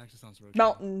 That actually sounds really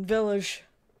Mountain village.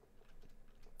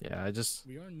 Yeah, I just.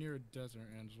 We are near a desert,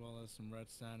 and as well as some red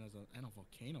sand and a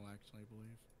volcano, actually,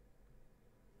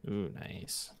 I believe. Ooh,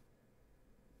 nice.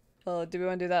 Do we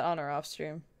want to do that on or off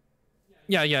stream?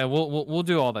 Yeah. We'll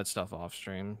do all that stuff off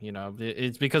stream. You know,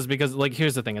 it's because like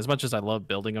here's the thing. As much as I love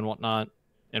building and whatnot,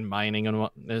 and mining and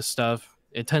this stuff,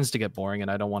 it tends to get boring,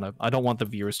 and I don't want the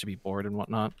viewers to be bored and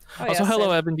whatnot. Oh, Also, yeah, hello,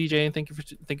 same. Evan DJ, and thank you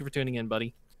for tuning in,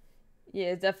 buddy.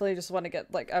 Yeah, definitely just want to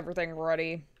get like everything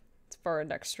ready for our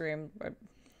next stream,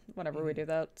 whenever we do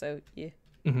that. So yeah.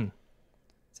 Mm-hmm.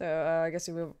 So I guess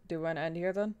we do want to end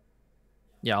here then.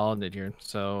 Yeah, I'll end it here.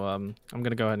 So I'm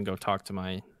gonna go ahead and go talk to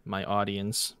my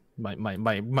audience,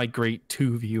 my great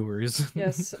 2 viewers.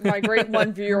 Yes, my great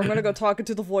 1 viewer. I'm gonna go talk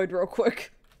into the void real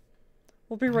quick.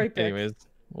 We'll be right back. Anyways,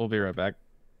 we'll be right back.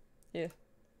 Yeah.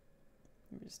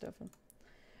 Let me just open.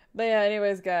 But yeah,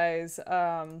 anyways, guys.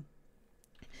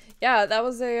 Yeah, that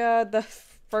was the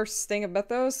first thing of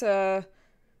Mythos. Yeah,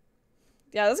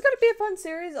 this is gonna be a fun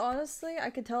series. Honestly, I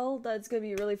could tell that it's gonna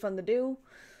be really fun to do.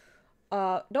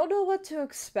 Don't know what to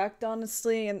expect,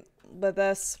 honestly, and with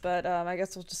this, but I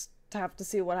guess we'll just have to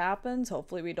see what happens.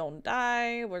 Hopefully we don't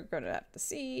die. We're gonna have to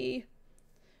see.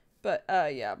 But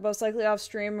yeah, most likely off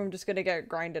stream I'm just gonna get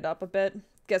grinded up a bit,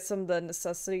 get some of the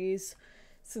necessities,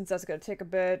 since that's gonna take a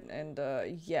bit, and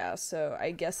yeah, so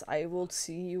I guess I will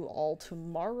see you all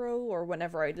tomorrow or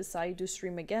whenever I decide to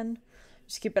stream again.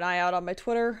 Just keep an eye out on my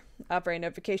Twitter for any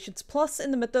notifications. Plus,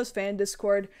 in the Mythos fan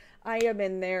Discord, I am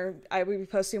in there. I will be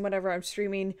posting whenever I'm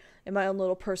streaming in my own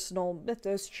little personal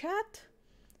Mythos chat.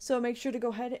 So make sure to go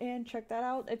ahead and check that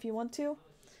out if you want to.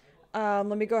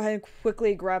 Let me go ahead and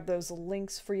quickly grab those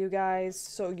links for you guys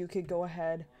so you could go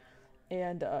ahead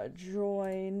and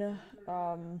join.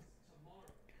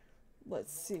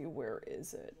 Let's see, where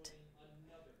is it?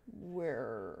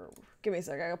 Give me a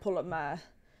sec, I gotta pull up my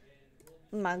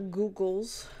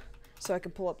Googles so I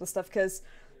can pull up the stuff, because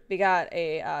we got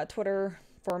a Twitter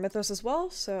for Mythos as well,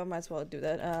 so I might as well do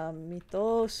that.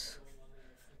 Mythos.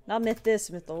 Not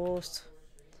Mythos, Mythos.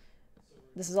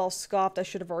 This is all scoffed. I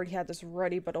should have already had this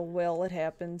ready, but oh well, it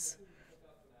happens.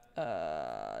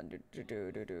 Where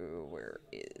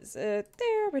is it?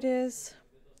 There it is.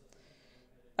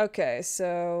 Okay,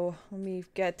 so let me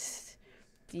get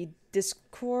the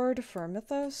Discord for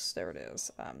Mythos. There it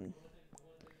is.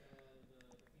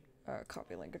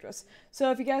 Copy link address.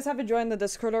 So if you guys haven't joined the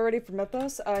Discord already for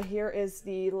Mythos, here is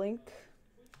the link.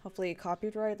 Hopefully it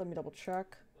copied right. Let me double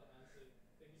check.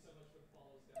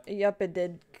 Yep, it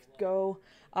did go.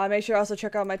 Make sure you also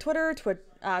check out my Twitter,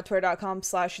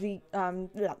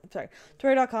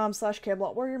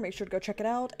 twitter.com/Camelot Warrior. Make sure to go check it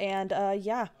out, and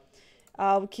yeah,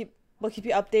 we'll keep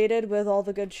you updated with all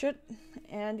the good shit.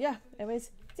 And yeah,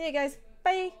 anyways, see you guys.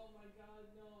 Bye.